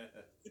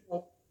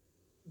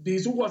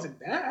 Diesel wasn't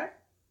that.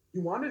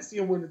 You wanted to see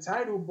him win the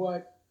title,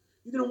 but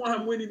you didn't want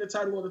him winning the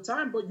title all the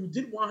time, but you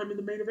did want him in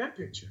the main event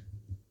picture.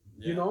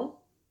 Yeah.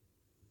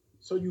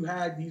 So you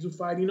had Diesel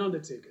fighting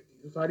Undertaker,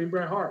 Diesel fighting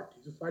Bret Hart,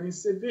 Diesel fighting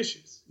Sid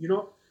Vicious,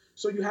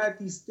 So you had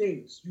these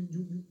things.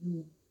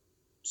 You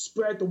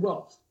spread the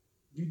wealth.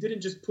 You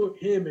didn't just put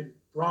him and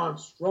Braun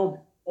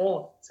Strowman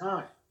all the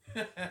time.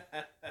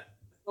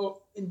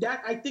 So in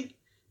that, I think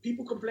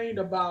people complained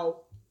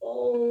about,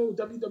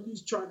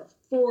 WWE's trying to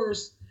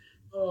force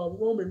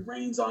Roman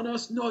Reigns on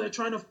us. No, they're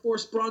trying to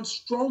force Braun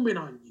Strowman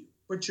on you,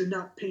 but you're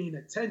not paying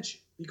attention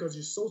because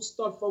you're so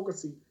stuck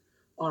focusing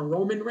on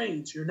Roman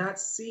Reigns. You're not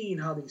seeing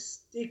how they're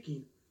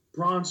sticking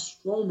Braun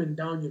Strowman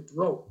down your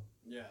throat.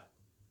 Yeah.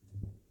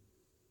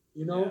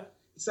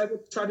 It's like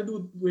what they tried to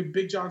do with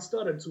Big John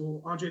Studd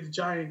until Andre the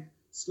Giant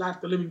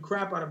slapped the living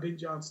crap out of Big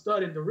John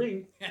Studd in the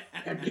ring,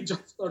 and Big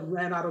John Studd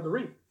ran out of the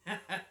ring.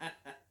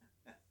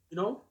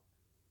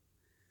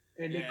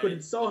 And they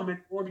couldn't sell him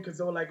anymore because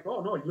they were like,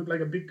 oh, no, you look like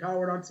a big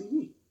coward on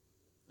TV.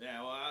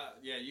 Yeah, well,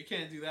 you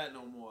can't do that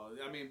no more.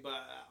 I mean, but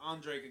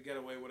Andre could get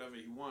away whatever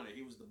he wanted.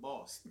 He was the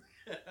boss.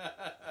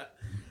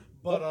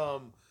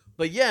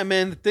 But yeah,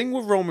 man, the thing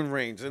with Roman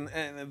Reigns, and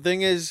the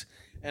thing is,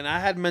 and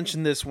I had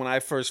mentioned this when I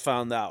first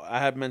found out. I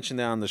had mentioned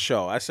it on the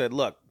show. I said,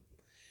 look,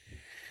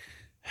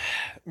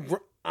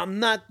 I'm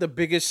not the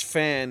biggest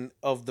fan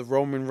of the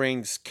Roman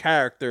Reigns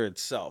character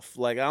itself.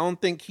 Like, I don't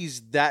think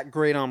he's that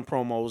great on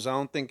promos.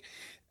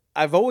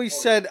 I've always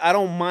said I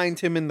don't mind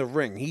him in the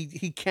ring.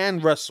 He can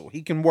wrestle.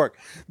 He can work.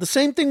 The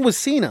same thing with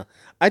Cena.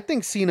 I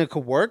think Cena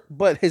could work,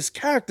 but his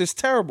character's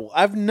terrible.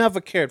 I've never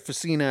cared for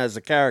Cena as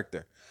a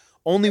character.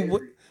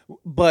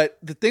 But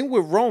the thing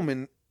with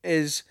Roman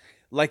is,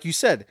 like you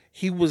said,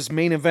 he was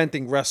main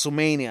eventing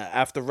WrestleMania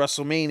after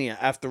WrestleMania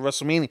after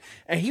WrestleMania,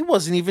 and he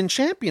wasn't even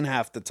champion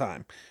half the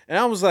time. And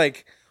I was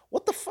like,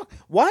 what the fuck?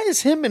 Why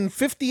is him and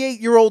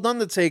 58-year-old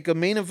Undertaker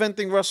main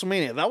eventing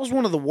WrestleMania? That was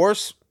one of the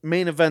worst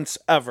main events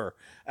ever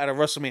at a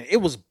WrestleMania.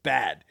 It was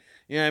bad.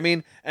 You know what I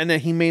mean? And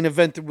then he main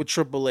evented with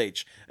Triple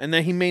H. And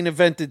then he main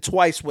evented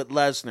twice with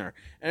Lesnar.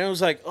 And it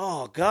was like,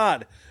 oh,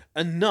 God,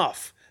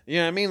 enough. You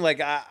know what I mean? Like,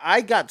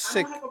 I got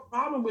sick. I don't have a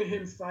problem with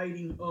him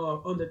fighting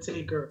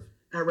Undertaker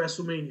at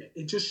WrestleMania.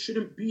 It just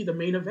shouldn't be the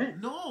main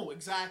event. No,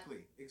 exactly.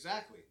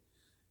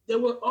 There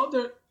were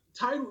other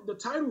the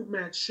title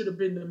match should have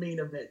been the main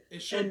event.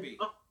 It should be.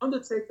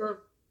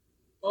 Undertaker,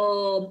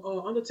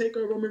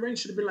 Roman Reigns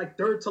should have been like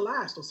third to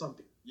last or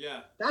something.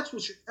 Yeah. That's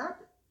what should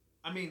happen.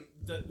 I mean,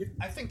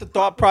 I think the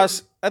thought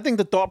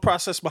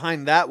process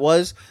behind that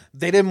was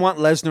they didn't want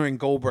Lesnar and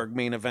Goldberg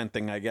main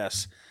eventing, I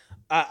guess.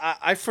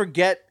 I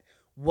forget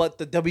what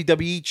the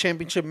WWE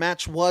Championship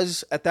match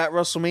was at that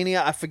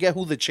WrestleMania. I forget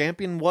who the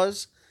champion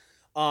was.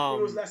 It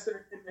was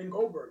Lesnar and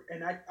Goldberg,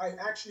 and I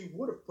actually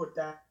would have put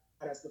that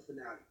as the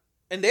finale.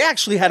 And they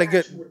actually had a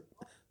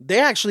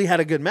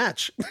good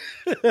match.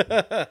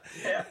 Yeah.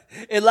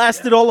 It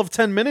lasted all of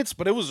 10 minutes,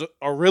 but it was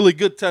a really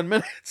good 10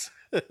 minutes.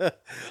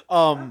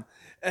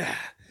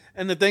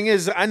 And the thing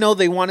is, I know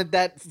they wanted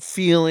that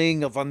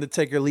feeling of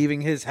Undertaker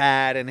leaving his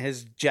hat and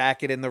his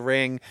jacket in the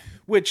ring,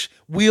 which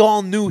we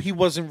all knew he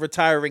wasn't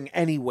retiring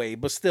anyway,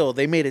 but still,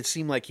 they made it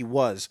seem like he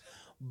was.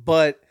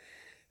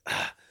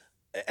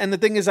 And the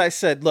thing is, I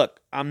said, look,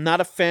 I'm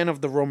not a fan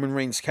of the Roman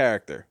Reigns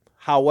character.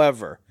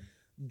 However,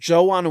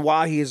 Joe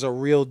Anoa'i is a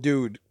real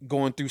dude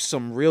going through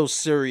some real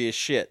serious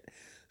shit.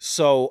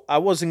 So I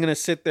wasn't going to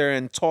sit there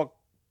and talk,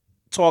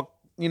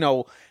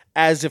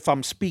 as if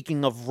I'm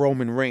speaking of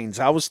Roman Reigns.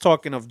 I was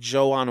talking of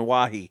Joe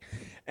Anoa'i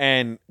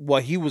and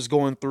what he was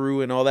going through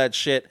and all that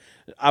shit.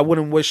 I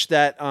wouldn't wish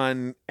that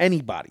on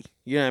anybody.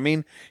 You know what I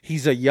mean?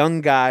 He's a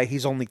young guy.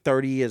 He's only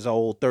 30 years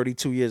old,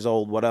 32 years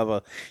old,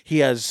 whatever. He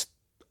has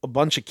a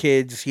bunch of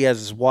kids. He has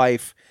his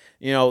wife.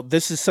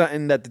 This is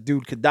something that the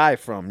dude could die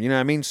from. You know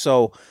what I mean?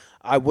 So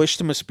I wished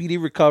him a speedy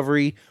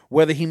recovery.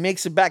 Whether he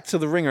makes it back to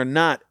the ring or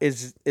not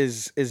is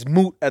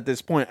moot at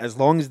this point, as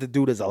long as the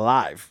dude is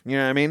alive. You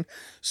know what I mean?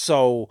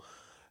 So,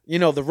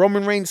 the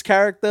Roman Reigns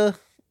character,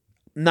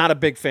 not a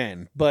big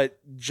fan. But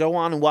Joe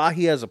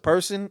Anoa'i as a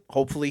person,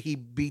 hopefully he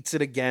beats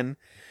it again.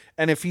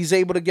 And if he's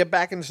able to get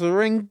back into the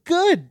ring,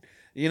 good.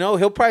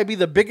 He'll probably be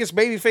the biggest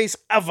babyface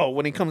ever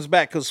when he comes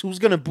back, because who's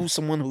going to boo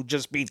someone who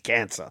just beat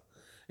cancer?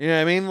 You know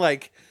what I mean?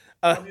 Like,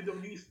 you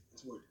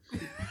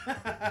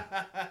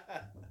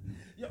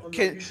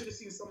should have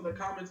seen some of the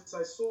comments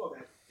I saw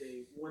that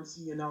Day once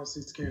he announced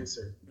his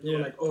cancer. They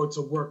were like, "Oh, it's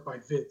a work by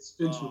Vince.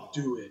 Vince would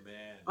do it."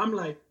 Man. I'm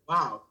like,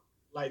 wow.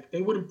 Like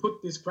they wouldn't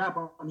put this crap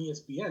on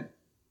ESPN.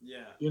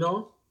 Yeah. You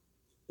know,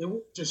 they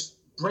would just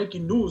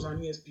breaking news on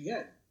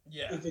ESPN.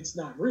 Yeah. If it's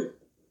not real.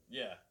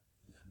 Yeah.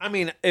 I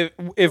mean,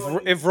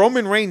 if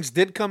Roman Reigns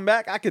did come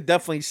back, I could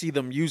definitely see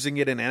them using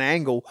it in an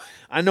angle.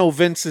 I know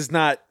Vince is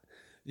not,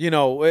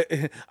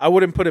 I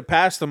wouldn't put it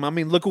past them. I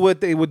mean, look at what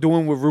they were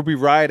doing with Ruby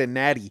Riott and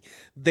Natty.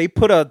 They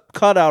put a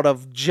cutout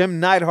of Jim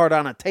Neidhart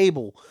on a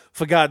table,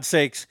 for God's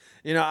sakes.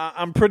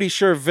 I'm pretty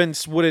sure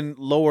Vince wouldn't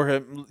lower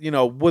him,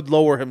 would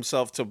lower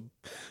himself to,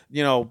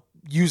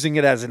 using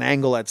it as an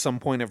angle at some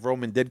point if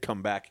Roman did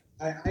come back.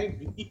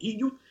 He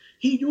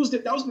used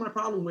it. That was my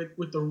problem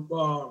with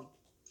the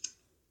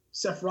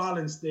Seth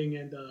Rollins thing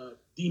and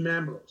Dean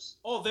Ambrose.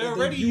 Oh, they're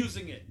already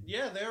using it.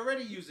 Yeah, they're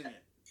already using it.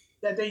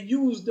 That they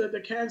used the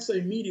cancer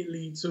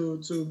immediately to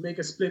make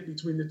a split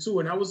between the two.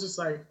 And I was just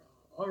like,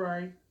 all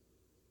right,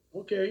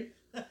 okay.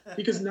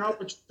 Because now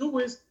what you do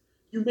is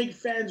you make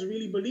fans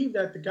really believe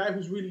that the guy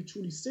who's really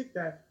truly sick,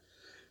 that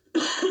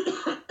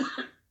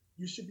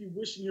you should be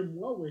wishing him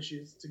well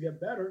wishes to get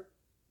better.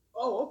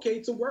 Oh, okay,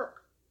 it's a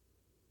work.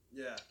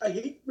 Yeah. I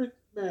hate it,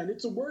 man.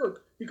 It's a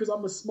work because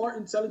I'm a smart,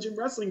 intelligent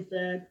wrestling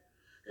fan.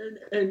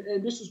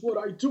 And this is what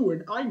I do,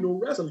 and I know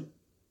wrestling.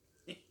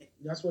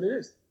 That's what it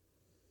is.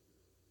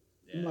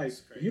 Yeah, like,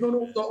 you don't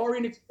know who the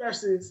Orient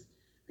Express is,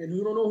 and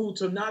you don't know who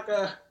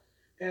Tanaka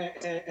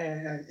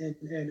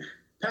and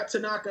Pat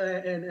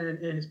Tanaka and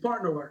his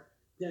partner are,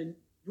 then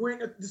you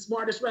ain't the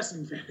smartest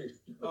wrestling fan.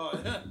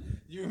 Oh,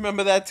 you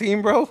remember that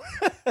team, bro?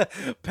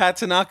 Pat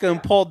Tanaka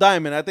and Paul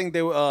Diamond. I think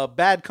they were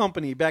Bad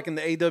Company back in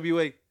the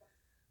AWA.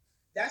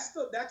 That's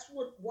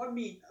what won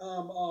me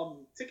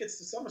tickets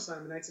to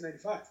SummerSlam in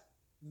 1995.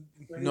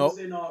 When he No. was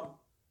in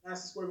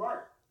Madison Square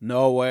Garden.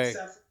 No way.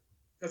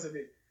 Because of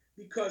it.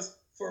 Because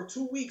for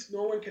 2 weeks,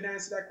 no one can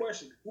answer that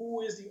question.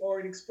 Who is the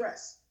Orient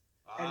Express?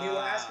 And they were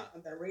asking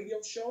on that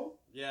radio show.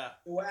 Yeah.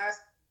 They were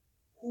asking,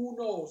 who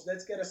knows?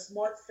 Let's get a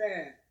smart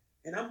fan.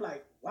 And I'm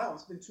like, wow,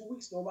 it's been 2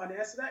 weeks. Nobody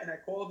answered that. And I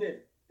called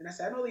in. And I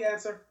said, I know the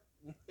answer.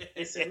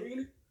 They said,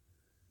 really?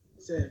 I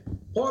said,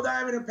 Paul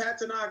Diamond and Pat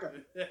Tanaka.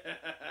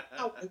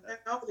 I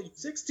was like,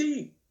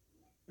 16.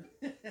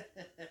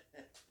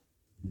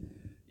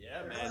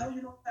 Yeah, man. How do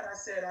you know that? I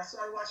said I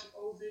started watching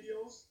old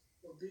videos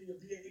of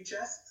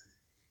VHS.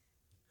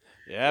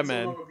 Yeah,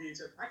 man.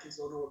 My kids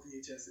don't know what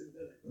VHS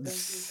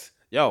is.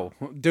 Yo,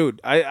 dude,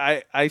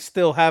 I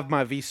still have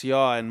my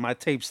VCR and my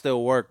tapes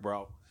still work,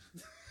 bro.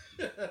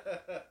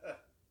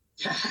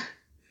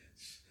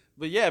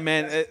 But yeah,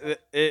 man, it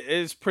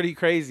is pretty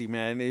crazy,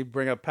 man. They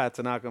bring up Pat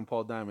Tanaka and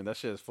Paul Diamond. That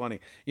shit is funny.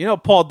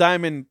 Paul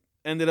Diamond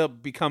ended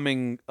up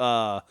becoming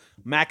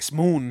Max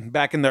Moon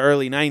back in the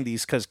early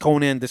 90s because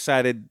Conan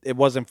decided it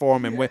wasn't for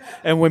him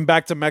and went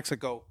back to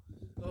Mexico.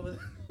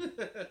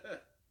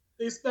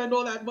 They spend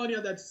all that money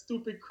on that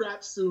stupid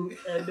crap suit,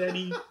 and then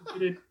he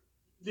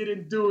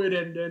didn't do it,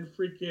 and then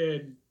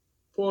freaking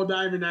Paul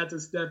Diamond had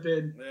to step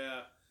in.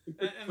 Yeah.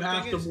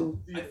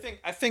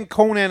 I think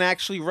Conan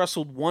actually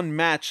wrestled one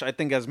match, I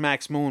think, as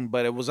Max Moon,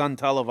 but it was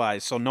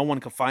untelevised, so no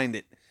one could find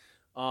it.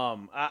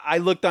 I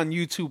looked on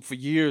YouTube for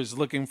years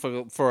looking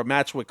for a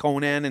match with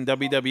Conan in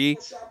WWE.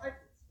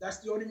 That's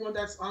the only one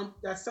that's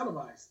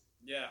televised.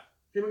 Yeah.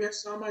 Him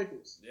against Shawn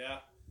Michaels. Yeah.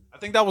 I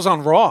think that was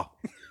on Raw.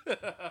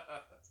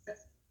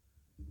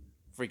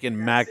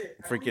 Freaking I think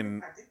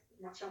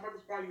Shawn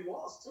Michaels probably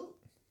lost too.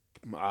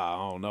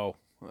 I don't know.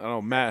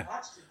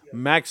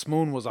 Max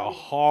Moon was a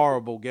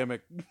horrible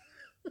gimmick.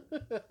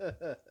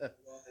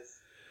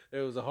 It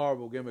was a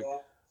horrible gimmick.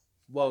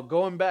 Well,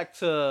 going back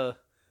to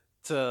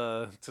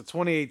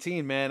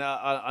 2018, man,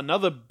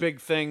 another big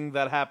thing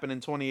that happened in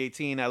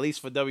 2018, at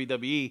least for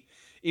WWE,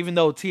 even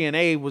though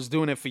TNA was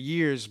doing it for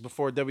years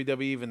before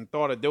WWE even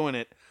thought of doing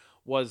it,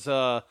 was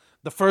the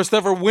first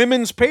ever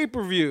women's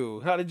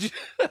pay-per-view. How did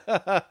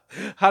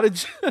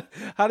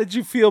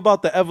you feel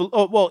about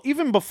the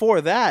even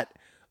before that,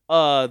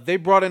 they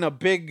brought in a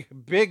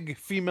big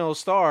female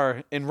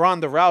star in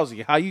Ronda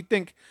Rousey. How you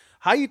think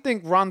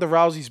Ronda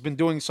Rousey's been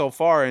doing so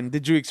far, and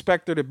did you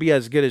expect her to be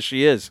as good as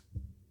she is?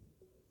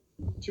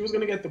 She was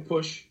gonna get the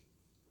push.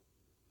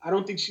 I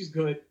don't think she's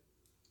good.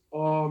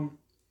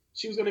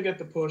 She was gonna get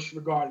the push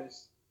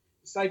regardless.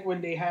 It's like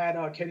when they had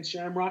Ken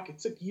Shamrock. It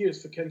took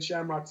years for Ken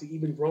Shamrock to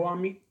even grow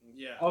on me.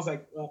 Yeah. I was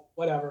like,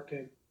 whatever,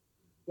 Ken.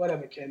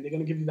 Whatever, Ken. They're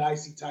gonna give you the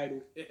IC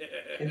title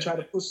and try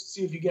to push to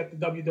see if you get the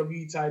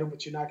WWE title,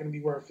 but you're not gonna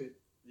be worth it.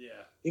 Yeah.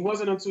 It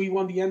wasn't until he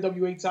won the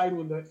NWA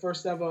title in the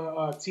first ever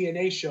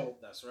TNA show.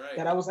 That's right.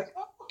 That I was like,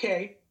 oh,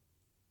 okay,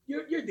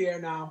 you're there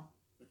now.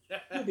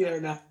 You're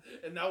there now.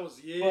 And that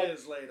was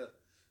years later.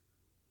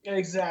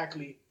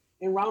 Exactly.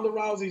 And Ronda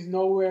Rousey's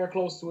nowhere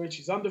close to it.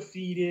 She's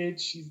undefeated.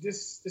 She's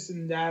this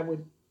and that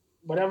with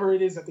whatever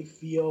it is that they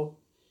feel.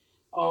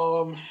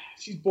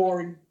 She's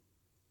boring.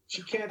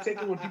 She can't take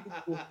it when people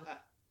do her.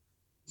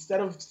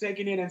 Instead of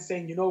taking it and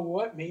saying, you know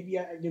what, maybe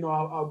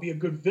I'll be a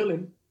good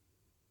villain.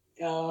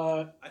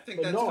 I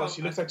think but no,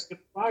 she looks like she's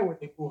gonna cry when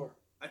they boo her.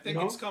 I think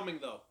it's coming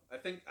though. I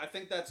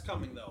think that's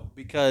coming though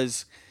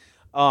because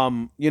all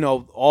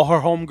her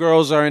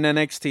homegirls are in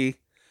NXT.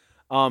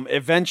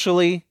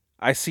 Eventually,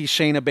 I see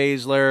Shayna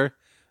Baszler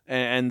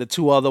and the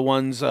two other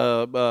ones,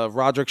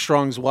 Roderick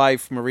Strong's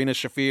wife, Marina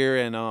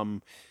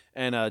Shafir,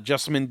 and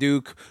Jessamine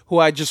Duke, who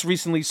I just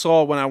recently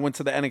saw when I went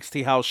to the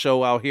NXT house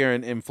show out here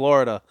in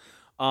Florida.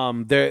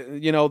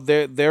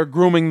 They're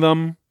grooming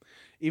them,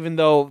 even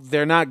though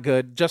they're not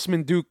good.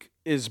 Jessamine Duke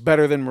is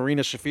better than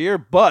Marina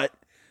Shafir, but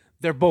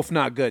they're both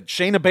not good.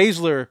 Shayna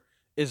Baszler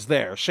is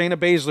there. Shayna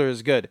Baszler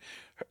is good.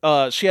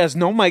 She has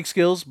no mic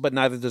skills, but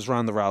neither does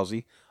Ronda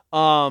Rousey.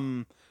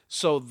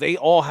 So they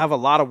all have a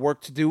lot of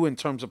work to do in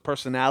terms of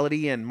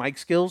personality and mic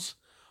skills.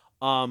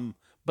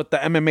 But the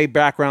MMA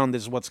background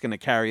is what's going to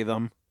carry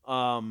them.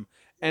 And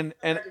I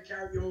could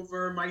carry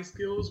over my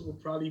skills will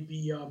probably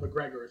be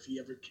McGregor if he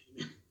ever came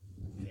in.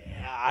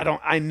 Yeah,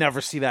 I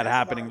never see that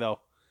happening though.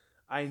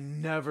 I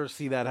never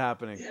see that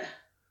happening. Yeah.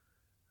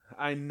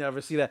 I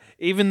never see that.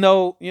 Even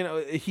though,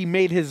 he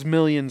made his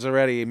millions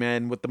already,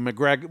 man, with the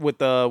McGregor with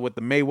the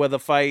Mayweather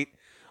fight.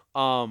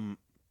 The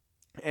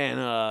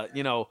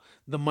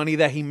money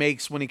that he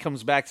makes when he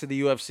comes back to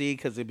the UFC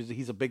because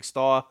he's a big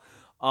star.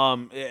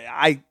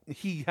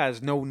 He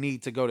has no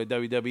need to go to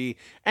WWE,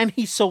 and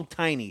he's so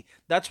tiny.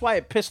 That's why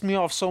it pissed me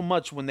off so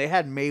much when they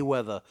had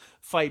Mayweather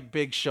fight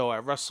Big Show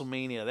at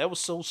WrestleMania. That was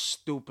so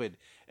stupid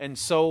and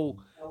so.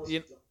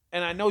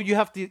 And I know you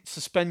have to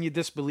suspend your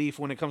disbelief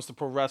when it comes to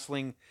pro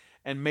wrestling.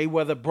 And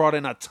Mayweather brought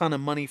in a ton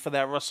of money for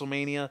that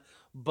WrestleMania,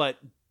 but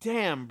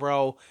damn,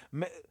 bro.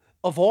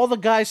 Of all the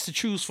guys to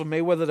choose for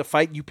Mayweather to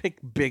fight, you pick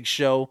Big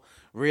Show.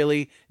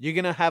 Really? You're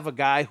going to have a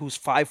guy who's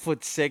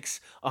 5'6",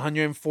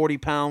 140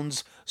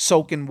 pounds,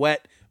 soaking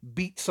wet,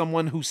 beat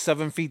someone who's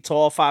 7 feet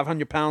tall,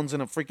 500 pounds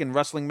in a freaking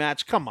wrestling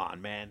match? Come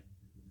on, man.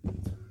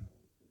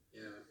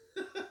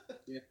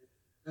 Yeah.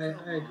 I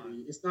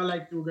agree. It's not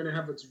like you were going to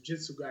have a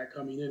jiu-jitsu guy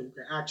coming in who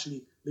can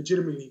actually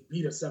legitimately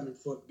beat a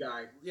 7-foot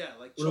guy. Yeah,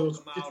 like choke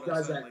him out or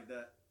something like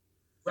that.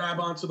 Grab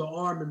onto the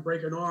arm and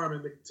break an arm,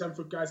 and the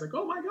 10-foot guy's like,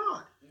 oh my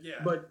God.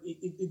 Yeah. But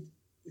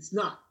it's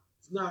not.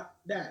 It's not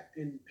that.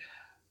 And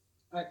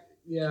I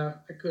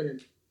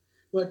couldn't.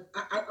 But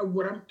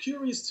what I'm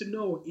curious to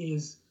know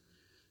is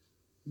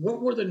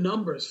what were the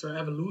numbers for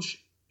Evolution?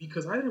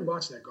 Because I didn't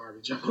watch that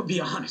garbage. I'm gonna be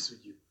honest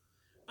with you.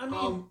 I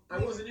mean, I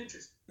wasn't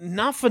interested.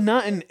 Not for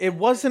nothing. It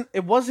wasn't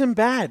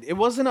bad. It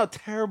wasn't a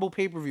terrible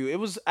pay-per-view. It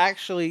was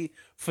actually,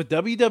 for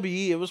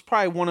WWE, it was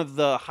probably one of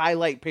the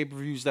highlight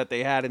pay-per-views that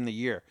they had in the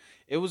year.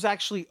 It was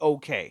actually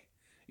okay.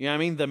 You know what I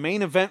mean? The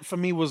main event for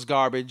me was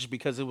garbage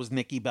because it was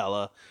Nikki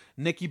Bella.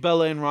 Nikki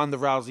Bella and Ronda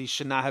Rousey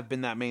should not have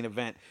been that main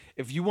event.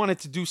 If you wanted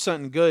to do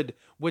something good,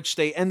 which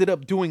they ended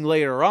up doing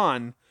later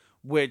on,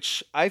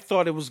 which I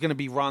thought it was going to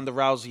be Ronda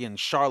Rousey and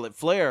Charlotte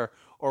Flair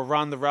or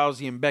Ronda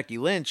Rousey and Becky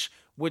Lynch,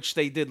 which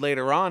they did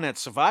later on at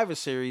Survivor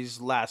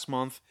Series last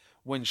month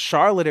when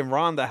Charlotte and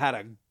Ronda had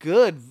a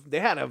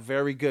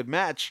very good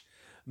match,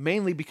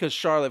 mainly because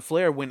Charlotte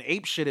Flair went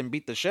apeshit and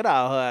beat the shit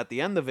out of her at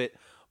the end of it.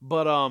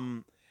 But,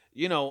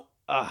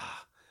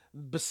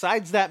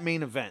 besides that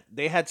main event,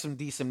 they had some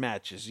decent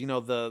matches.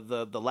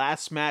 The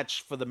last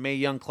match for the Mae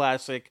Young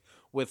Classic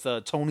with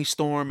Toni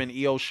Storm and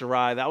Io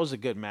Shirai, that was a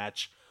good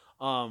match.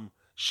 Shayna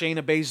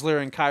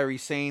Baszler and Kairi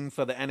Sane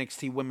for the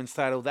NXT Women's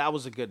title, that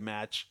was a good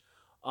match.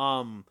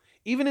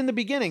 Even in the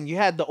beginning, you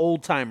had the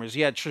old timers.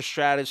 You had Trish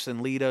Stratus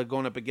and Lita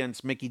going up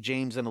against Mickie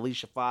James and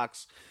Alicia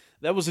Fox.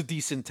 That was a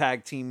decent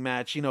tag team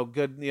match.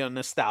 Good,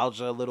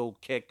 nostalgia, a little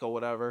kick or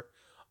whatever.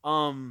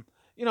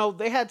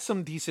 They had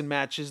some decent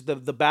matches. The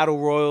battle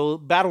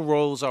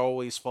royals are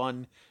always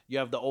fun. You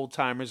have the old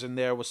timers in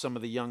there with some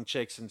of the young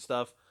chicks and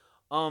stuff.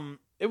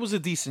 It was a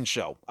decent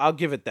show. I'll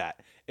give it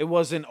that. It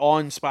wasn't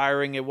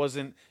awe-inspiring. It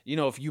wasn't,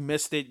 if you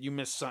missed it, you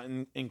missed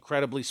something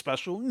incredibly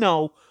special.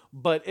 No,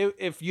 but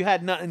if you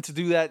had nothing to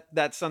do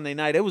that Sunday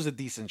night, it was a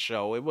decent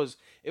show. It was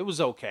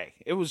okay.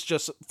 It was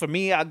just, for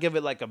me, I'll give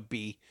it like a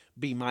B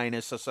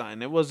minus or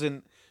something. It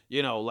wasn't,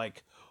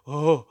 like,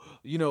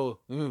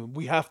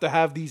 we have to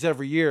have these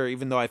every year,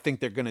 even though I think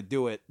they're gonna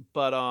do it.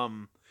 But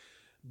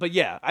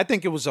yeah, I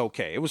think it was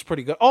okay. It was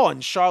pretty good. Oh,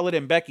 and Charlotte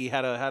and Becky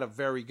had a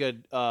very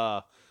good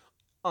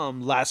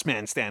last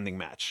man standing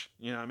match.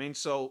 You know what I mean?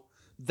 So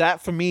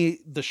that, for me,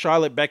 the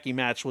Charlotte Becky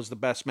match was the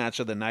best match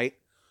of the night.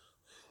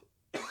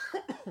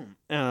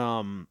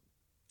 And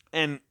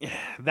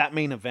that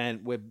main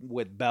event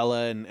with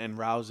Bella and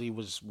Rousey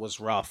was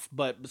rough.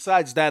 But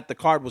besides that, the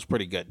card was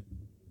pretty good.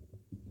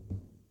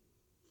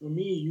 For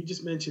me, you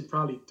just mentioned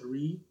probably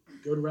 3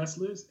 good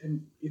wrestlers,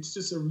 and it's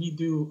just a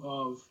redo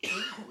of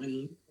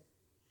when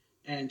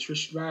and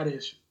Trish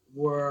Stratus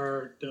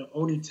were the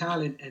only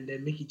talent, and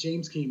then Mickie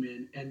James came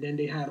in, and then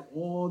they had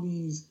all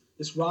this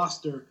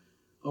roster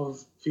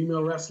of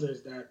female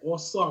wrestlers that all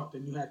sucked,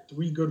 and you had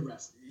 3 good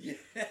wrestlers. Yeah.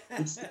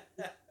 It's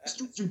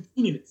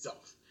repeating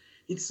itself.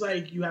 It's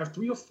like you have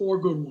 3 or 4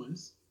 good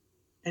ones,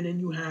 and then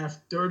you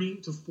have 30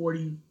 to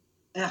 40.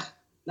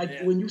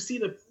 When you see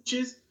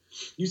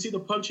the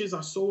punches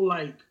are so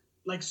like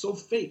so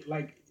fake,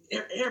 like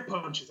air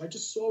punches. I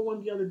just saw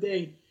one the other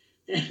day,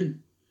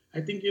 and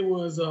I think it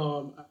was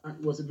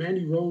it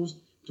Mandy Rose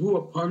threw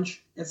a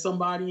punch at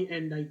somebody,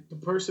 and like the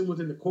person was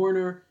in the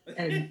corner,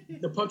 and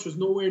the punch was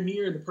nowhere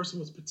near, and the person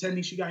was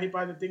pretending she got hit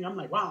by the thing. I'm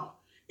like, wow,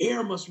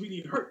 air must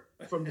really hurt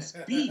from the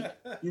speed,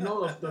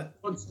 of the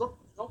punch.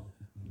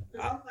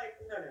 I'm like,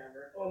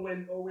 whatever. Or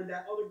when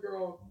that other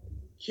girl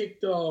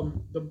kicked the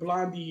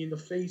blondie in the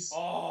face.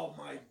 Oh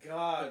my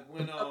God!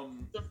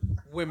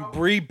 When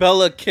Brie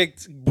Bella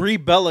kicked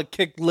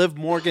Liv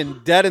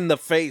Morgan dead in the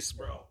face,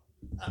 bro.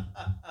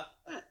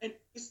 And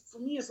for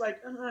me, it's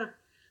like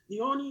the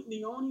only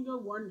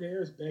one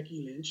there is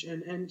Becky Lynch,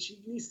 and she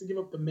needs to give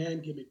up the man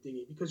gimmick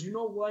thingy, because you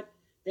know what?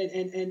 And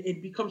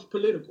it becomes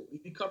political.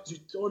 It becomes, you're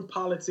throwing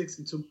politics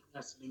into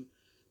wrestling.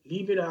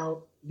 Leave it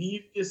out.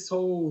 Leave this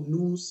whole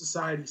new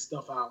society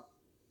stuff out.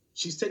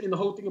 She's taking the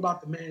whole thing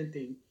about the man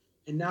thing,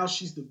 and now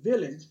she's the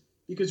villain,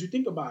 because you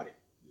think about it,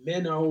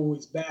 men are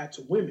always bad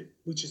to women,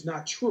 which is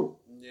not true.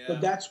 Yeah.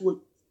 But that's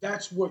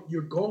what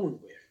you're going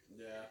with.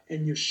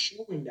 And you're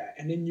showing that,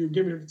 and then you're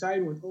giving her the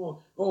title with,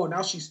 oh,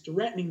 now she's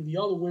threatening the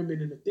other women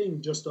in the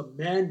thing, just a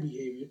man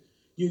behavior.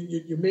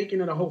 You're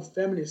making it a whole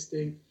feminist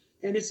thing,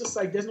 and it's just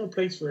like there's no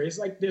place for it. It's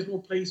like there's no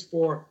place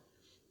for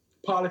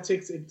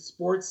politics in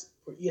sports,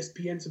 for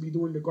ESPN to be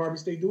doing the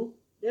garbage they do.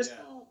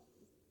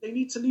 They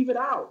need to leave it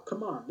out.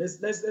 Come on,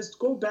 let's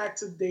go back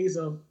to the days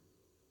of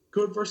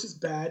good versus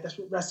bad. That's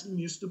what wrestling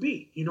used to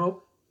be,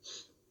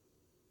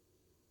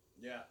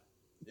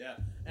 Yeah,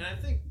 and I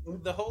think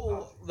the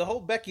whole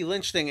Becky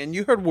Lynch thing, and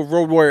you heard what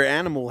Road Warrior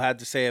Animal had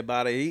to say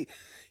about it.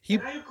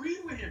 And I agree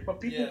with him, but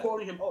people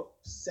calling him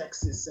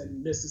sexist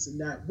and this and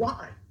that.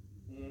 Why?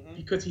 Mm-hmm.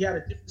 Because he had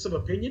a difference of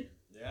opinion.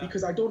 Yeah.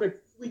 Because I don't agree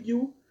with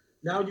you.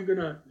 Now you're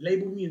gonna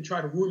label me and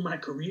try to ruin my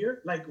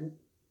career. Like,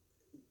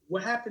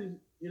 what happened?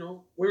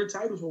 We're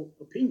entitled to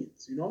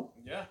opinions.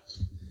 Yeah.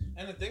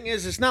 And the thing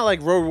is, it's not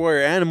like Road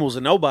Warrior Animal's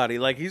a nobody.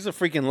 Like, he's a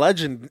freaking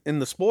legend in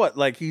the sport.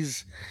 Like,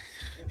 he's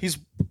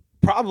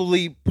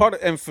probably part of,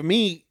 and for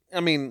me, I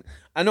mean,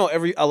 I know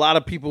a lot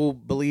of people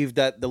believe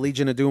that the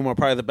Legion of Doom are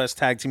probably the best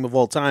tag team of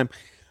all time.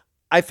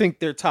 I think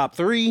they're top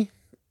 3.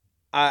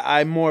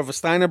 I'm more of a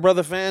Steiner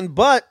brother fan,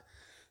 but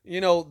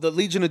the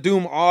Legion of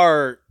Doom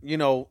are,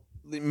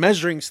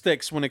 measuring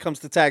sticks when it comes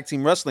to tag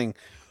team wrestling.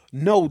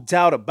 No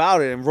doubt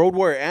about it. And Road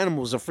Warrior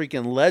Animal is a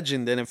freaking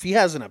legend, and if he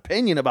has an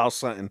opinion about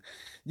something,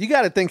 you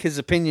got to think his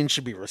opinion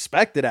should be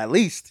respected at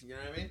least. You know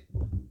what I mean?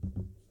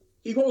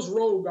 He goes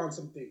rogue on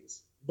some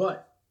things,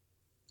 but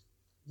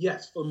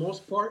yes, for the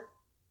most part,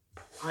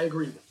 I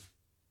agree with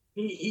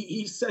him.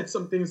 He said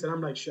some things that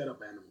I'm like, shut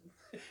up,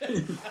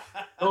 Animal.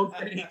 Don't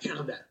say anything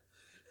on that.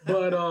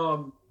 But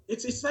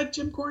it's like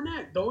Jim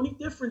Cornette. The only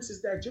difference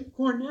is that Jim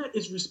Cornette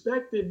is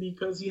respected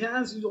because he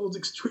has those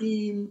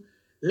extreme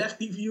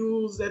lefty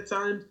views at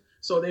times,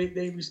 so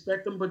they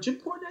respect him. But Jim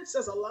Cornette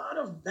says a lot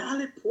of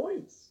valid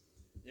points.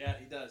 Yeah,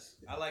 he does.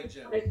 I like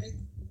Jim.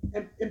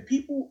 And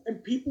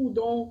people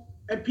don't.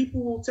 And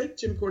people will take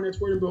Jim Cornette's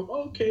word and go,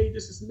 okay,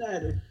 this is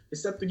that.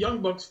 Except the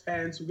Young Bucks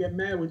fans who get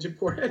mad when Jim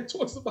Cornette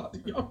talks about the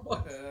Young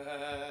Bucks.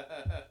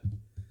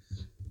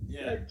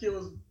 Yeah. That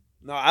kills me.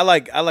 No, I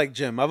like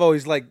Jim. I've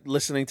always liked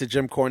listening to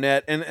Jim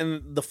Cornette.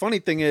 And the funny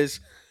thing is,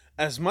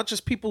 as much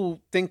as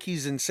people think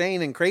he's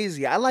insane and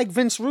crazy, I like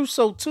Vince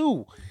Russo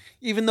too.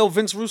 Even though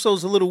Vince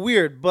Russo's a little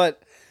weird,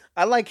 but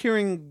I like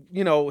hearing,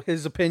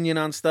 his opinion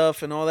on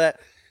stuff and all that.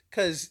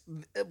 Because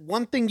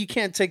one thing you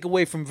can't take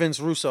away from Vince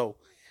Russo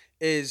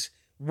is,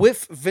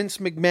 with Vince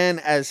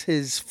McMahon as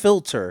his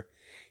filter,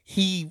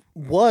 he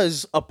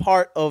was a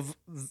part of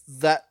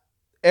that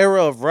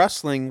era of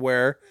wrestling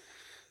where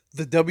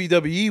the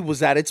WWE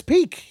was at its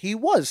peak. He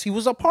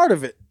was a part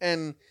of it.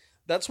 And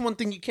that's one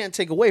thing you can't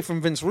take away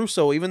from Vince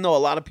Russo, even though a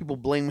lot of people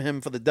blame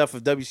him for the death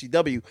of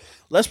WCW.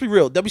 Let's be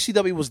real.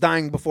 WCW was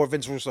dying before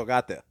Vince Russo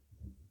got there.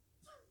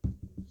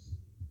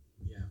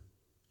 Yeah.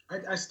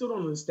 I still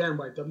don't understand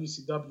why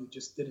WCW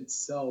just didn't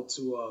sell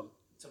to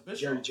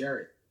Jerry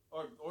Jarrett.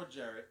 Or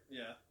Jarrett,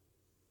 yeah.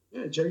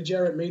 Yeah, Jerry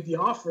Jarrett made the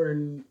offer,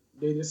 and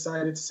they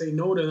decided to say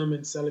no to them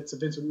and sell it to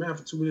Vince McMahon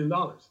for $2 million.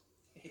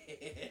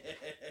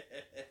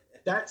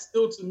 That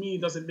still, to me,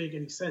 doesn't make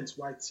any sense.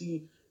 Why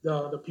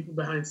the people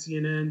behind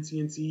CNN,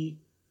 TNT,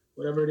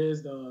 whatever it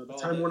is, the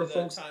Time Warner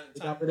folks,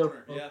 they got rid of.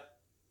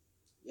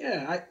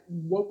 Yeah,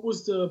 what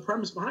was the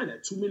premise behind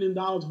that? $2 million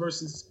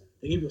versus,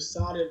 they gave you a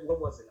solid,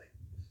 what was it, like?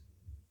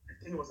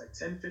 I think it was like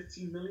 10,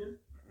 15 million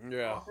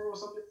offer or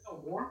something,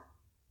 or more.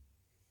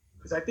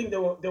 Because I think they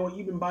were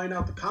even buying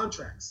out the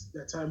contracts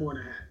that Time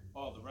Warner had.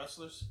 Oh, the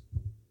wrestlers?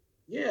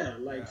 Yeah,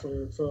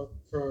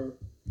 for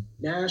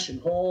Nash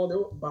and Hall, they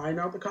were buying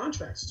out the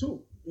contracts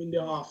too in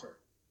their offer.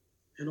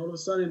 And all of a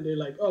sudden they're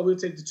like, oh, we'll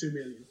take the $2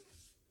 million.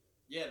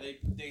 Yeah,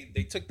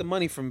 they took the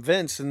money from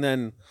Vince, and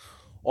then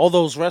all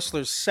those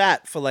wrestlers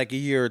sat for like a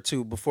year or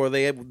two before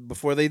they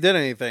did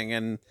anything,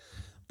 and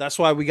that's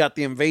why we got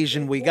the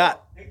invasion we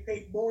got. They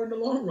paid more in the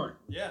long run.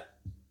 Yeah.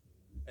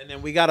 And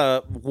then we got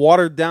a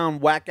watered-down,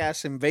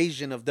 whack-ass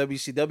invasion of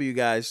WCW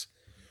guys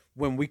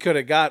when we could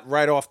have got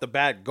right off the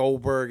bat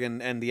Goldberg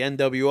and the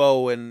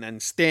NWO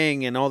and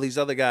Sting and all these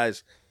other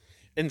guys.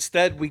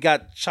 Instead, we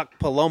got Chuck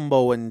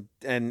Palumbo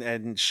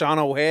and Sean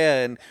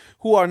O'Hare, and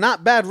who are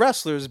not bad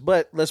wrestlers,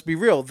 but let's be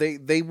real,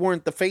 they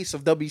weren't the face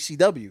of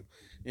WCW. You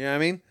know what I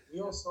mean?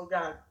 We also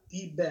got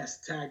the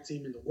best tag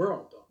team in the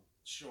world, though.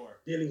 Sure.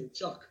 Billy and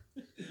Chuck.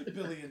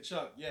 Billy and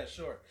Chuck, yeah,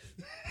 sure.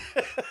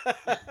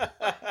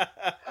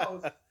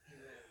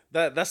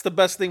 That's the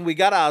best thing we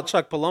got out of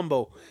Chuck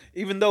Palumbo.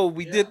 Even though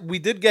we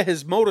did get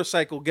his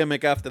motorcycle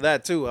gimmick after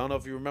that too. I don't know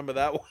if you remember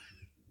that one.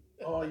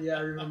 Oh yeah, I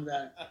remember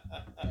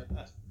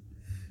that.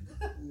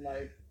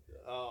 Like,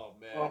 oh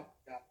man. Oh,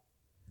 God.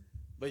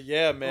 But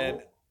yeah,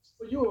 man.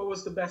 For you, what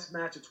was the best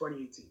match of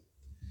 2018?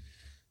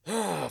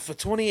 For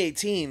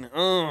 2018,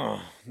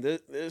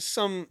 there's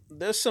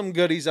some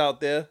goodies out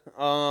there.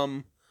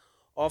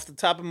 Off the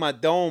top of my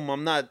dome,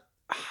 I'm not.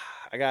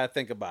 I gotta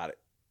think about it.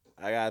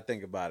 I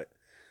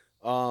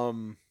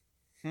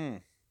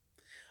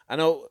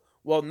know.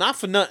 Well, not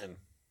for nothing.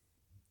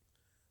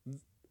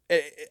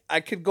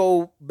 I could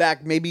go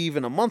back maybe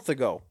even a month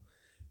ago,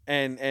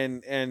 and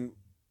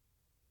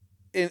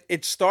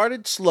it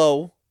started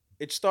slow.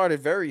 It started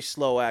very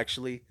slow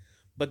actually,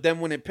 but then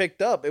when it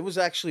picked up, it was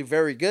actually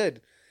very good.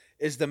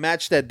 Is the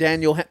match that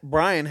Daniel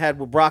Bryan had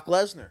with Brock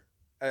Lesnar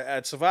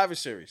at Survivor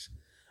Series.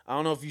 I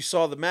don't know if you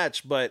saw the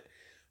match, but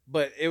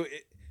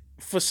it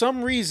for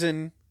some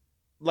reason,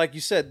 like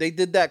you said, they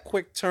did that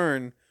quick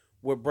turn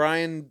where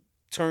Bryan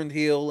turned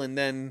heel and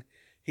then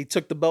he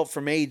took the belt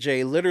from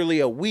AJ literally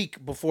a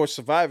week before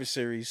Survivor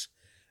Series,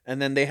 and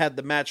then they had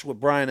the match with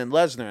Bryan and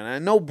Lesnar. And I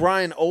know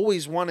Bryan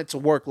always wanted to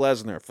work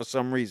Lesnar for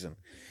some reason,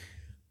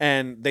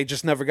 and they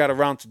just never got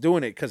around to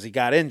doing it because he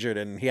got injured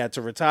and he had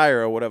to retire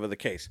or whatever the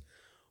case.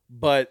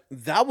 But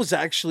that was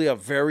actually a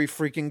very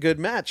freaking good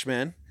match,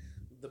 man.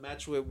 The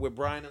match with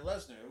Bryan and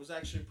Lesnar. It was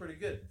actually pretty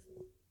good.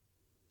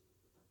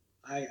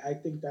 I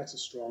think that's a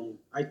strong one.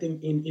 I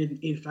think in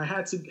if I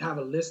had to have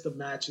a list of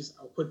matches,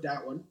 I'll put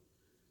that one.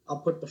 I'll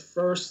put the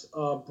first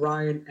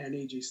Bryan and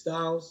AJ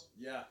Styles.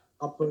 Yeah.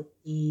 I'll put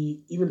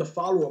even the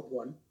follow-up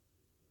one.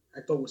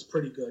 I thought was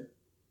pretty good.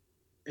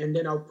 And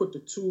then I'll put the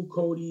two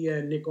Cody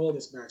and Nick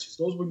Aldis matches.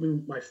 Those would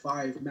be my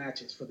 5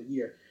 matches for the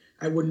year.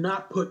 I would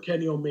not put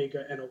Kenny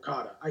Omega and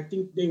Okada. I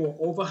think they were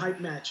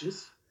overhyped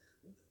matches.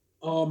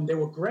 They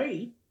were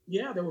great.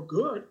 Yeah, they were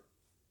good.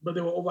 But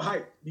they were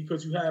overhyped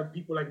because you have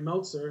people like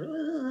Meltzer.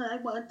 I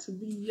want to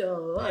be.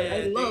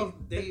 I love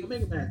Dave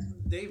Omega match.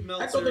 Dave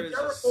Meltzer. I thought the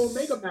Jericho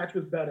Omega match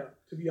was better,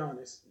 to be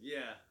honest.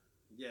 Yeah.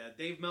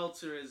 Dave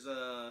Meltzer is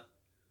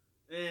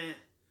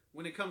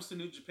when it comes to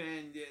New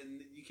Japan,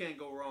 you can't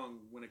go wrong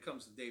when it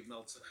comes to Dave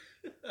Meltzer.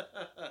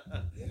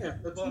 Yeah,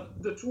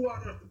 the 2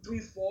 out of the 3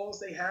 falls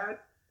they had.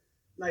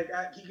 Like,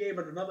 he gave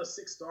it another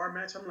 6-star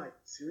match. I'm like,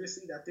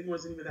 seriously? That thing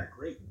wasn't even that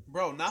great.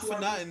 Bro, not for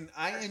nothing.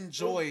 I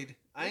enjoyed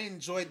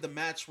the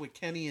match with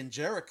Kenny and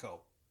Jericho.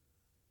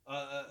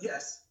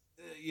 Yes.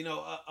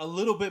 A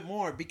little bit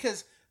more.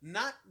 Because,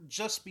 not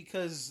just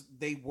because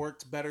they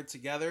worked better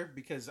together,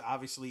 because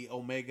obviously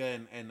Omega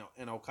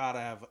and Okada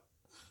have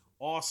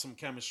awesome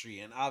chemistry.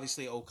 And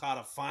obviously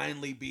Okada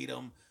finally beat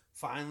him,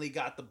 finally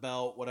got the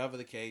belt, whatever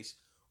the case.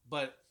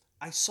 But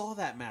I saw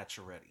that match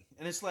already.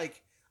 And it's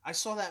like, I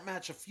saw that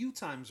match a few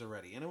times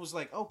already, and it was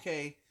like,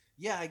 okay,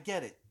 yeah, I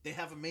get it. They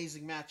have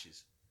amazing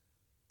matches.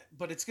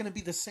 But it's going to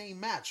be the same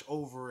match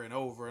over and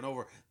over and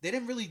over. They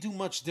didn't really do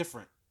much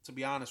different, to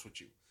be honest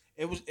with you.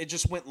 It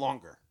just went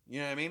longer. You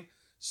know what I mean?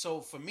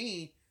 So for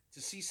me,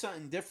 to see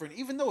something different,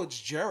 even though it's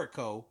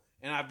Jericho,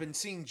 and I've been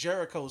seeing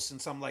Jericho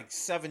since I'm like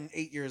 7,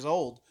 8 years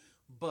old,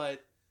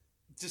 but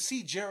to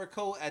see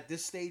Jericho at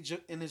this stage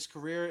in his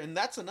career, and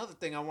that's another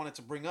thing I wanted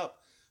to bring up,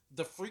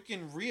 the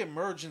freaking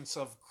reemergence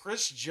of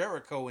Chris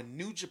Jericho in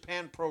New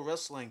Japan Pro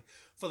Wrestling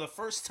for the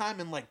first time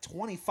in like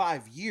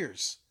 25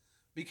 years,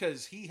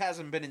 because he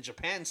hasn't been in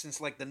Japan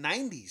since like the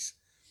 90s.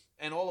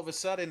 And all of a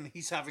sudden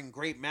he's having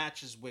great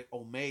matches with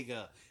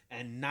Omega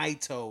and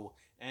Naito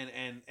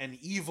and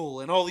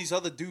Evil and all these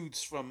other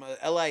dudes from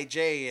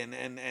LIJ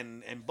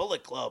and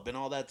Bullet Club and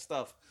all that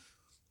stuff.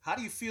 How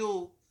do you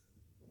feel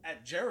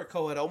at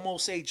Jericho at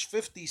almost age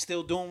 50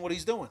 still doing what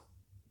he's doing?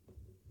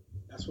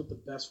 That's what the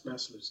best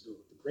wrestlers do.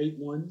 The great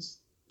ones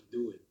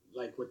do it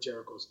like what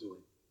Jericho's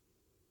doing.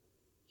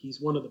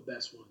 He's one of the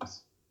best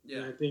ones. Yeah.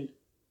 And I think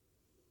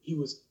he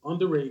was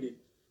underrated.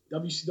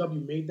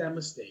 WCW made that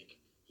mistake.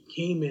 He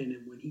came in,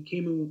 and when he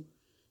came in,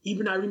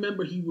 even I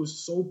remember he was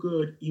so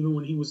good even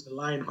when he was the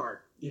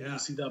Lionheart in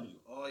ECW.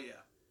 Oh, yeah.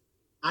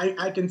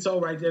 I can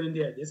tell right then and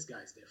there, this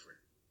guy's different.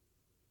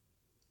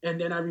 And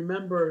then I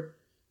remember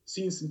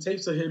seeing some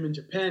tapes of him in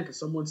Japan because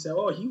someone said,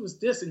 oh, he was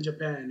this in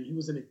Japan. He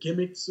was in a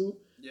gimmick suit.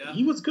 Yeah.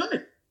 He was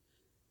good.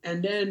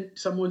 And then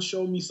someone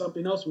showed me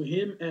something else with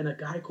him and a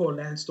guy called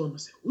Lance Storm. I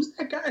said, who's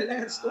that guy,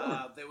 Lance Storm?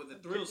 They were the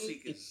Thrill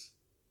Seekers.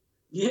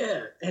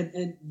 Yeah,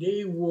 and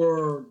they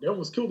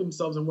almost killed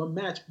themselves in one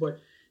match, but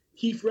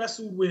he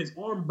wrestled with his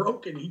arm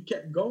broken. He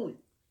kept going.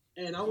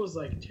 And I was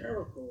like,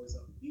 Jericho is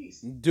a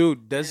beast.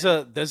 Dude, there's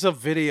a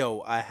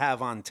video I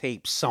have on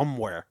tape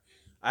somewhere.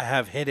 I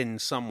have hidden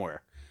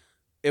somewhere.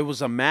 It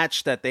was a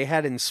match that they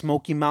had in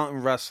Smoky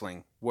Mountain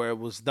Wrestling where it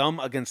was them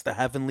against the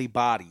Heavenly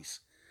Bodies.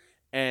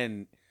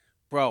 And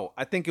bro,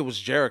 I think it was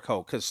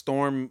Jericho because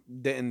Storm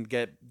didn't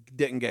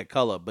get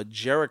color, but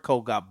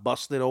Jericho got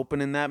busted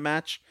open in that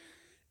match,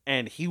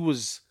 and he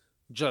was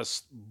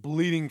just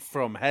bleeding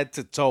from head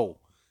to toe,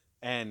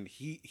 and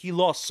he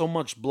lost so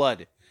much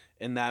blood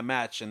in that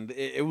match, and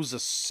it was a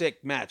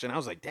sick match, and I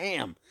was like,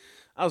 damn,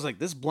 I was like,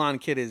 this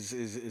blonde kid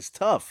is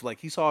tough, like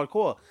he's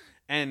hardcore,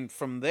 and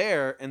from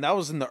there, and that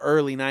was in the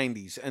early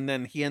 '90s, and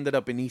then he ended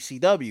up in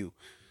ECW.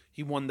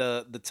 He won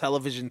the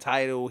television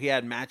title. He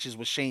had matches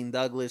with Shane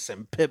Douglas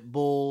and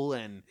Pitbull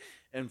and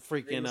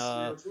freaking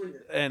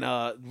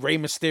Rey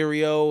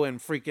Mysterio and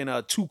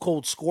freaking Too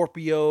Cold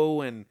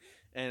Scorpio and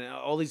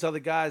all these other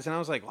guys. And I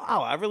was like,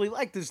 wow, I really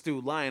like this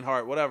dude,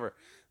 Lionheart, whatever.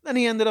 Then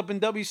he ended up in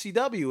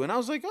WCW, and I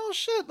was like, oh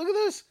shit, look at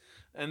this.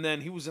 And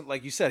then he was in,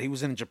 like you said, he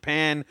was in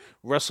Japan,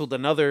 wrestled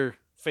another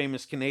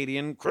famous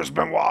Canadian, Chris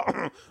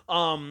Benoit,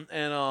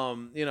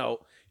 you know,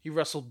 he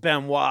wrestled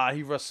Benoit,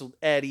 he wrestled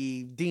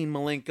Eddie, Dean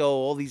Malenko,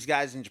 all these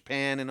guys in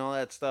Japan and all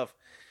that stuff.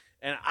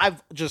 And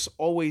I've just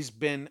always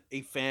been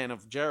a fan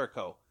of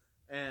Jericho.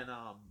 And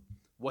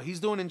what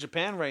he's doing in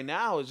Japan right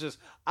now is just,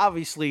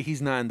 obviously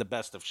he's not in the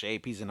best of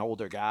shape. He's an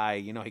older guy,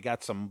 you know, he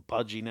got some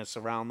pudginess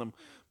around him,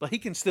 but he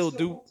can still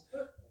move.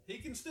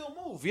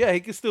 Yeah, he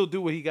can still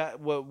do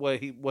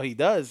what he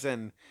does,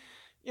 and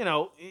you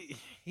know,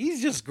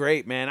 he's just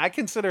great, man. I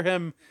consider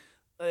him,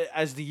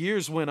 as the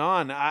years went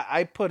on,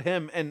 I put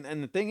him, and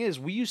the thing is,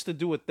 we used to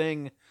do a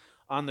thing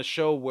on the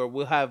show where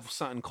we'll have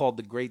something called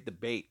the Great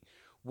Debate,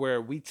 where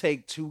we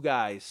take two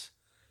guys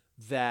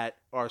that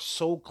are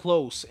so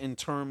close in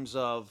terms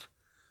of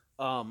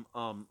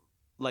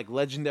like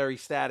legendary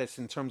status,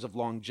 in terms of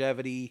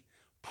longevity,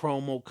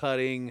 promo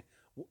cutting,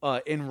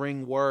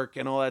 in-ring work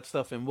and all that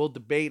stuff, and we'll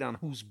debate on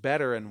who's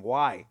better and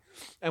why.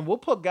 And we'll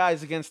put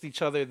guys against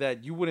each other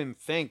that you wouldn't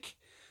think.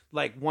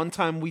 Like one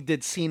time we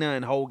did Cena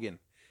and Hogan,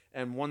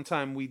 and one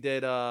time we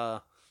did we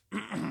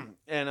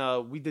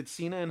did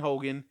Cena and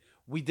Hogan.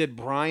 We did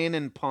Bryan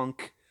and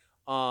Punk.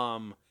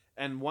 And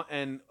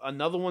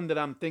another one that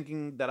I'm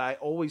thinking, that I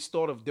always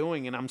thought of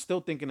doing, and I'm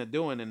still thinking of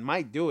doing, and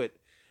might do it,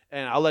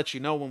 and I'll let you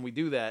know when we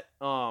do that.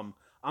 I'm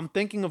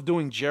thinking of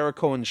doing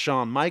Jericho and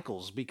Shawn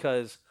Michaels,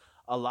 because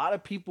a lot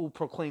of people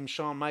proclaim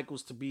Shawn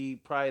Michaels to be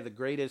probably the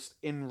greatest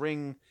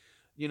in-ring,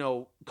 you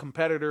know,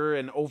 competitor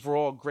and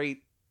overall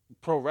great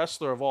pro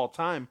wrestler of all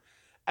time.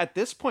 At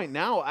this point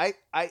now, I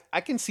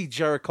can see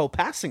Jericho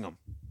passing him.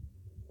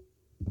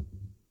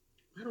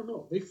 I don't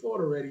know. They fought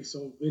already,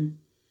 so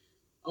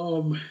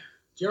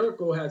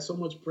Jericho had so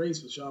much praise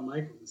for Shawn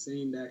Michaels,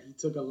 saying that he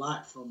took a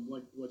lot from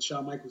what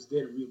Shawn Michaels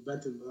did and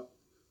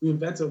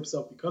reinvented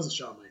himself because of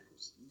Shawn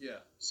Michaels. Yeah.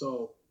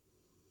 So,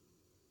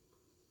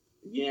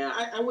 yeah,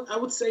 I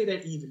would say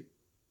that even.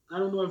 I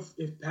don't know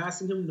if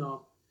passing him,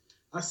 no.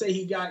 I say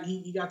he got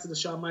to the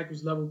Shawn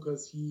Michaels level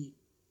because he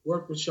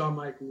worked with Shawn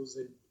Michaels,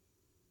 and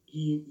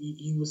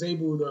he was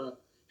able to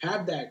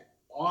have that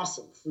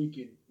awesome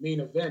freaking main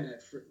event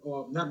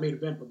or not main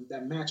event, but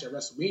that match at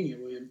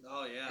WrestleMania with him.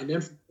 Oh yeah. And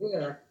then from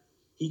there,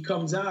 he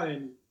comes out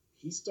and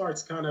he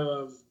starts kind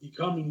of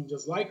becoming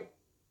just like him.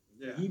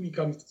 Yeah. He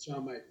becomes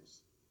Shawn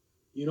Michaels,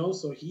 you know.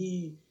 So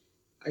I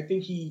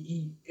think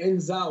he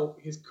ends out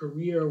his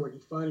career when he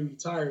finally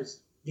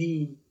retires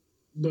being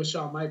the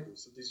Shawn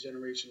Michaels of this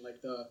generation,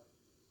 like the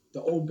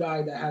old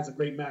guy that has a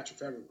great match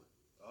with everyone.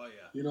 Oh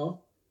yeah. You know,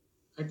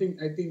 I think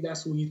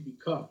that's who he's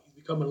become. He's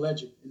become a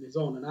legend in his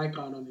own, an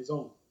icon on his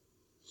own.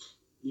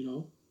 You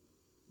know,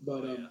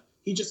 but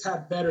he just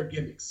had better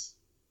gimmicks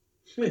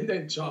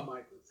than Shawn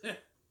Michaels.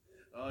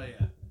 Oh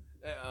yeah.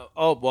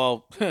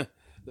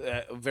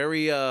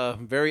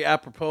 Very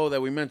apropos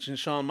that we mentioned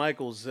Shawn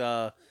Michaels.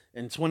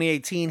 In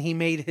 2018, he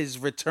made his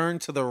return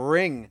to the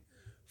ring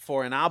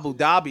for an Abu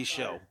Dhabi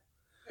show.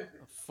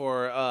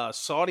 For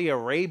Saudi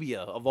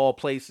Arabia, of all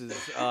places,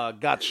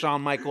 got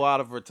Shawn Michaels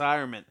out of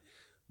retirement.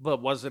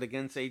 But was it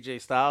against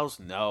AJ Styles?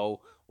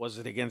 No. Was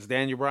it against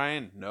Daniel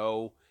Bryan?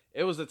 No.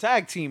 It was a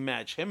tag team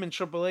match. Him and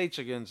Triple H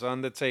against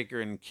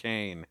Undertaker and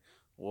Kane.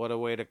 What a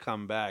way to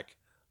come back.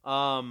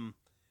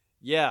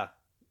 Yeah.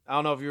 I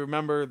don't know if you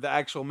remember the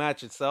actual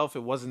match itself.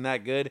 It wasn't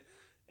that good.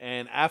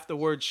 And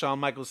afterwards, Shawn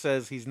Michaels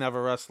says he's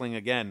never wrestling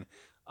again.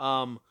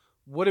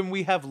 Wouldn't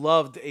we have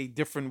loved a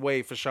different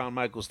way for Shawn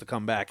Michaels to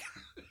come back?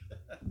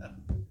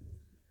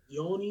 The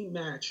only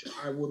match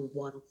I would have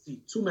wanted to see,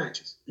 two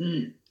matches,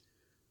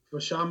 for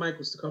Shawn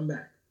Michaels to come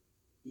back.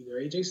 Either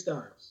AJ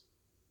Styles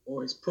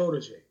or his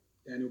protege,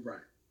 Daniel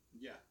Bryan.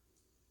 Yeah.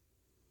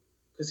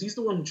 Because he's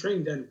the one who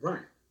trained Daniel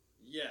Bryan.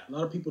 Yeah. A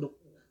lot of people don't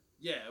know that.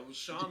 Yeah, it was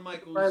Shawn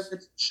Michaels.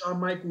 Shawn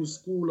Michaels'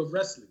 school of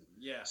wrestling.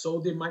 Yeah.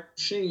 So did Michael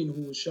Shane,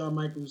 who was Shawn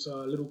Michaels'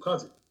 little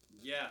cousin.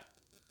 Yeah.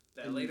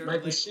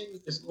 Michael Shane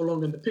is no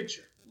longer in the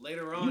picture.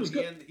 Later on,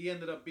 he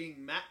ended up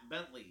being Matt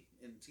Bentley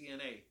in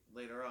TNA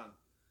later on.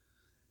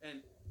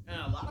 And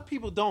a lot of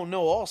people don't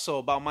know also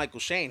about Michael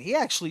Shane. He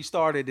actually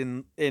started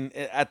in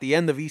at the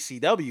end of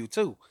ECW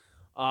too.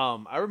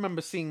 I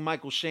remember seeing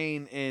Michael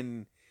Shane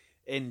in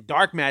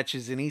dark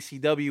matches in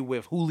ECW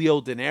with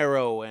Julio De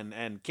Niro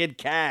and Kid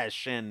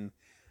Cash and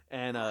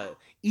and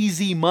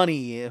Easy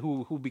Money,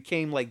 who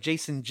became like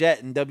Jason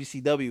Jett in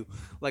WCW.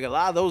 Like a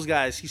lot of those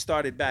guys, he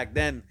started back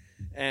then,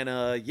 and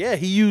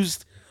he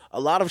used a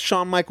lot of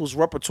Shawn Michaels'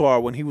 repertoire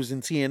when he was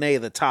in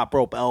TNA: the top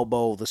rope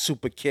elbow, the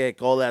super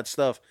kick, all that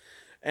stuff.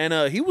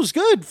 And he was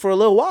good for a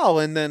little while,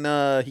 and then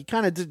he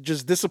kind of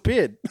just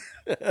disappeared.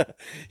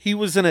 he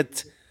was in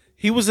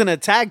a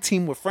tag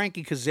team with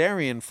Frankie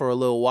Kazarian for a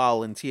little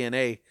while in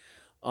TNA,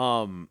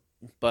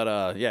 but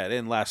it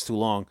didn't last too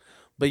long.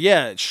 But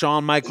yeah,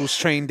 Shawn Michaels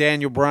trained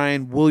Daniel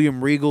Bryan.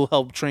 William Regal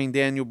helped train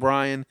Daniel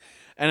Bryan,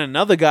 and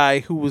another guy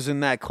who was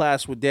in that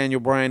class with Daniel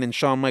Bryan and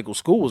Shawn Michaels'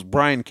 school was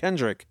Brian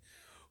Kendrick,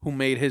 who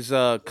made his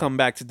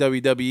comeback to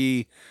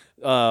WWE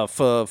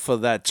for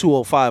that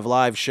 205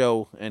 Live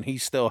show, and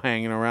he's still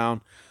hanging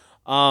around.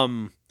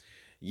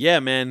 Yeah,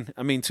 man.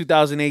 I mean,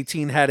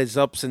 2018 had its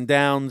ups and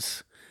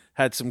downs,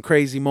 had some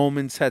crazy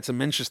moments, had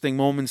some interesting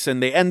moments,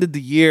 and they ended the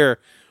year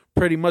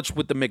pretty much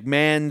with the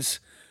McMahons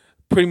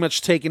pretty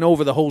much taking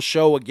over the whole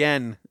show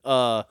again,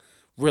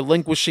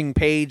 relinquishing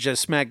Paige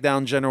as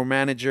SmackDown general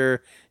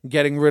manager,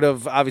 getting rid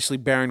of, obviously,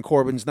 Baron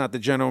Corbin's not the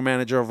general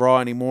manager of Raw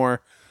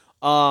anymore.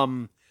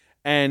 And,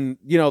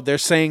 they're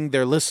saying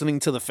they're listening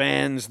to the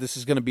fans. This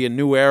is going to be a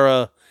new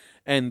era,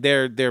 and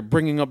they're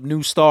bringing up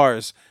new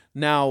stars.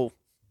 Now,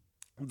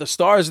 the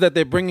stars that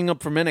they're bringing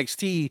up from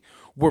NXT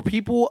were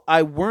people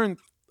I wouldn't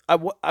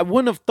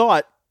have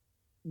thought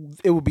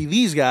it would be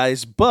these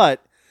guys,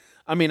 but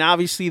I mean,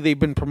 obviously they've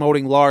been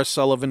promoting Lars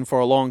Sullivan for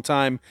a long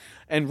time.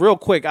 And real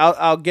quick,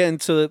 I'll get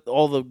into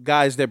all the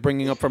guys they're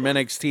bringing up from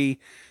NXT,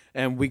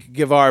 and we could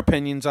give our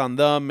opinions on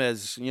them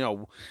as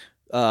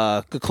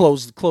could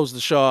close the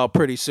show out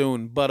pretty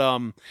soon. But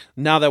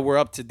now that we're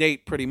up to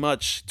date, pretty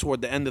much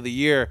toward the end of the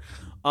year,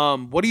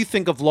 what do you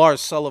think of Lars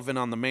Sullivan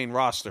on the main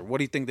roster? What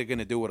do you think they're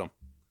gonna do with him?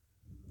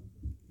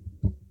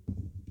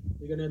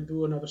 They're gonna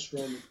do another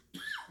Strowman.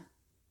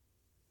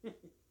 They're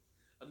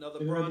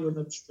gonna do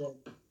another Strowman.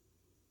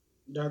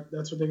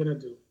 That's what they're gonna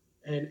do,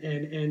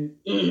 and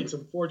it's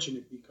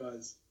unfortunate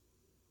because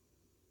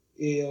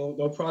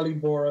they'll probably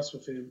bore us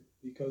with him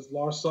because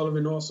Lars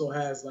Sullivan also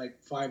has like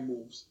 5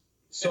 moves,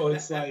 so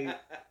it's like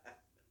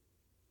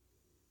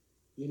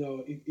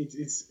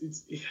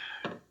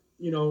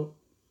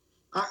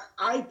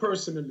I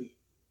personally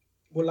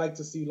would like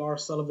to see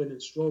Lars Sullivan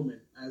and Strowman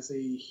as a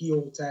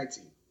heel tag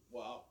team.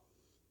 Wow.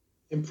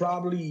 And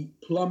probably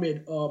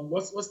plummet.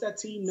 What's that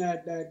team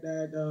that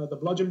the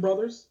Bludgeon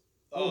Brothers?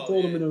 I'll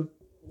throw them in a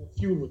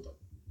feud with them.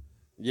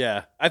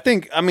 Yeah, I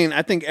think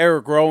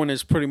Eric Rowan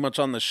is pretty much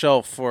on the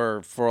shelf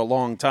for a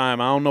long time.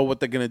 I don't know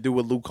what they're gonna do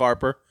with Luke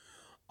Harper.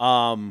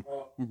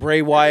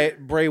 Bray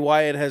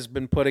Wyatt has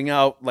been putting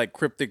out like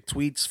cryptic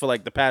tweets for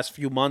like the past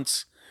few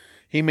months.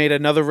 He made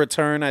another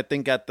return, I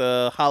think, at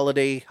the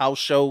Holiday House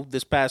show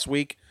this past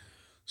week.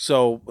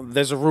 So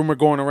there's a rumor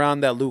going around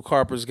that Luke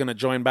Harper is gonna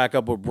join back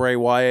up with Bray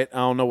Wyatt. I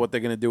don't know what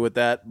they're gonna do with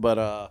that,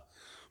 but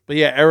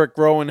yeah, Eric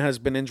Rowan has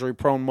been injury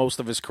prone most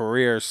of his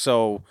career,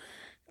 so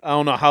I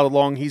don't know how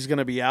long he's going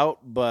to be out,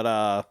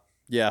 but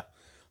yeah.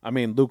 I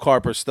mean, Luke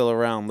Harper's still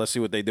around. Let's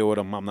see what they do with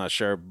him. I'm not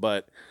sure,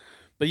 but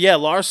yeah,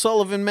 Lars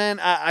Sullivan, man,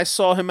 I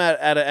saw him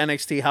at an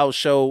NXT house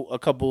show a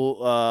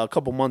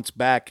couple months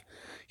back.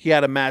 He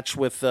had a match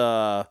with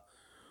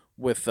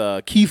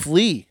Keith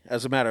Lee,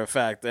 as a matter of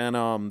fact,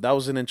 and that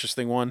was an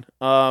interesting one.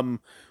 But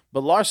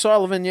Lars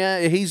Sullivan,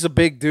 yeah, he's a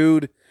big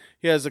dude.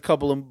 He has a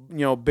couple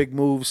of, big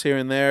moves here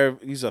and there.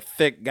 He's a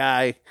thick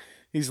guy.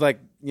 He's like,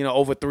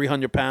 over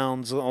 300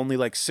 pounds, only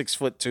like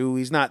 6'2".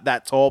 He's not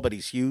that tall, but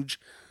he's huge.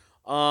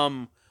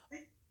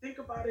 Think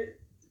about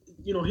it.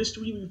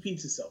 History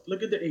repeats itself.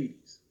 Look at the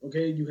 80s.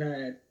 Okay, you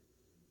had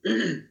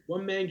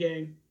One Man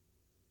Gang,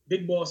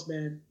 Big Boss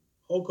Man,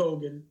 Hulk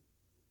Hogan.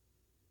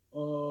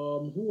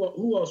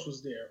 Who else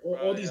was there?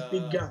 All these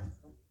big guys.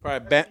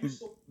 Probably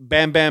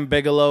Bam Bam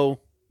Bigelow.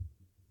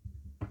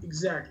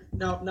 Exactly.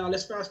 Now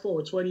let's fast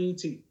forward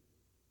 2018.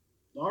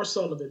 Lars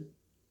Sullivan,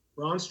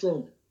 Braun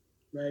Strowman,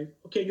 right?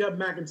 Okay, you have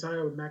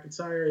McIntyre. But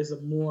McIntyre is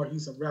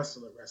he's a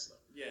wrestler.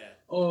 Yeah.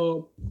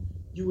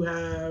 You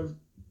have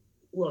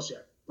who else? You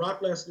have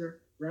Brock Lesnar,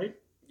 right?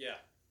 Yeah.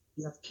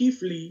 You have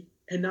Keith Lee,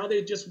 and now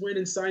they just went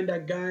and signed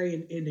that guy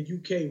in the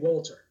UK,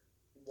 Walter,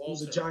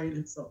 who's a giant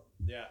himself.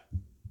 Yeah.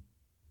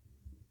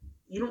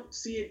 You don't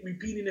see it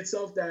repeating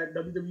itself that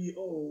WWE,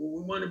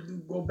 we want to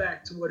go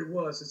back to what it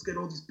was. Let's get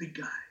all these big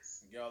guys.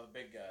 Get all the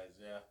big guys,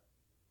 yeah.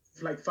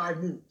 It's like 5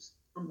 moves.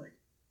 I'm like,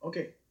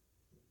 okay.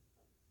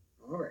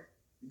 All right.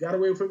 You got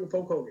away with it with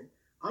Hulk Hogan.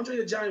 Andre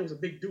the Giant was a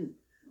big dude,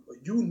 but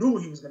you knew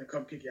he was going to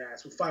come kick your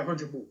ass with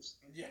 500 moves.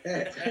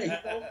 Yeah.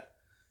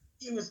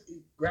 He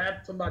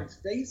grabbed somebody's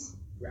face,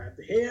 grabbed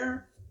the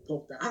hair,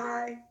 poked the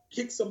eye,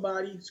 kicked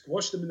somebody,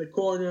 squashed them in the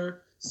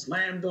corner,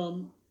 slammed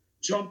them,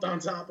 jumped on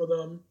top of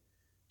them,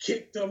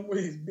 kicked them with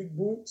his big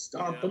boot,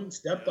 stomped them,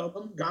 stepped on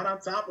them, got on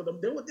top of them.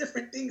 There were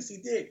different things he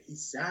did. He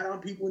sat on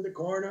people in the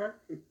corner.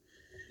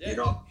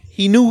 Yeah.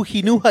 He knew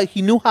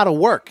how to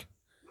work.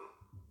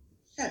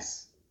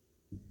 Yes.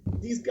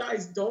 These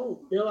guys don't.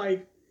 They're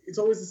like, it's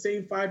always the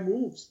same 5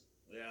 moves.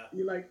 Yeah.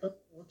 You're like,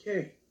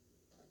 okay.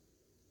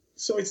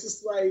 So it's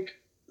just like,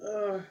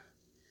 I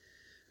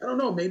don't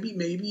know. Maybe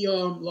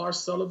Lars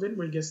Sullivan,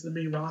 when he gets to the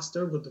main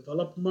roster, will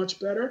develop much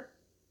better.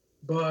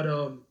 But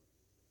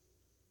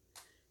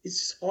it's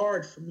just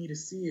hard for me to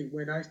see it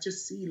when I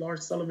just see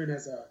Lars Sullivan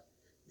as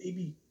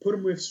maybe put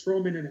him with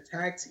Strowman in a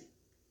tag team.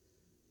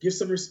 Give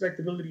some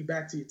respectability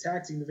back to your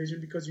tag team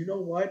division, because you know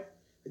what?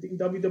 I think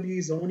WWE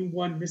is the only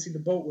one missing the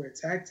boat where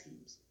tag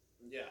teams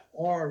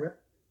are.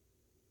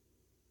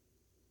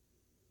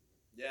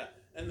 Yeah,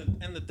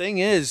 and the thing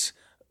is,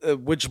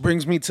 which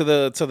brings me to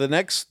the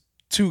next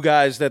two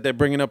guys that they're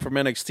bringing up from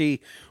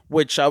NXT,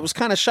 which I was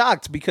kind of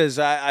shocked because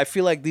I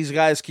feel like these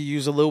guys could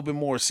use a little bit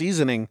more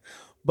seasoning,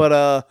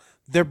 but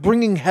they're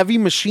bringing Heavy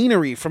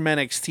Machinery from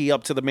NXT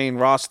up to the main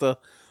roster,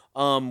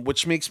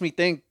 which makes me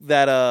think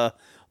that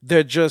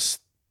they're just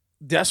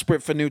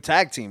desperate for new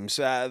tag teams.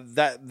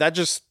 That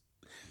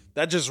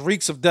just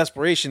reeks of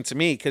desperation to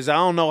me, because I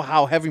don't know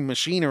how Heavy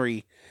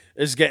Machinery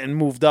is getting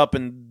moved up,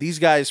 and these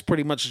guys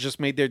pretty much just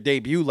made their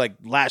debut like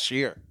last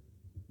year.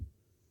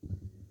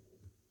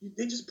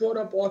 They just brought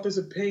up Authors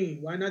of Pain.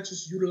 Why not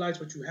just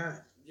utilize what you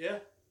have? Yeah.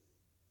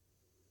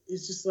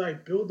 It's just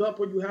like build up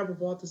what you have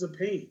with Authors of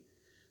Pain.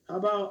 How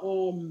about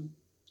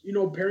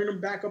pairing them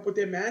back up with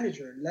their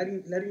manager and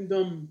letting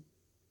them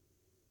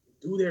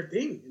do their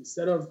thing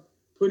instead of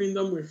putting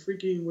them with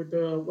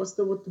what's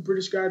the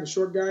British guy, the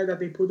short guy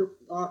that they put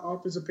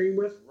Authors of Pain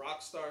with?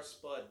 Rockstar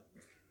Spud.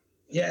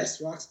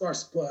 Yes, Rockstar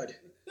Spud.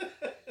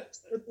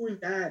 Instead of doing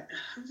that,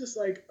 I'm just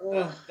like,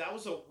 oh. That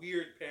was a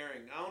weird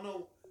pairing. I don't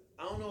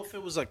know if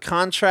it was a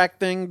contract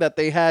thing that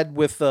they had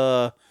with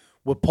Paul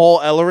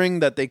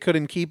Ellering that they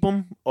couldn't keep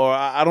him, or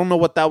I don't know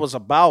what that was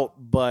about.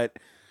 But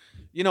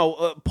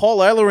Paul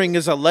Ellering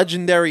is a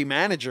legendary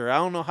manager. I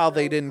don't know how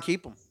they didn't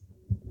keep him.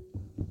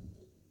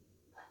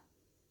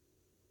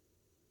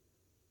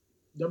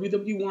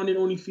 WWE wanted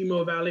only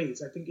female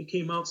valets. I think it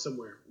came out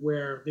somewhere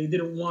where they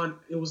didn't want.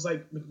 It was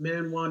like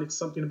McMahon wanted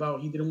something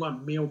about he didn't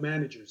want male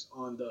managers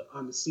on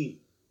the scene,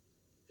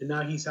 and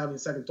now he's having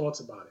second thoughts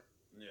about it.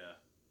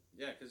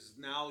 Yeah, because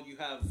now you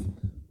have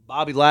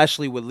Bobby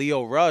Lashley with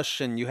Lio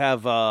Rush, and you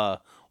have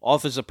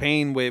Authors of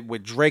Pain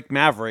with Drake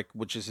Maverick,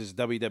 which is his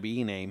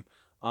WWE name.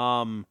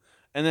 And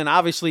then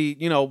obviously,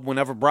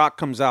 whenever Brock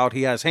comes out,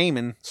 he has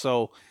Heyman.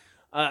 So,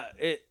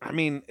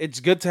 it's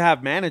good to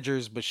have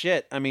managers, but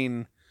shit,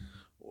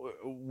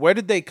 where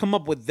did they come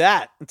up with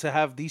that to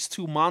have these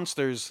two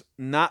monsters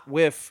not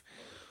with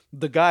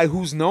the guy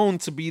who's known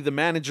to be the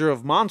manager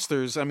of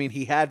monsters?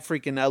 He had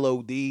freaking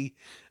LOD.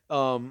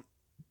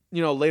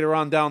 Later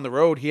on down the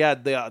road, he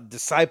had the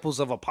Disciples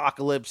of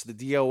Apocalypse, the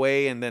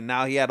DOA, and then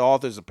now he had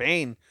Authors of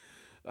Pain.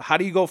 How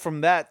do you go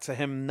from that to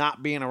him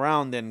not being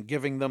around and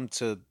giving them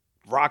to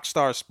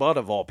Rockstar Spud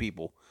of all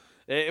people?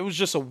 It was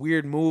just a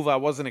weird move. I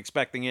wasn't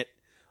expecting it.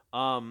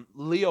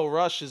 Lio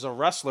Rush is a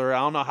wrestler. I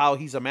don't know how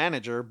he's a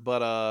manager,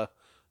 but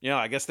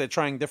I guess they're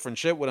trying different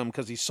shit with him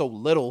because he's so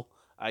little,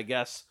 I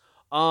guess.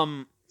 But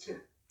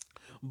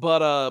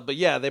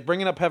yeah, they're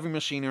bringing up Heavy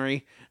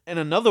Machinery, and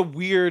another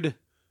weird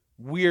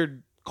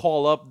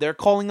call up. They're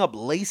calling up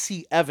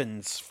Lacey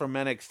Evans from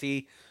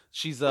NXT.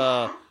 She's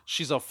a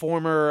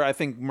former, I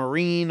think,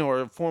 Marine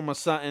or former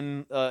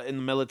something in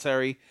the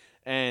military,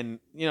 and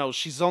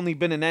she's only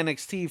been in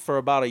NXT for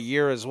about a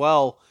year as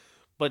well,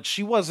 but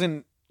she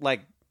wasn't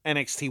like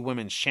NXT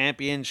Women's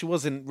Champion. She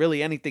wasn't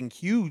really anything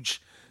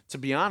huge, to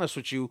be honest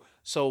with you.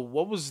 So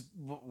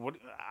what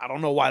I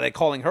don't know why they're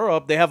calling her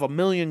up. They have a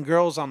million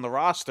girls on the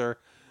roster.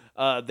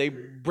 They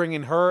bring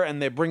in her,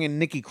 and they bring in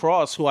Nikki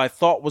Cross, who I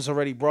thought was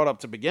already brought up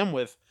to begin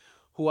with,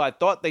 who I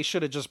thought they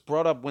should have just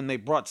brought up when they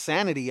brought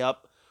Sanity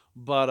up.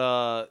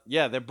 But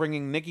they're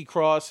bringing Nikki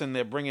Cross, and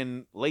they're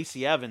bringing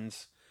Lacey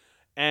Evans.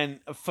 And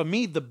for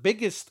me, the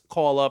biggest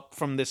call up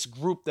from this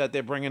group that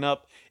they're bringing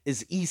up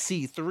is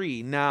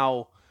EC3.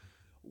 Now,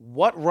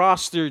 what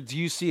roster do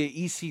you see an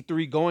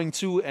EC3 going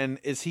to, and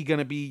is he going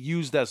to be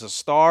used as a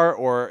star,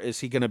 or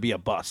is he going to be a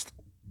bust?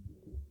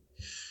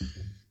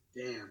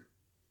 Damn.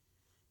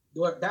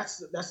 That's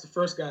the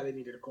first guy they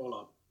needed to call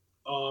up.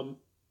 Damn.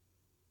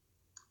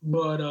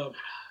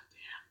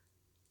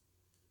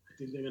 I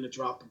think they're going to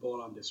drop the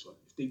ball on this one.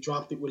 If they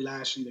dropped it with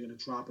Lashley, they're going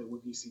to drop it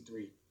with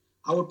EC3.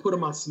 I would put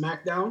him on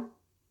SmackDown.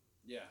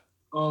 Yeah.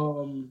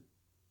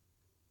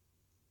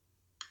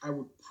 I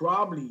would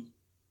probably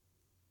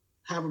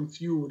have him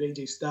feud with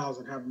AJ Styles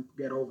and have him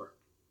get over.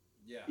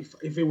 Yeah.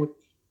 If it would,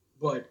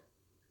 but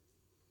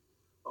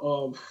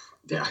I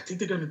think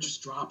they're gonna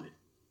just drop it.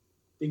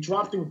 They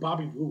dropped it with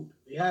Bobby Roode.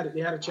 They had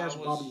a chance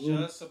with Bobby Roode.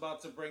 I was just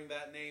about to bring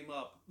that name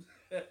up.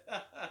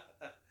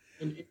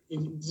 and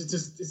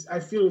I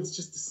feel it's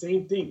just the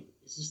same thing.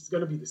 It's just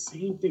gonna be the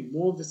same thing,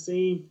 more of the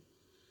same.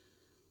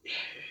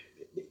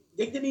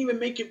 They didn't even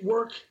make it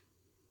work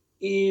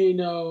in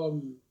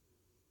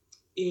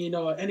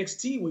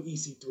NXT with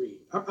EC3.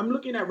 I'm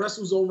looking at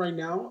WrestleZone right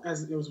now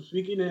as it was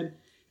speaking,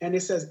 and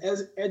it says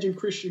Edge and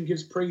Christian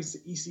gives praise to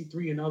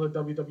EC3 and other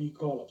WWE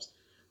call-ups.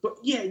 But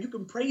yeah, you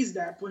can praise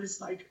that, but it's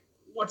like,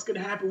 what's going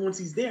to happen once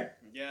he's there?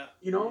 Yeah.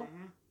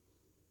 Mm-hmm.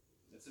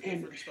 It's a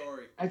different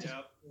story. I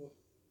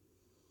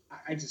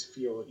just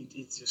feel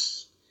it's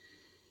just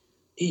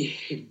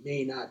it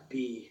may not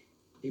be.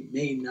 It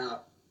may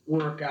not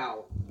work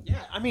out.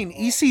 Yeah, I mean,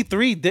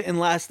 EC3 didn't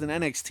last in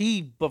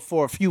NXT but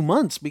for a few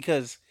months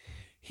because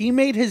he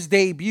made his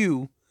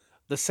debut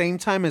the same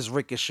time as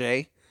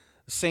Ricochet.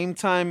 Same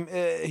time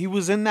he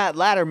was in that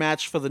ladder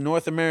match for the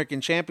North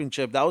American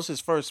Championship. That was his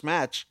first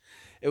match.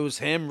 It was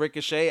him,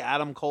 Ricochet,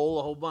 Adam Cole,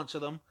 a whole bunch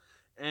of them.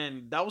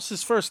 And that was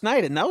his first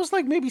night. And that was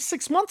like maybe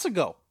 6 months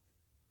ago.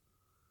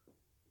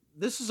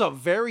 This is a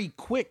very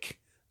quick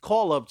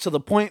call up to the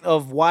point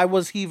of why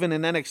was he even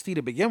in NXT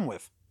to begin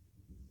with?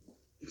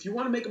 If you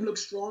want to make him look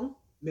strong,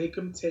 make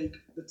him take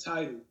the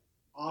title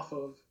off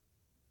of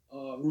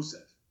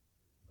Rusev.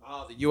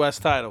 Oh, the U.S.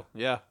 title,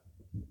 yeah.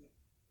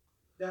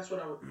 That's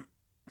what I would do.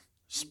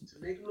 To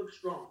make him look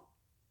strong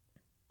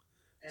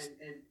and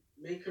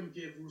make him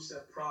give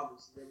Rusev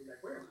problems. And they'll be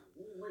like,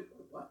 wait,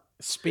 what?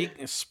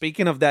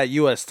 Speaking of that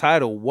U.S.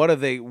 title,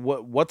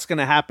 what's going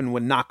to happen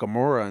with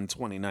Nakamura in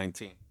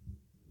 2019?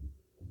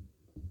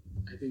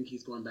 I think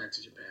he's going back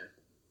to Japan.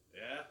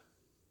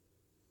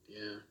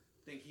 Yeah.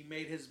 Think he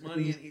made his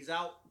money and he's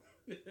out?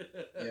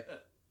 Yeah.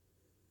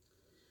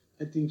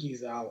 I think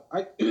he's out.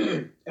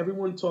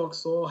 Everyone talks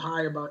so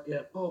high about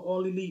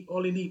all elite.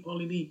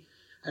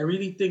 I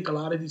really think a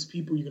lot of these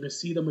people, you're going to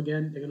see them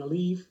again. They're going to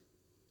leave.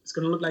 It's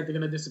going to look like they're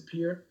going to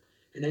disappear.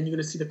 And then you're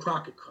going to see the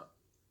Crockett Cup.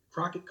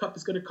 Crockett Cup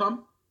is going to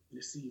come. You're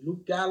going to see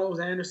Luke Gallows,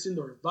 Anderson,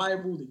 the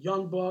Revival, the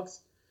Young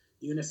Bucks.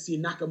 You're going to see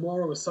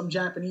Nakamura with some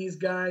Japanese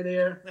guy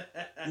there.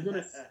 You're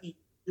going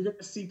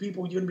to see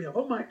people. You're going to be like,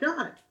 oh, my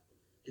God.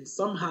 And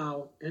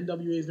somehow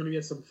NWA is going to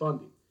get some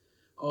funding.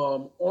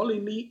 All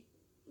Elite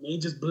may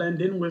just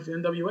blend in with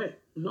NWA.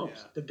 Who knows?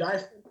 Yeah. The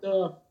guy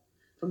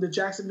from the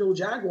Jacksonville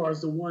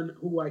Jaguars, the one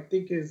who I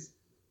think is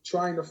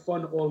trying to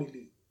fund All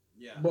Elite.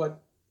 Yeah.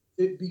 But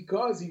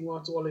because he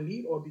wants All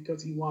Elite or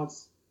because he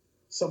wants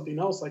something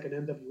else like an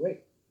NWA,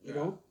 you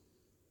know?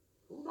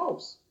 Who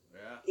knows?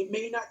 Yeah. It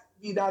may not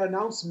be that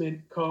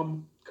announcement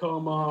come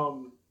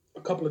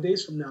a couple of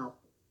days from now.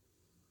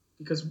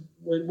 Because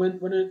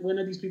when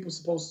are these people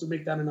supposed to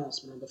make that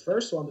announcement? On the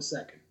 1st or on the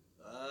 2nd?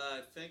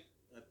 I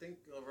think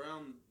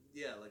around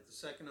like the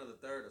 2nd or the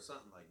 3rd or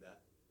something like that.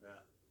 Yeah.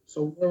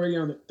 So we're already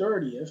on the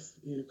 30th.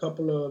 In a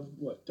couple of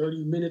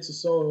 30 minutes or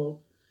so,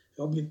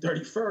 it'll be the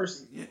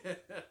 31st.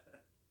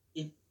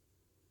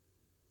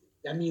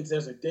 That means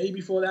there's a day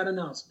before that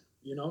announcement,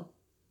 you know?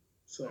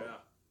 So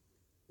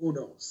who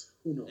knows?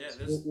 Yeah,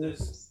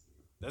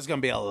 there's going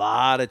to be a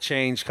lot of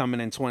change coming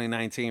in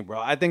 2019, bro.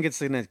 I think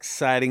it's an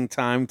exciting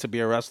time to be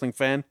a wrestling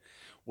fan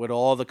with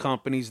all the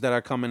companies that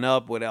are coming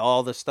up, with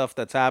all the stuff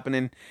that's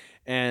happening.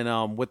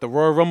 And with the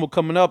Royal Rumble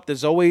coming up,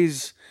 there's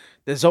always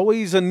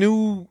a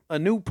new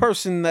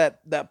person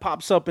that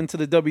pops up into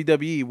the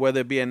WWE, whether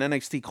it be an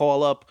NXT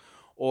call-up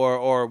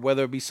or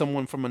whether it be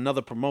someone from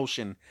another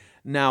promotion.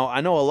 Now,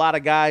 I know a lot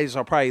of guys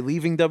are probably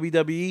leaving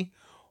WWE.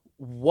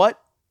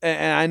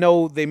 And I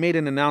know they made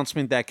an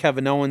announcement that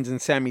Kevin Owens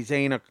and Sami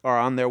Zayn are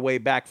on their way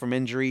back from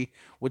injury,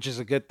 which is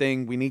a good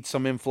thing. We need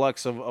some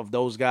influx of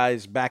those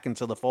guys back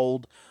into the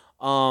fold.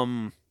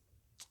 Who,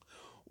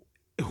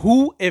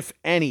 if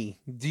any,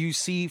 do you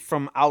see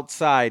from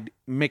outside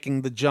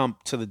making the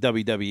jump to the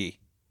WWE,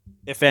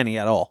 if any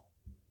at all?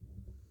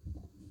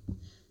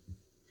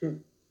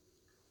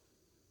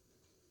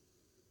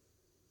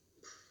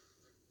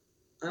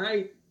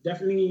 I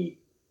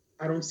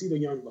don't see the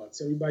Young Bucks.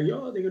 Everybody, they're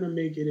going to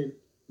make it in.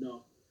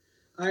 No.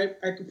 I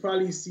could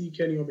probably see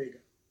Kenny Omega.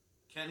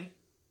 Kenny?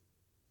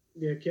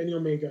 Yeah, Kenny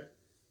Omega.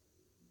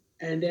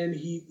 And then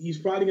he's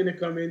probably going to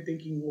come in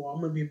thinking, well, I'm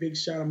going to be a big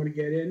shot. I'm going to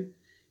get in.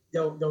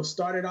 They'll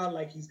start it out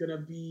like he's going to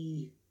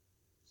be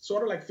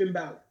sort of like Finn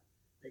Balor.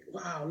 Like,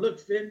 wow, look,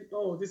 Finn.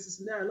 Oh, this is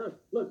that.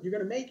 Look, you're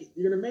going to make it.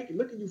 You're going to make it.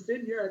 Look at you,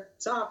 Finn. You're at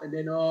the top. And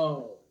then,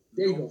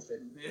 there you go,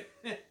 Finn.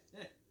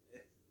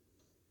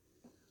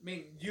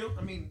 You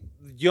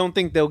don't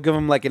think they'll give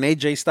him like an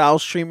AJ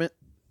Styles treatment?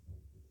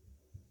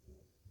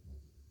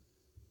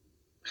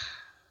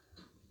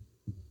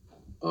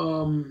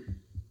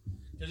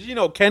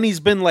 Because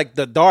Kenny's been like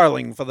the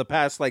darling for the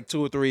past like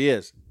 2 or 3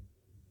 years.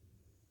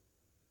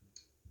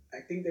 I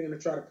think they're gonna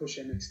try to push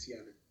NXT on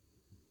him.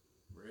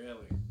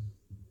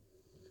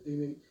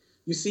 Really?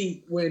 You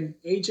see, when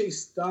AJ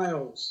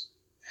Styles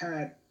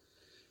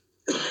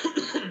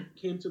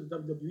came to the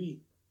WWE,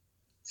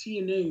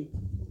 TNA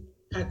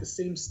had the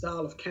same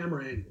style of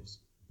camera angles.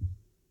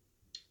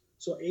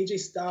 So AJ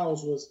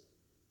Styles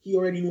he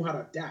already knew how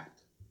to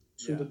adapt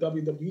to the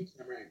WWE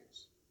camera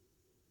angles.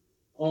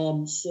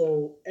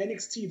 So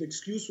NXT, the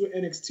excuse with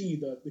NXT,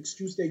 the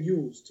excuse they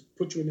use to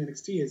put you in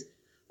NXT is,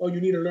 you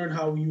need to learn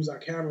how we use our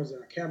cameras and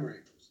our camera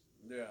angles.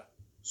 Yeah.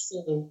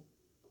 So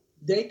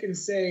they can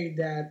say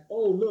that,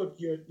 look,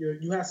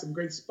 you had some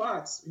great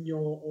spots in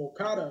your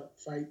Okada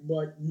fight,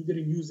 but you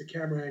didn't use the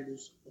camera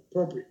angles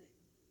appropriately.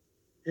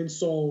 And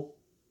so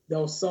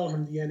they'll sell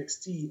him the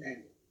NXT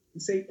angle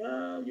and say,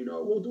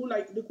 we'll do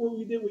look what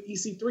we did with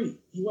EC3.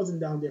 He wasn't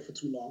down there for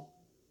too long.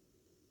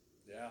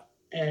 Yeah.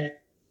 And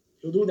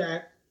he'll do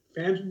that.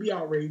 Fans will be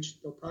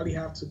outraged. They'll probably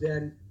have to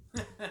then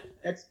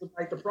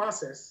expedite the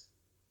process,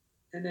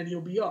 and then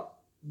he'll be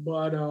up.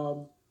 but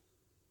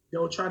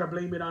they'll try to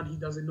blame it on he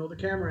doesn't know the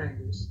camera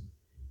angles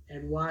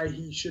and why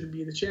he shouldn't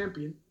be the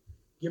champion.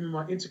 Give him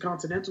an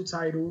Intercontinental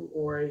title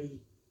or a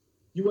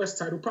U.S.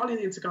 title, probably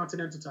an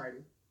Intercontinental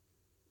title.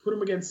 Put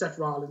him against Seth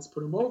Rollins.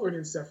 Put him over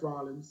against Seth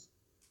Rollins.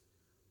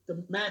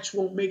 The match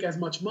won't make as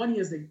much money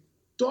as they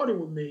thought it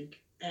would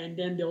make, and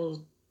then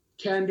they'll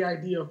can the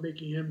idea of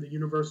making him the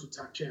Universal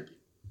Champion.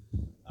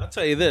 I'll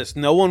tell you this: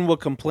 no one will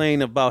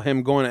complain about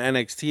him going to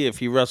NXT if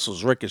he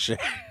wrestles Ricochet.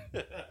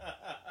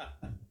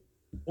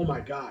 Oh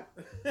my God,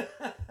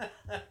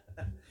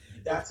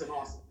 that's an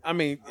awesome. I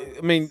mean,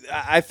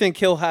 I think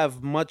he'll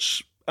have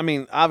much. I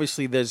mean,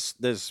 obviously,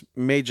 there's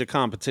major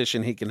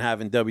competition he can have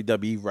in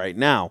WWE right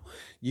now.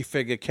 You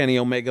figure Kenny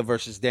Omega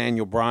versus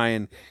Daniel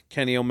Bryan,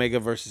 Kenny Omega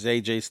versus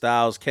AJ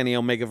Styles, Kenny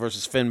Omega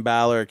versus Finn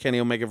Balor, Kenny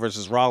Omega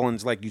versus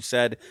Rollins, like you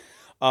said,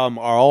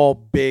 are all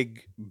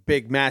big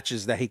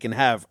matches that he can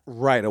have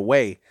right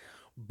away.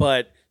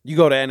 But you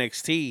go to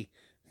NXT,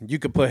 you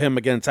could put him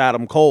against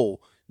Adam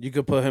Cole. You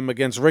could put him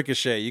against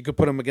Ricochet. You could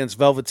put him against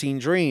Velveteen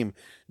Dream.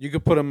 You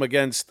could put him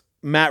against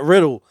Matt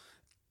Riddle,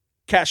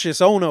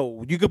 Cassius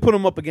Ohno. You could put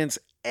him up against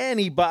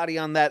anybody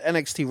on that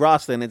NXT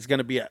roster, and it's going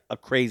to be a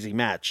crazy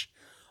match.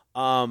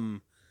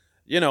 But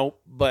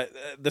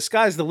the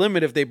sky's the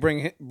limit if they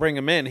bring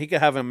him in. He could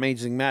have an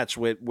amazing match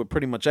with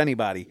pretty much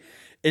anybody.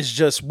 It's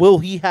just, will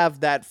he have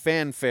that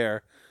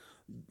fanfare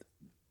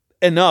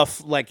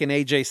enough like an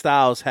AJ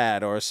Styles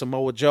had or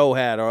Samoa Joe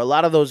had or a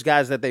lot of those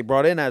guys that they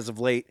brought in as of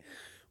late?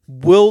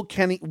 Would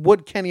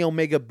Kenny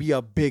Omega be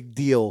a big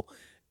deal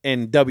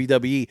in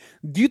WWE?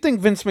 Do you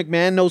think Vince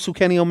McMahon knows who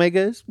Kenny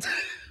Omega is?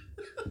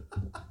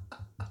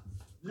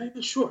 Not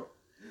even sure.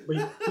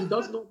 But he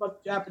does know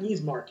about the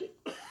Japanese market.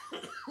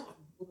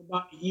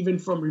 Even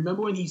from,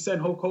 remember when he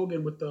sent Hulk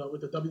Hogan with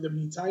the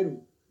WWE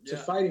title to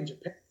fight in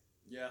Japan?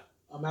 Yeah.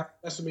 After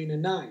WrestleMania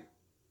 9.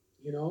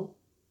 You know?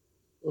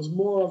 It was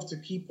more of to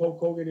keep Hulk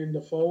Hogan in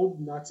the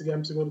fold, not to get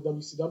him to go to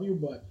WCW,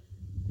 but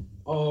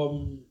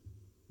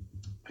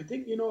I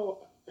think,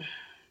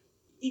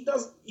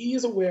 he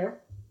is aware.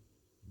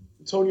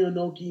 Antonio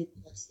Inoki,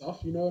 that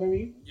stuff, you know what I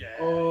mean?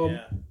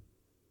 Yeah.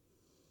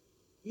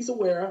 He's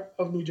aware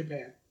of New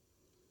Japan.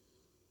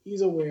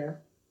 He's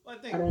aware.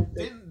 Well,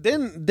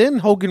 didn't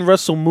Hogan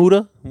wrestle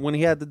Muta when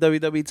he had the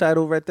WWE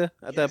title right there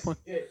at that point?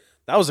 Yeah.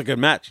 That was a good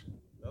match.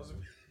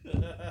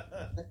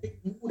 I think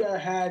Muta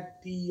had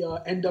the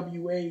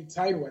NWA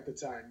title at the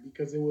time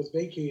because it was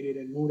vacated,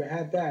 and Muta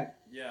had that.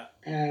 Yeah.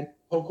 And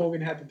Hulk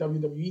Hogan had the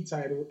WWE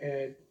title,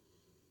 and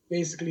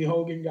basically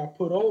Hogan got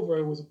put over.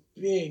 It was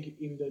big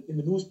in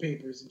the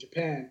newspapers in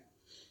Japan.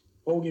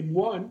 Hogan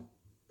won.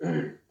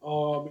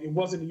 It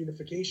wasn't a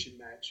unification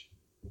match,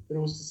 but it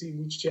was to see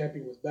which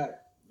champion was better.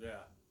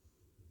 Yeah.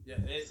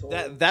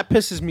 That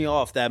pisses me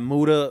off. That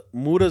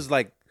Muta's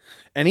like,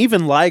 and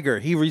even Liger,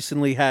 he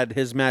recently had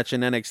his match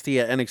in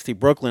NXT at NXT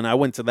Brooklyn. I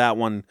went to that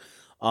one.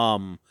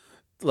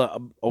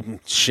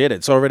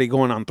 It's already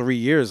going on 3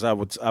 years. I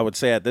would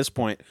say at this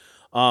point,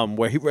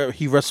 where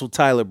he wrestled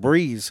Tyler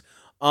Breeze.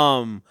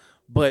 But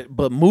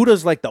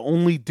Muta's like the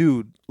only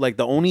dude, like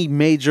the only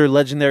major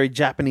legendary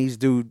Japanese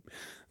dude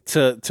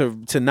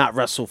to not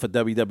wrestle for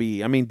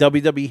WWE. I mean,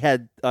 WWE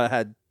had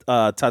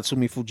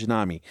Tatsumi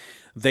Fujinami.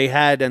 They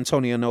had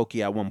Antonio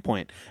Inoki at one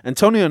point.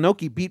 Antonio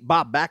Inoki beat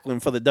Bob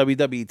Backlund for the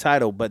WWE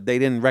title, but they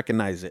didn't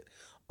recognize it.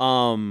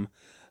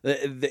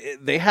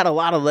 They had a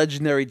lot of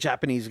legendary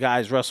Japanese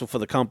guys wrestle for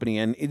the company,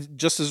 and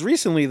just as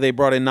recently they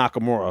brought in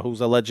Nakamura,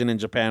 who's a legend in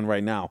Japan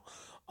right now.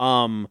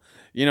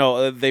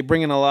 They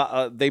bring in a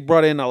lot. They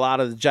brought in a lot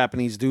of the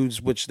Japanese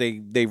dudes, which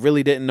they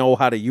really didn't know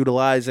how to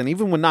utilize. And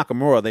even with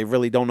Nakamura, they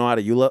really don't know how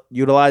to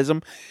utilize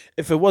him.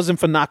 If it wasn't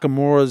for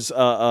Nakamura's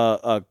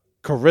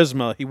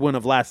charisma, he wouldn't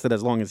have lasted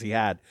as long as he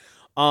had.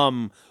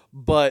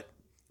 But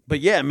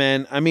yeah,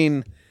 man. I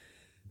mean,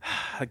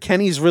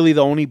 Kenny's really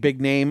the only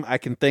big name I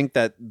can think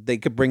that they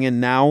could bring in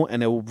now,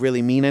 and it will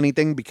really mean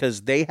anything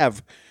because they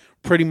have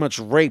pretty much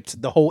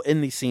raped the whole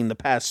indie scene the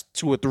past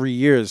 2 or 3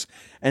 years,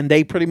 and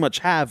they pretty much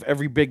have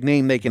every big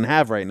name they can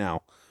have right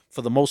now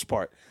for the most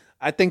part.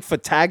 I think for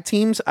tag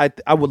teams,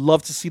 I would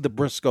love to see the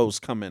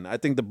Briscoes come in. I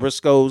think the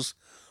Briscoes,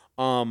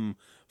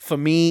 for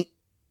me,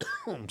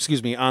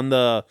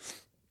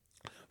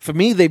 for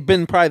me, they've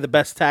been probably the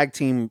best tag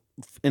team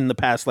in the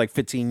past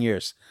 15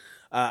 years.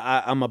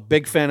 I'm a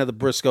big fan of the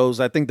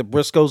Briscoes. I think the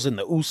Briscoes and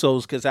the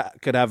Usos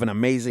could have an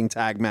amazing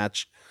tag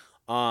match.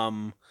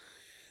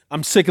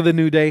 I'm sick of the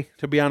New Day,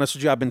 to be honest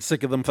with you. I've been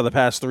sick of them for the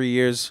past 3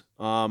 years.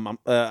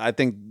 I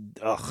think,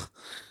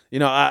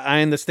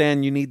 I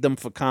understand you need them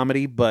for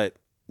comedy, but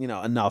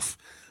enough.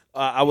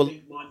 I will.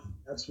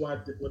 That's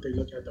what they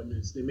look at them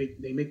is. They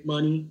make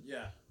money.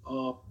 Yeah.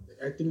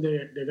 I think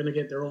they're gonna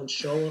get their own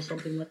show or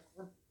something like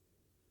that.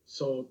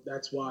 So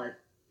that's why.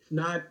 If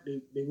not,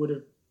 they would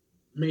have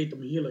made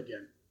them heel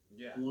again.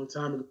 Yeah. A long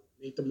time ago,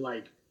 made them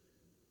like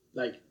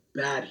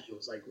bad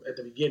heels, like at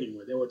the beginning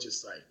where they were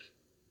just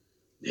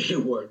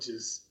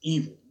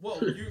evil. Well,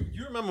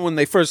 you remember when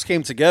they first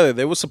came together,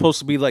 they were supposed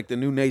to be like the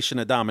new Nation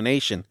of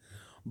Domination.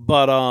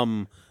 But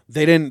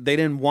They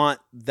didn't want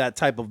that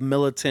type of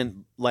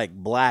militant, like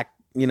black,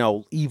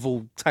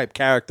 evil type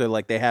character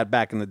like they had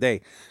back in the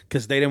day,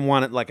 because they didn't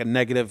want it like a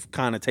negative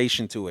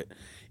connotation to it.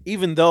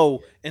 Even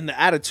though in the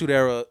Attitude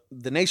Era,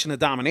 the Nation of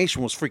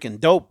Domination was freaking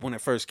dope when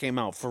it first came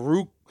out.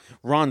 Farouk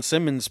Ron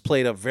Simmons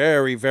played a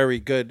very, very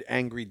good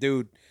angry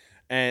dude.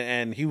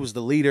 And he was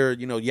the leader.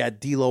 You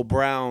had D'Lo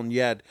Brown, you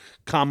had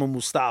Kama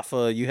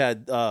Mustafa, you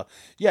had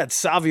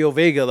Savio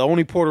Vega, the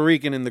only Puerto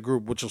Rican in the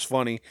group, which was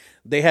funny.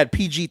 They had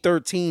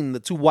PG-13, the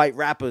two white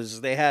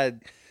rappers. They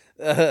had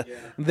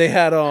they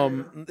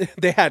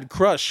had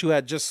Crush, who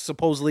had just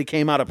supposedly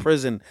came out of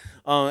prison.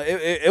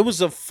 It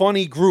was a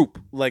funny group.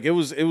 Like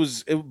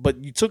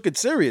but you took it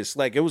serious.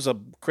 Like it was a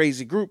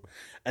crazy group.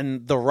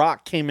 And The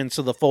Rock came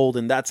into the fold,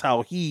 and that's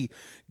how he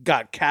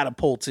got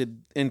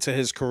catapulted into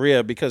his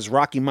career, because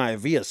Rocky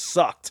Maivia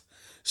sucked.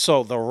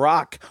 So The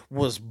Rock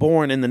was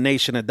born in the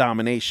Nation of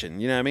Domination.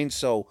 You know what I mean?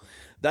 So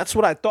that's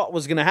what I thought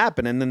was going to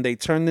happen. And then they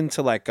turned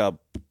into like a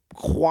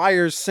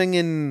choir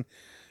singing,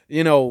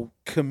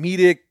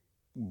 comedic,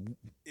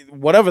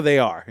 whatever they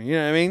are. You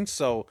know what I mean?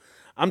 So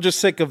I'm just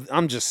sick of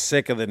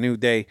the New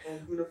Day.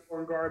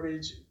 Uniform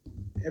garbage.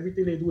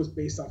 Everything they do is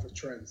based off of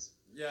trends.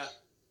 Yeah.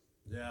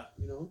 Yeah.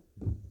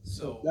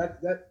 So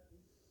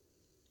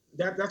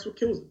that's what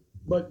kills it.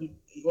 But it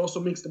also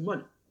makes the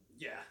money.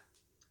 Yeah.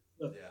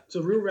 Look, to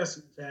a real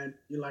wrestling fan,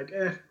 you're like,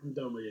 I'm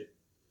done with it.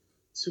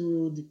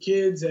 To the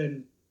kids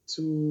and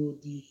to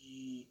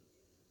the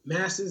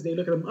masses, they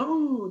look at them,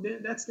 oh,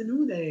 that's the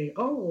New Day.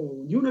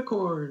 Oh,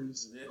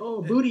 unicorns.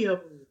 Oh, booty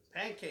up.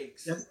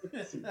 Pancakes.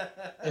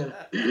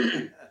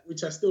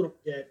 Which I still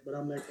don't get, but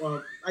I'm like,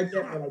 well, I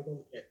get what I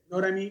don't get. You know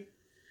what I mean?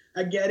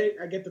 I get it.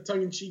 I get the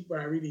tongue in cheek, but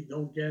I really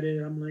don't get it.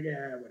 I'm like,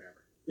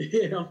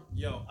 whatever.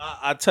 Yo,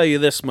 I'll tell you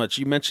this much.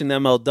 You mentioned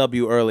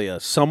MLW earlier.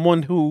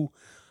 Someone who,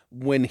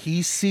 when he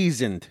is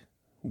seasoned,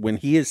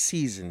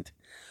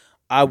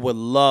 I would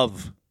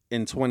love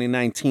in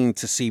 2019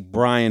 to see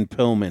Brian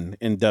Pillman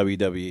in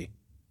WWE.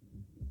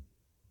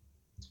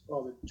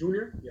 Oh, the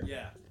junior?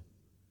 Yeah.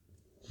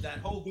 That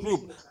whole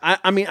group.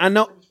 I mean, I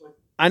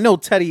know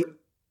Teddy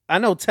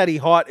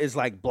Hart is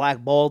like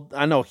blackballed.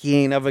 I know he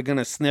ain't ever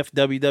gonna sniff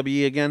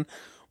WWE again.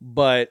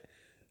 But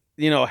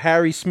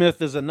Harry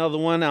Smith is another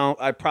one.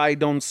 I probably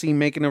don't see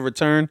making a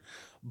return.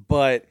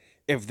 But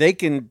if they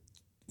can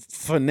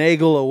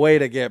finagle a way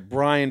to get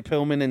Brian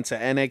Pillman into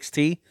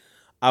NXT,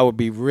 I would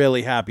be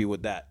really happy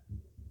with that.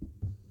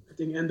 I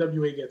think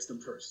NWA gets them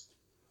first.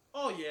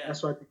 Oh yeah.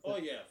 That's what I think. Oh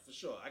yeah, for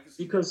sure. I can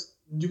see because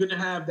you're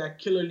gonna have that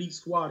Killer Elite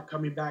squad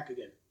coming back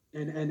again.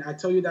 And I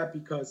tell you that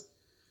because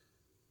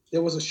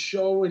there was a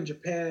show in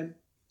Japan,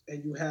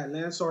 and you had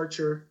Lance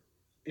Archer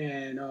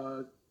and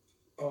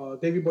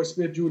Davey Boy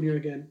Smith Jr.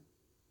 again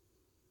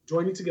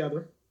joining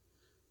together,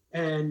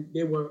 and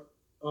they were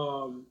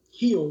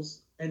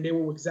heels, and they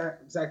were with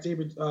Zack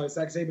Sabre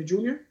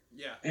Jr.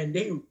 Yeah, and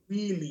they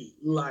really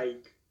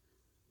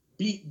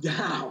beat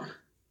down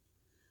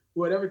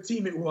whatever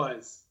team it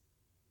was.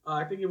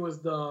 I think it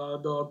was the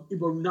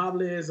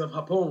Ingobernables of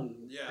Japón.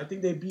 Yeah. I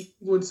think they beat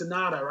Ivo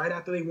Sonata right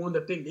after they won the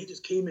thing. They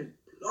just came in,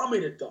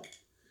 plummeted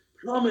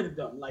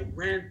them, like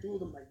ran through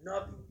them like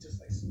nothing,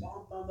 just like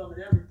stomped on them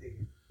and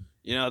everything.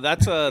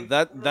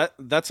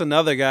 That's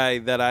another guy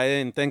that I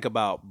didn't think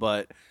about,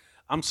 but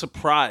I'm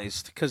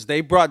surprised because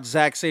they brought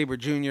Zack Sabre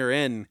Jr.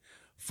 in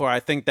for, I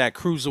think, that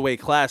Cruiserweight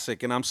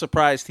Classic, and I'm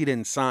surprised he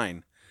didn't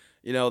sign.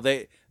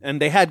 They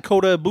had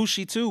Kota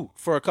Ibushi too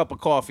for a cup of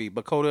coffee,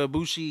 but Kota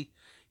Ibushi,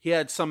 he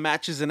had some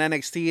matches in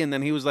NXT, and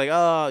then he was like,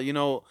 I'm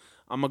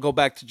gonna go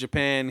back to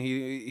Japan.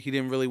 He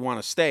didn't really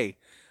want to stay.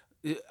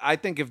 I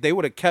think if they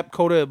would have kept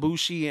Kota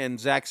Ibushi and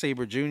Zack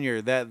Sabre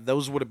Jr.,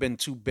 those would have been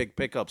two big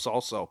pickups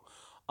also.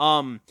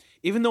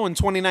 Even though in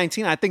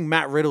 2019, I think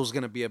Matt Riddle's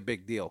going to be a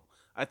big deal.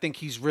 I think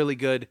he's really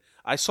good.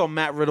 I saw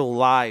Matt Riddle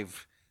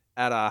live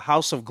at a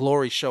House of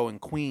Glory show in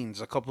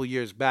Queens a couple of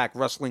years back,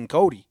 wrestling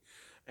Cody.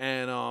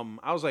 And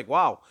I was like,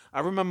 wow. I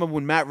remember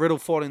when Matt Riddle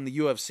fought in the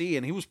UFC,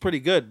 and he was pretty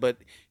good, but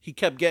he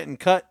kept getting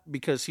cut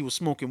because he was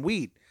smoking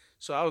weed.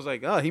 So I was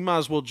like, oh, he might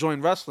as well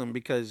join wrestling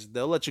because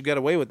they'll let you get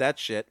away with that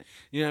shit.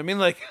 You know what I mean?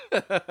 Like,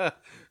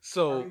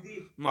 so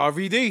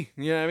RVD,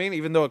 you know what I mean?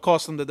 Even though it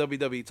cost him the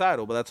WWE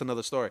title, but that's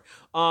another story.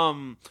 He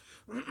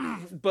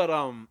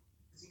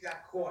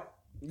got caught.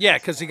 Yeah,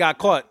 because he got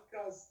caught.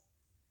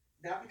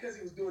 Not because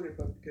he was doing it,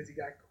 but because he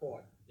got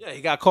caught. Yeah,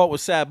 he got caught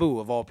with Sabu,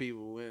 of all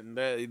people. And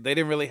they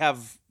didn't really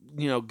have,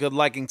 good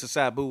liking to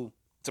Sabu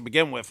to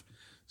begin with.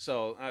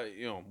 So,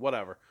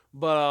 whatever.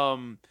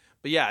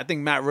 But yeah, I think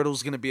Matt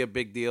Riddle's going to be a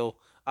big deal.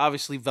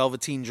 Obviously,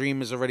 Velveteen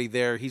Dream is already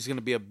there. He's going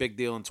to be a big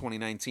deal in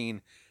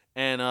 2019.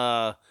 And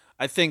I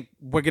think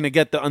we're going to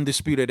get the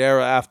Undisputed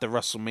Era after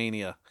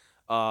WrestleMania.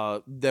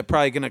 They're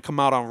probably going to come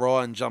out on Raw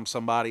and jump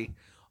somebody.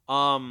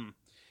 And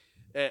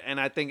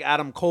I think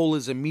Adam Cole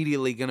is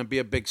immediately going to be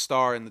a big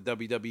star in the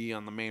WWE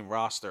on the main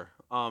roster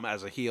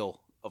as a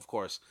heel, of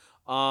course.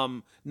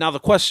 Now, the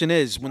question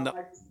is...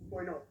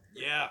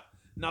 Yeah.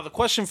 Now, the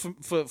question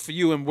for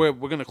you, and we're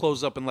going to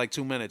close up in like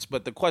 2 minutes,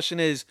 but the question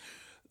is,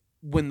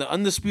 when the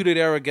Undisputed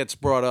Era gets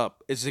brought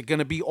up, is it going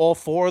to be all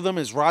four of them?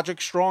 Is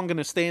Roderick Strong going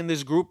to stay in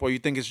this group, or you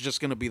think it's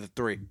just going to be the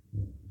three?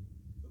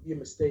 It'll be a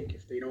mistake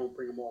if they don't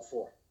bring them all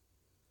four.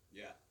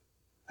 Yeah.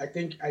 I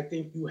think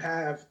you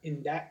have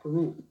in that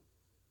group,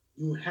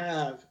 you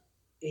have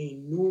a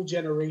new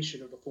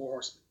generation of the Four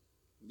Horsemen.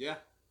 Yeah.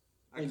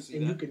 And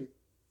you can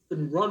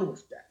run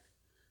with that.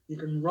 You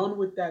can run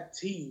with that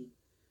team,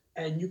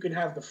 and you can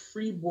have the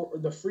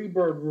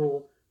Freebird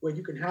rule where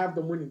you can have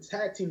them winning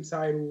tag team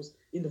titles,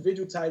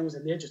 individual titles,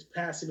 and they're just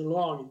passing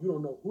along, and you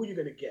don't know who you're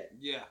going to get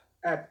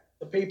at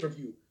the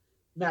pay-per-view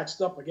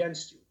matched up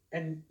against you.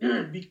 And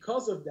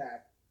because of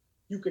that,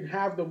 you can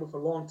have them with a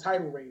long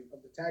title reign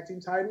of the tag team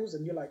titles,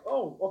 and you're like,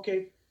 oh,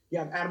 okay, you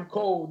have Adam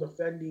Cole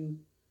defending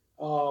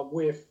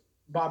with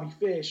Bobby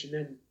Fish, and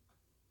then,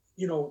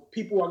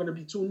 people are going to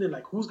be tuned in,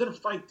 like, who's going to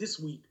fight this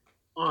week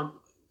for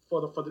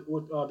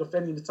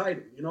defending the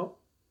title,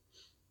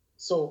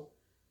 So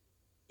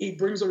it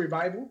brings a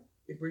revival.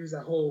 It brings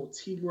that whole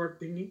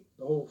teamwork thingy,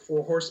 the whole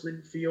Four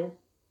Horsemen feel.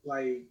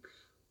 Like,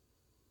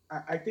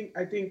 I think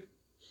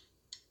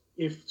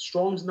if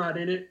Strong's not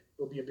in it,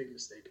 it'll be a big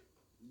mistake.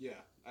 Yeah,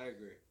 I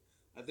agree.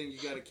 I think you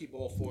got to keep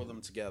all four of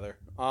them together.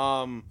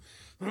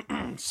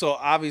 So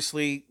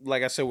obviously,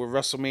 like I said, with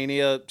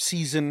WrestleMania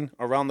season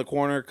around the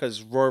corner,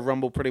 because Royal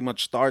Rumble pretty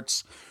much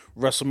starts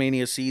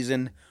WrestleMania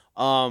season.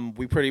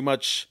 We pretty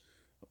much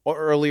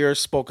earlier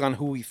spoke on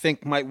who we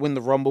think might win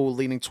the Rumble,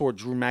 leaning toward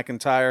Drew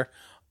McIntyre.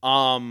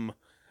 I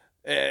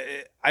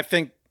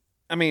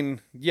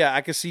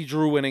could see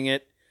Drew winning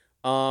it.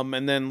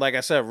 And then, like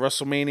I said,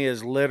 WrestleMania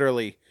is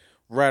literally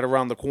right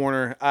around the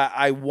corner.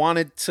 I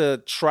wanted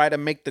to try to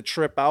make the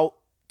trip out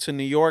to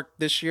New York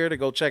this year to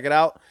go check it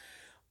out.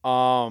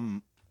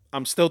 I'm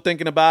still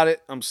thinking about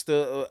it.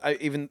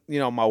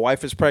 My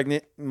wife is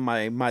pregnant.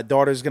 My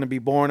daughter's going to be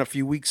born a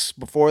few weeks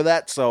before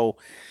that. So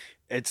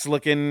it's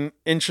looking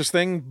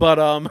interesting, but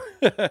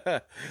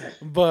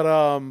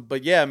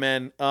yeah,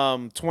 man.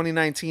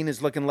 2019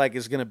 is looking like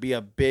it's gonna be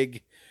a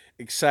big,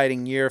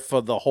 exciting year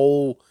for the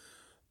whole,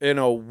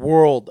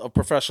 world of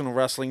professional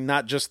wrestling.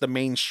 Not just the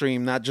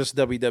mainstream, not just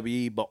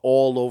WWE, but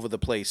all over the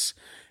place.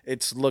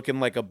 It's looking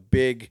like a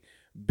big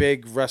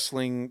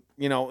wrestling.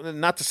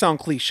 Not to sound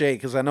cliche,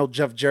 because I know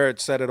Jeff Jarrett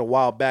said it a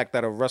while back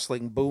that a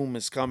wrestling boom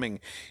is coming,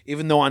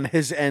 even though on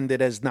his end it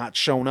has not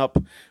shown up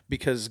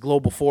because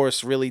Global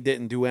Force really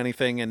didn't do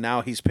anything, and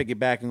now he's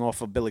piggybacking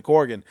off of Billy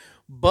Corgan.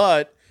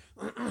 But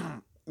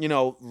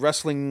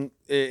wrestling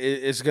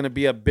is going to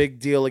be a big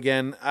deal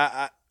again.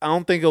 I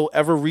don't think it'll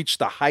ever reach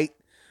the height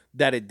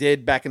that it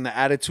did back in the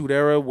Attitude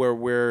Era, where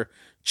we're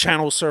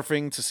channel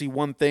surfing to see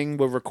one thing.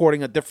 We're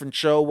recording a different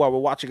show while we're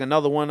watching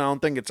another one. I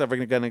don't think it's ever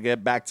going to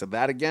get back to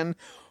that again.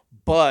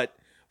 But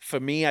for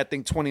me, I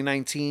think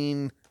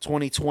 2019,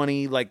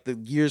 2020, like the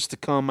years to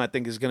come, I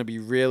think is going to be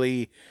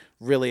really,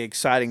 really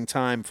exciting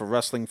time for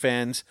wrestling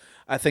fans.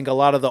 I think a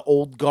lot of the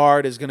old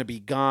guard is going to be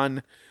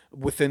gone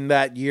within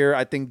that year.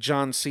 I think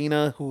John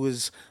Cena, who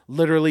is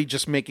literally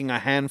just making a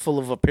handful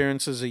of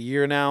appearances a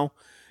year now,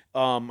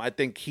 I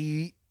think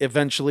he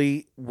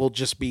eventually will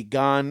just be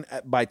gone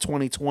by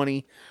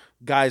 2020.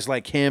 Guys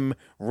like him,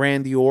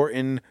 Randy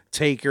Orton,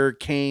 Taker,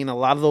 Kane, a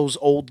lot of those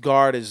old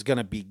guard is going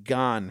to be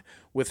gone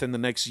within the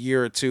next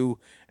year or two.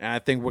 And I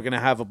think we're going to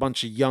have a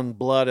bunch of young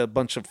blood, a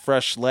bunch of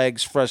fresh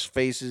legs, fresh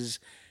faces.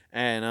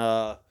 And,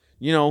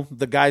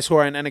 the guys who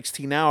are in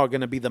NXT now are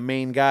going to be the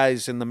main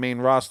guys in the main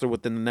roster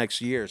within the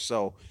next year.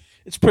 So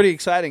it's pretty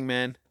exciting,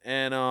 man.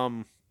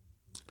 And,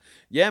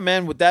 yeah,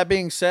 man, with that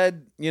being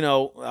said,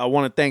 I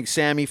want to thank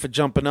Sammy for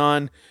jumping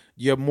on.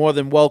 You're more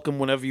than welcome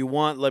whenever you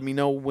want. Let me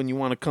know when you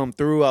want to come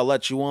through. I'll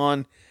let you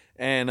on.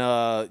 And,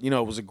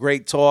 it was a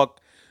great talk,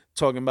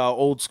 talking about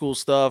old school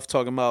stuff,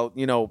 talking about,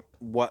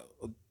 what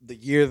the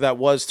year that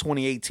was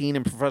 2018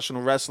 in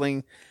professional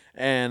wrestling.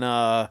 And,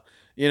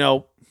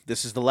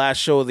 this is the last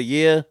show of the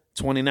year.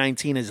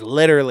 2019 is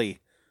literally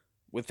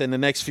within the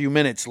next few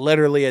minutes,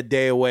 literally a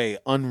day away.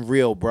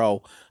 Unreal,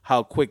 bro,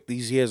 how quick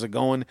these years are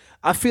going.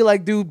 I feel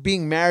like, dude,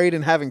 being married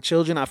and having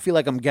children, I feel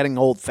like I'm getting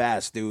old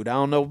fast, dude. I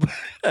don't know.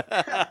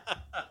 I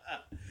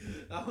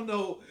don't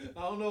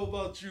know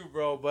about you,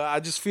 bro, but I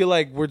just feel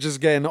like we're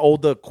just getting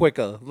older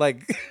quicker.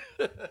 Like,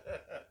 but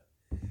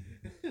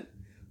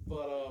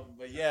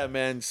yeah,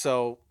 man.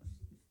 So,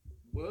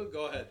 well,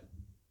 go ahead.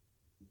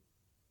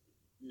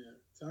 Yeah,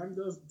 time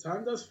does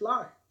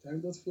fly. Time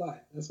does fly.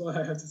 That's all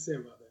I have to say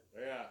about that.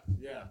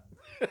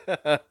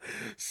 Yeah.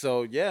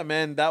 So yeah,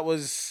 man, that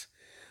was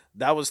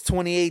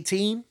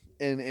 2018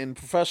 in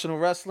professional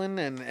wrestling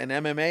and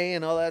MMA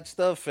and all that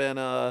stuff,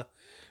 and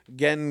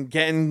getting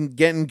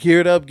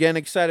geared up, getting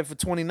excited for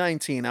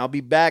 2019. I'll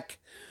be back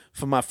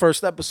for my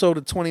first episode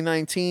of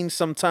 2019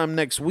 sometime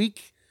next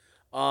week.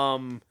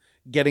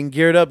 Getting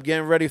geared up,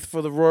 getting ready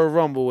for the Royal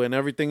Rumble and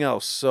everything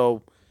else.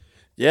 So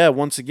yeah,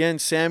 once again,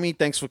 Sammy,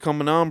 thanks for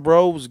coming on,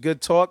 bro. It was a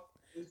good talk.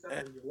 You're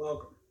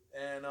welcome.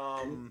 And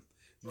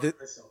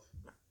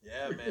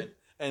yeah, man.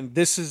 And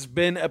this has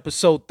been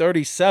episode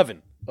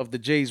 37 of the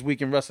Jay's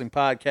Weekend Wrestling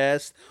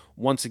Podcast.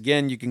 Once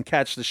again, you can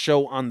catch the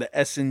show on the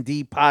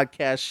S&D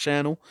Podcast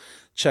channel.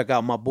 Check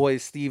out my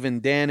boys Steve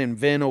and Dan and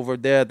Vin over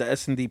there at the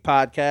S&D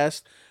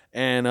Podcast.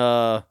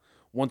 And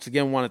once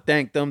again, want to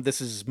thank them.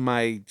 This is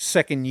my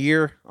second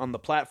year on the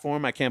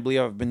platform. I can't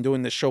believe I've been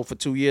doing this show for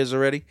 2 years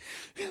already.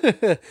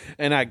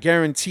 And I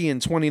guarantee in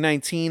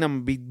 2019, I'm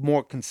going to be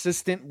more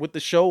consistent with the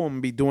show. I'm going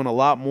to be doing a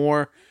lot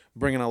more,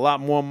 bringing a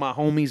lot more of my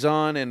homies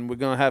on, and we're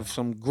going to have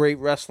some great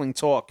wrestling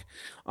talk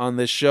on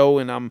this show.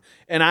 And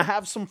I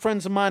have some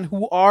friends of mine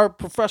who are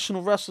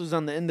professional wrestlers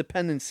on the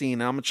independent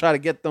scene. I'm going to try to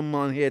get them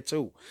on here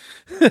too.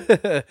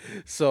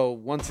 So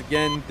once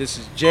again, this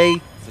is Jay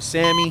for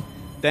Sammy.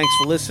 Thanks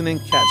for listening.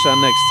 Catch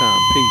y'all next time.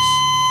 Peace.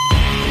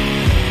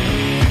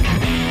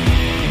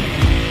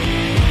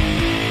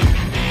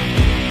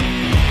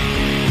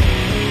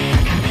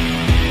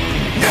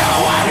 No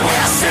one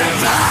will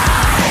survive.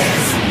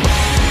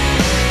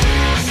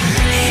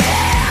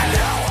 Yeah,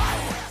 no one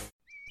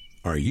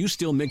will. Are you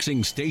still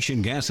mixing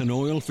station gas and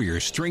oil for your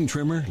string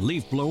trimmer,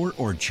 leaf blower,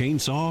 or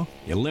chainsaw?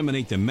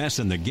 Eliminate the mess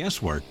and the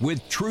guesswork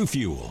with True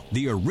Fuel,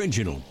 the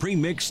original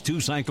pre-mixed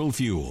two-cycle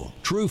fuel.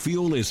 True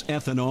Fuel is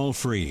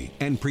ethanol-free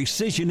and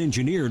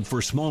precision-engineered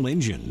for small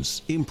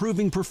engines,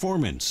 improving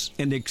performance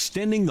and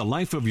extending the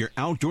life of your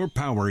outdoor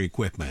power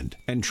equipment.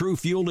 And True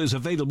Fuel is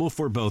available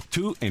for both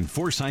 2- and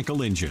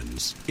 4-cycle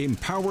engines.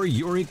 Empower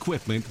your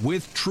equipment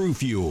with True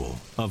Fuel.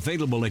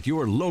 Available at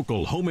your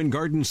local Home and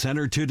Garden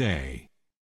Center today.